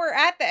now we're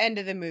at the end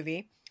of the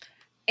movie,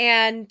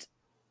 and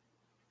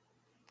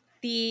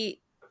the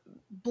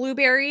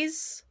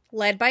blueberries,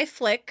 led by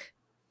Flick,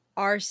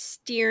 are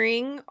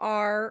steering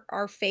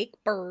our fake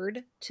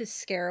bird to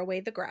scare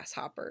away the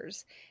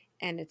grasshoppers.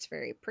 And it's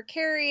very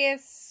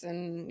precarious,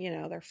 and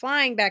they're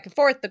flying back and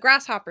forth. The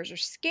grasshoppers are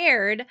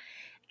scared,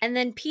 and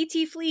then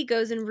PT Flea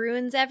goes and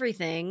ruins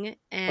everything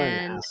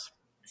and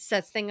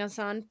sets things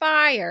on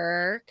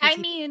fire. I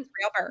mean,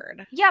 real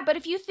bird. Yeah, but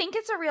if you think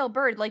it's a real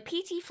bird, like,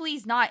 PT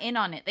Flea's not in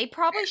on it. They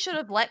probably should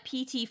have let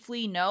PT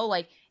Flea know,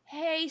 like,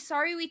 hey,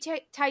 sorry we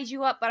tied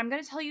you up, but I'm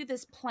going to tell you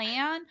this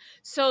plan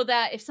so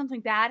that if something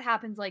bad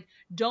happens, like,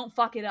 don't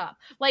fuck it up.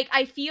 Like,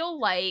 I feel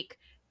like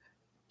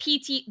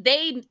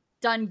they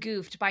done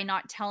goofed by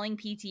not telling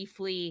PT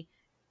Flea,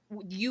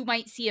 you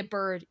might see a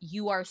bird,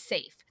 you are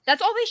safe.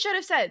 That's all they should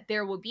have said.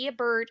 There will be a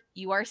bird,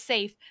 you are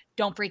safe,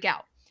 don't freak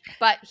out.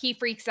 But he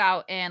freaks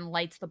out and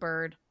lights the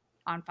bird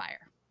on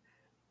fire.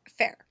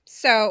 Fair.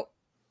 So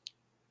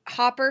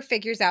Hopper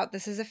figures out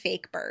this is a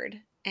fake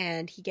bird,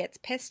 and he gets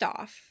pissed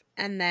off,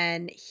 and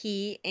then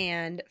he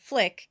and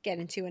Flick get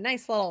into a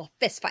nice little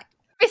fist fight.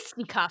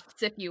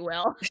 Fisticuffs, if you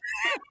will.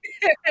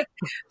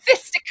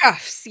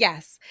 Fisticuffs,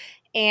 yes.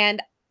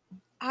 And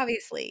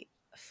obviously,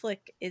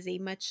 Flick is a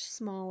much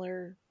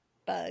smaller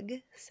bug,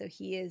 so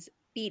he is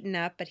beaten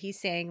up, but he's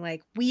saying,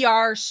 like, we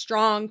are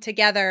strong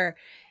together,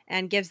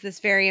 and gives this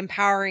very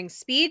empowering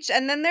speech.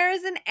 And then there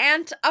is an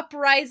ant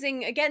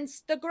uprising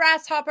against the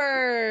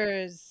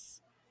grasshoppers.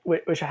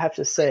 Which I have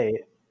to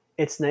say,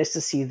 it's nice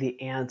to see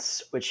the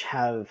ants, which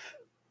have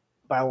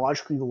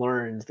biologically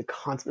learned the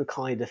concept of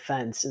colony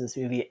defense in this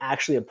movie,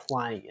 actually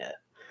applying it.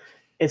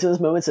 It's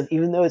those moments of,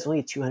 even though it's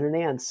only 200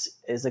 ants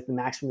is like the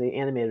maximum they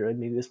animated, or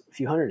maybe a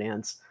few hundred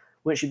ants,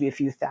 when it should be a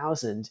few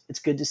thousand, it's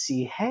good to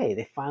see, hey,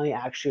 they finally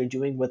actually are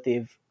doing what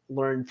they've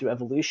learned through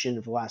evolution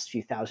of the last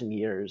few thousand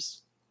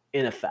years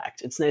in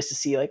effect. It's nice to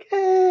see, like,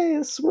 hey,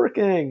 it's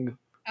working.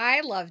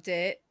 I loved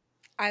it.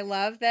 I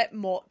love that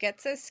Molt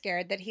gets so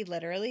scared that he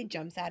literally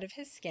jumps out of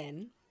his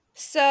skin.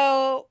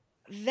 So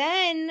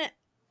then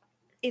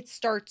it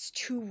starts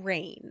to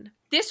rain.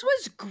 This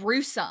was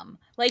gruesome.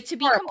 Like, to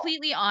be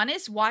completely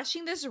honest,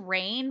 watching this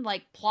rain,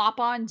 like, plop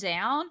on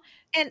down,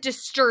 and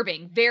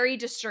disturbing, very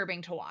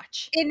disturbing to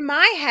watch. In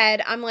my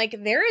head, I'm like,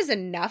 there is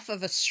enough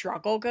of a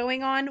struggle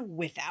going on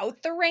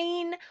without the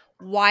rain.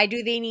 Why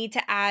do they need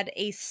to add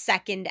a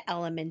second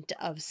element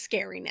of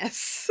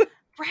scariness?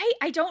 Right?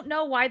 I don't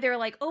know why they're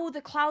like, oh,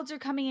 the clouds are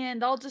coming in,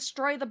 they'll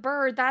destroy the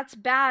bird, that's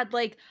bad.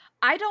 Like,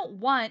 I don't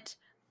want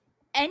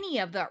any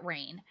of that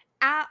rain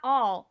at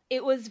all.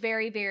 It was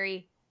very,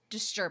 very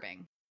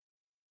disturbing.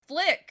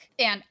 Flick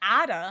and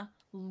Ada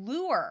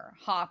lure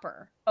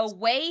Hopper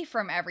away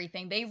from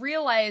everything. They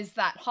realize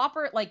that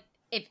Hopper, like,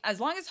 as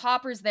long as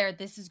Hopper's there,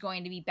 this is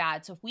going to be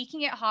bad. So if we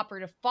can get Hopper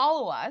to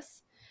follow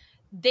us,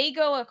 they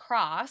go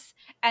across,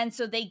 and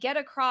so they get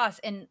across,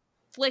 and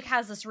Flick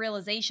has this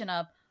realization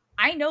of,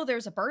 I know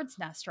there's a bird's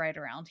nest right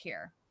around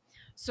here.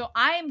 So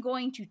I am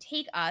going to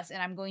take us,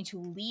 and I'm going to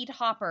lead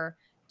Hopper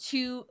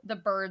to the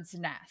bird's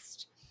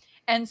nest.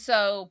 And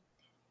so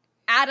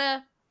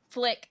Ada,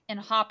 Flick, and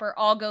Hopper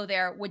all go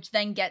there, which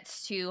then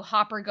gets to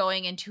Hopper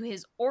going into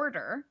his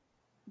order.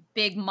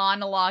 Big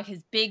monologue,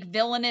 his big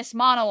villainous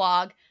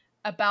monologue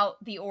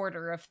about the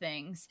order of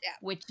things,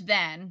 which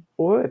then...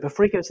 Wait,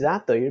 before you get to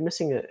that, though, you're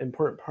missing an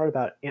important part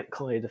about ant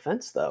colony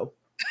defense, though.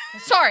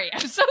 Sorry,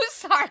 I'm so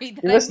sorry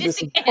that I'm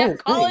missing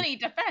ant colony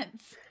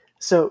defense.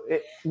 So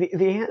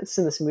the ants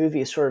in this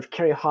movie sort of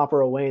carry Hopper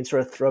away and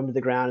sort of throw him to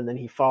the ground, and then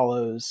he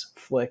follows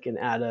Flick and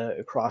Ada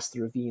across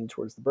the ravine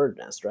towards the bird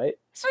nest, right?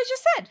 So I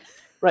just said.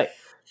 Right.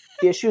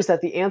 The issue is that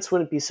the ants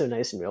wouldn't be so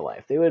nice in real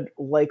life. They would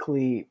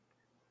likely,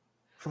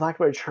 for lack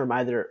of a better term,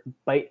 either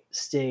bite,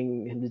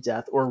 sting him to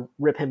death, or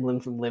rip him limb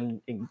from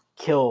limb and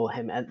kill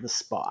him at the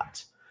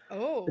spot.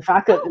 Oh. The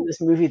fact that in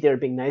this movie they're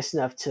being nice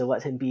enough to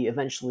let him be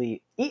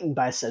eventually eaten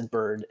by said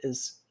bird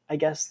is, I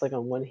guess, like,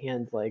 on one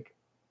hand, like,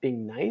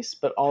 being nice,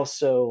 but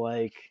also,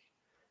 like,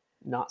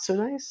 not so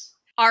nice.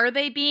 Are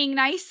they being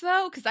nice,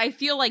 though? Because I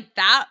feel like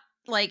that,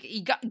 like,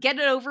 you get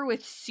it over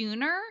with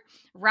sooner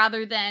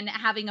rather than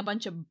having a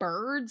bunch of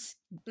birds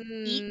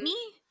eat me.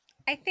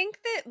 I think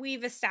that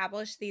we've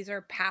established these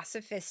are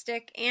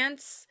pacifistic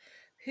ants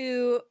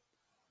who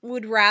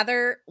would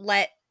rather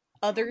let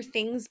other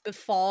things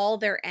befall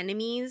their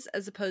enemies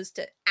as opposed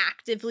to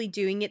actively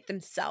doing it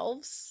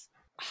themselves.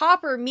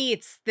 Hopper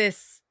meets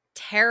this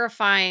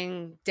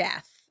terrifying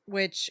death,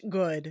 which,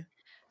 good.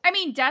 I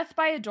mean, death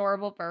by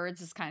adorable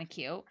birds is kind of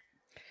cute.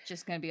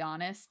 Just gonna be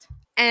honest.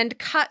 And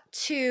cut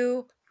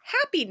to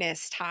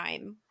happiness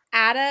time.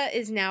 Ada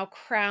is now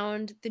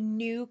crowned the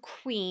new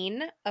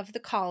queen of the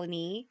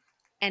colony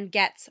and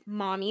gets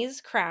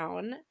mommy's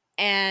crown.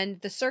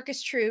 And the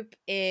circus troupe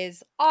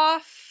is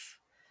off.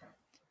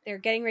 They're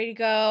getting ready to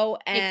go.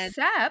 And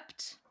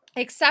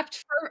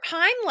except for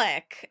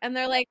Heimlich. And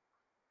they're like,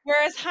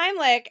 where's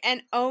Heimlich?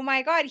 And oh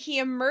my God, he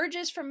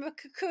emerges from a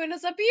cocoon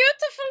as a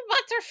beautiful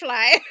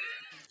butterfly.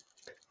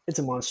 It's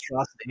a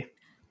monstrosity.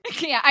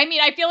 Yeah, I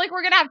mean, I feel like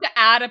we're going to have to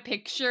add a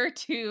picture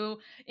to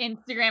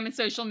Instagram and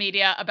social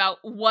media about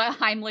what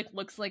Heimlich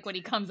looks like when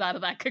he comes out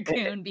of that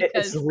cocoon,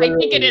 because I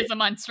think it is a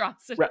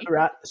monstrosity.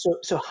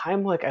 So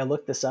Heimlich, I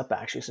looked this up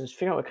actually, so to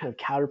figure out what kind of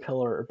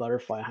caterpillar or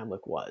butterfly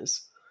Heimlich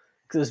was.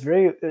 Because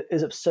it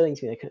was upsetting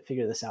to me. I couldn't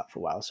figure this out for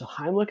a while. So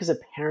Heimlich is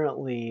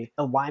apparently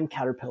a lime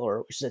caterpillar,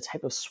 which is a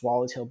type of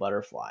swallowtail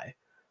butterfly,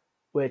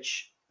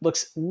 which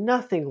looks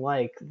nothing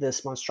like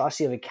this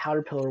monstrosity of a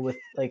caterpillar with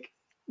like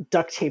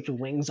duct taped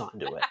wings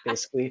onto it,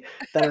 basically,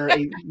 that are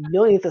a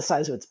millionth the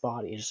size of its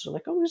body. Just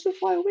like, oh, just to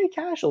fly away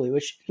casually,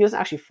 which he doesn't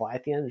actually fly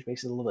at the end, which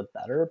makes it a little bit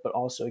better. But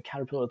also a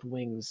caterpillar with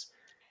wings,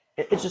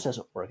 it just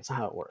doesn't work. It's not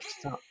how it works.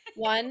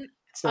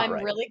 I'm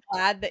really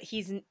glad that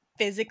he's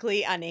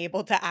physically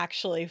unable to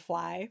actually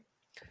fly.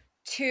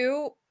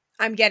 2,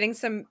 I'm getting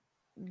some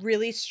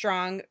really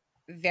strong,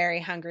 very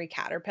hungry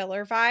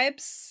caterpillar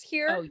vibes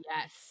here. Oh,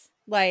 yes.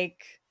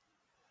 Like,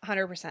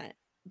 100%.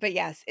 But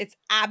yes, it's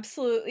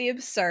absolutely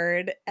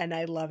absurd, and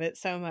I love it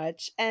so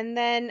much. And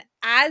then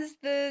as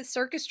the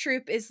circus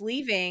troupe is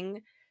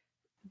leaving,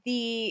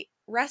 the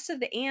rest of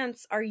the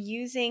ants are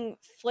using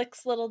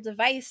Flick's little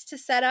device to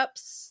set up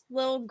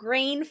little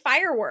grain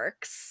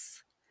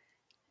fireworks.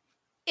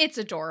 It's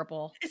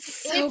adorable. It's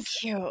so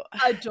cute.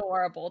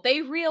 Adorable.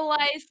 They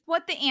realized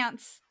what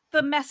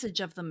the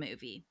message of the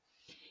movie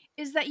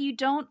is that you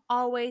don't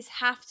always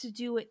have to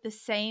do it the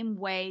same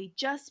way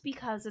just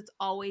because it's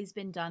always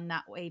been done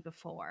that way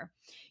before.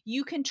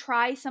 You can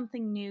try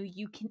something new,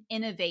 you can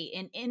innovate,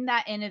 and in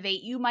that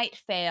innovate, you might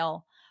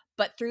fail,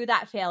 but through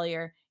that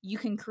failure, you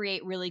can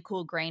create really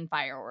cool grain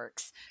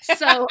fireworks.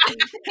 So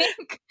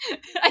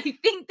I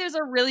think there's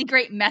a really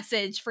great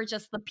message for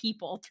just the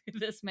people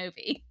through this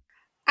movie.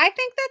 I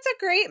think that's a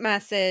great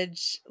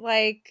message.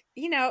 Like,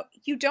 you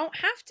don't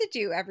have to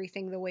do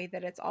everything the way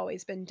that it's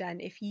always been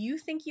done. If you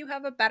think you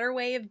have a better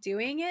way of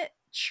doing it,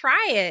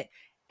 try it.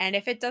 And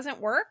if it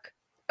doesn't work,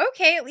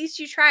 okay, at least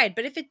you tried.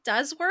 But if it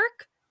does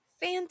work,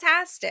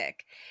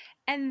 fantastic.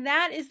 And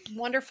that is the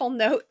wonderful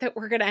note that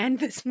we're going to end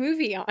this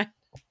movie on.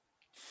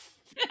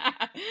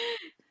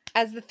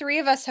 As the 3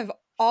 of us have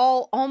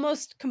all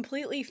almost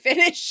completely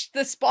finished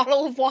this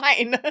bottle of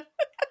wine.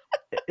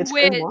 It's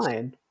good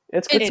wine.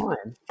 It's good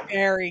wine.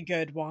 Very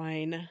good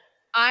wine.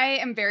 I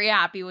am very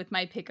happy with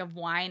my pick of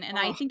wine, and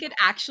I think it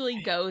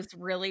actually goes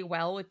really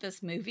well with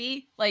this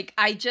movie. Like,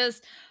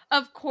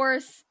 of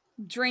course,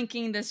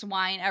 drinking this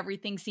wine,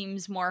 everything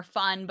seems more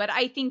fun, but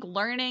I think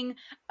learning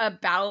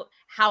about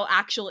how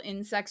actual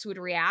insects would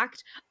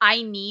react,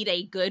 I need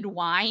a good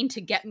wine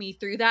to get me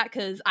through that,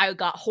 because I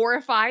got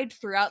horrified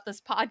throughout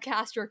this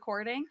podcast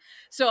recording.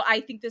 So I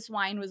think this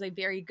wine was a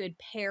very good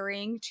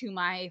pairing to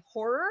my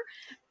horror.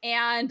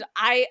 And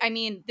I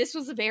mean, this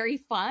was very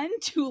fun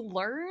to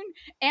learn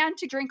and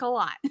to drink a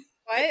lot.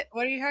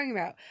 What are you talking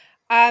about?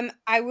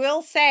 I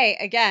will say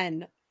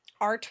again,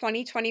 our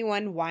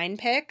 2021 wine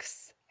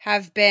picks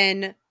have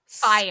been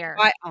fire.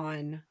 Spot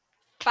on.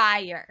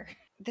 Fire.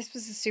 This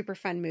was a super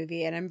fun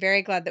movie, and I'm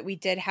very glad that we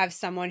did have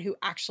someone who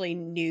actually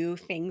knew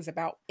things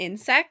about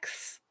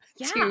insects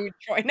to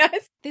join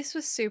us. This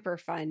was super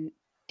fun.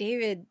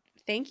 David,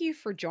 thank you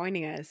for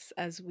joining us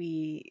as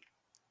we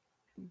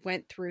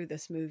went through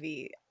this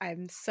movie.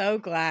 I'm so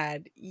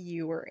glad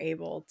you were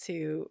able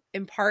to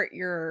impart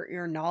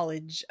your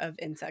knowledge of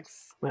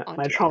insects. My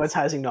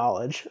traumatizing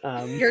knowledge.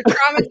 Your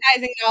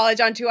traumatizing knowledge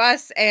onto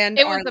us, and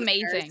it was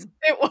amazing.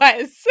 It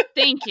was.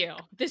 Thank you.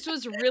 This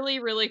was really,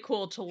 really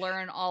cool to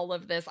learn all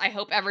of this. I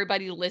hope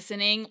everybody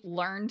listening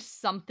learned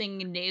something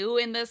new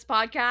in this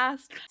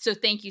podcast. So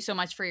thank you so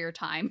much for your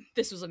time.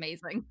 This was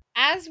amazing.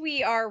 As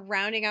we are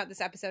rounding out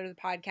this episode of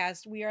the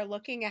podcast, we are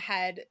looking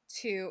ahead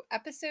to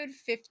episode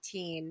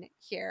 15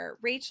 here.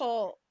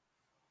 Rachel,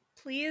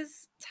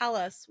 please tell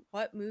us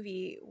what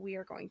movie we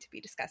are going to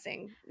be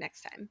discussing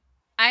next time.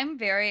 I'm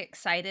very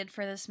excited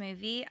for this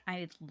movie.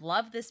 I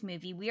love this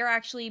movie. We are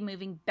actually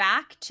moving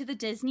back to the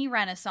Disney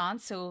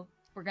Renaissance. So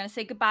we're going to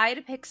say goodbye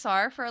to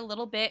Pixar for a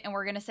little bit, and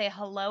we're going to say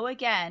hello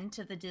again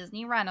to the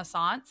Disney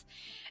Renaissance.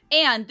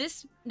 And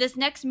this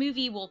next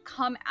movie will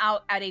come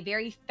out at a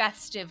very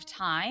festive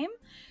time.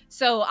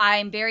 So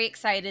I'm very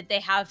excited. They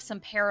have some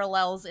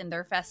parallels in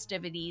their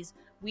festivities.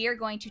 We are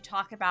going to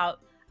talk about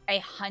A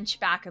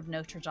Hunchback of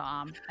Notre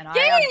Dame. And I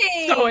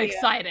am so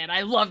excited.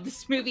 I love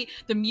this movie.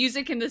 The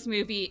music in this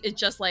movie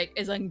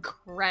is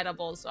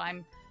incredible. So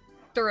I'm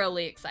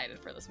thoroughly excited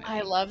for this movie.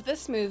 I love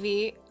this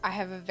movie. I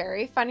have a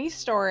very funny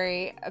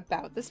story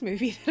about this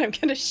movie that I'm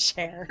going to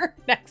share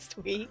next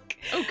week.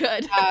 Oh,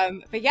 good.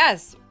 But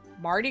yes,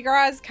 Mardi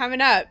Gras is coming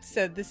up,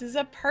 so this is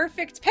a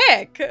perfect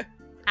pick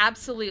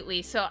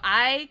Absolutely. So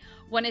I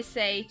want to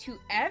say to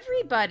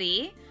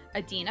everybody,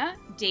 Adina,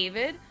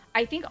 David,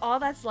 I think all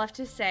that's left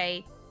to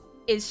say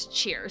is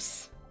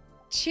cheers.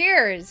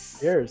 Cheers.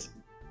 Cheers.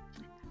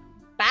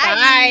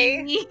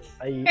 Bye.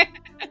 Bye.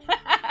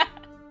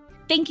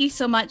 Thank you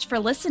so much for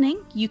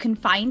listening. You can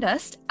find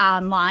us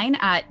online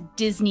at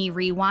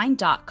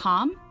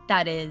DisneyRewind.com.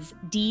 That is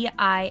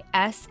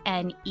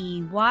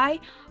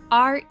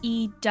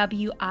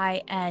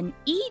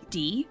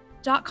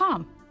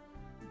DisneyRewind.com.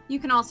 You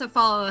can also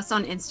follow us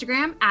on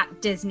Instagram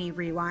at Disney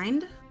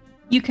Rewind.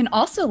 You can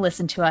also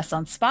listen to us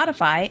on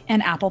Spotify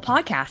and Apple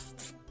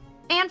Podcasts.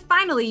 And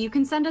finally, you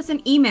can send us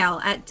an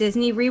email at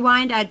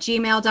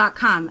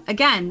DisneyRewind@gmail.com.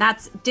 Again,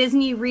 that's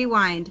Disney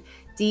Rewind,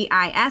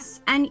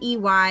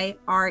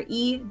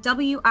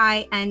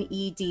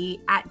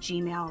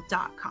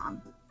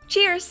 DisneyRewind@gmail.com.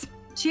 Cheers.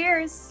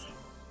 Cheers.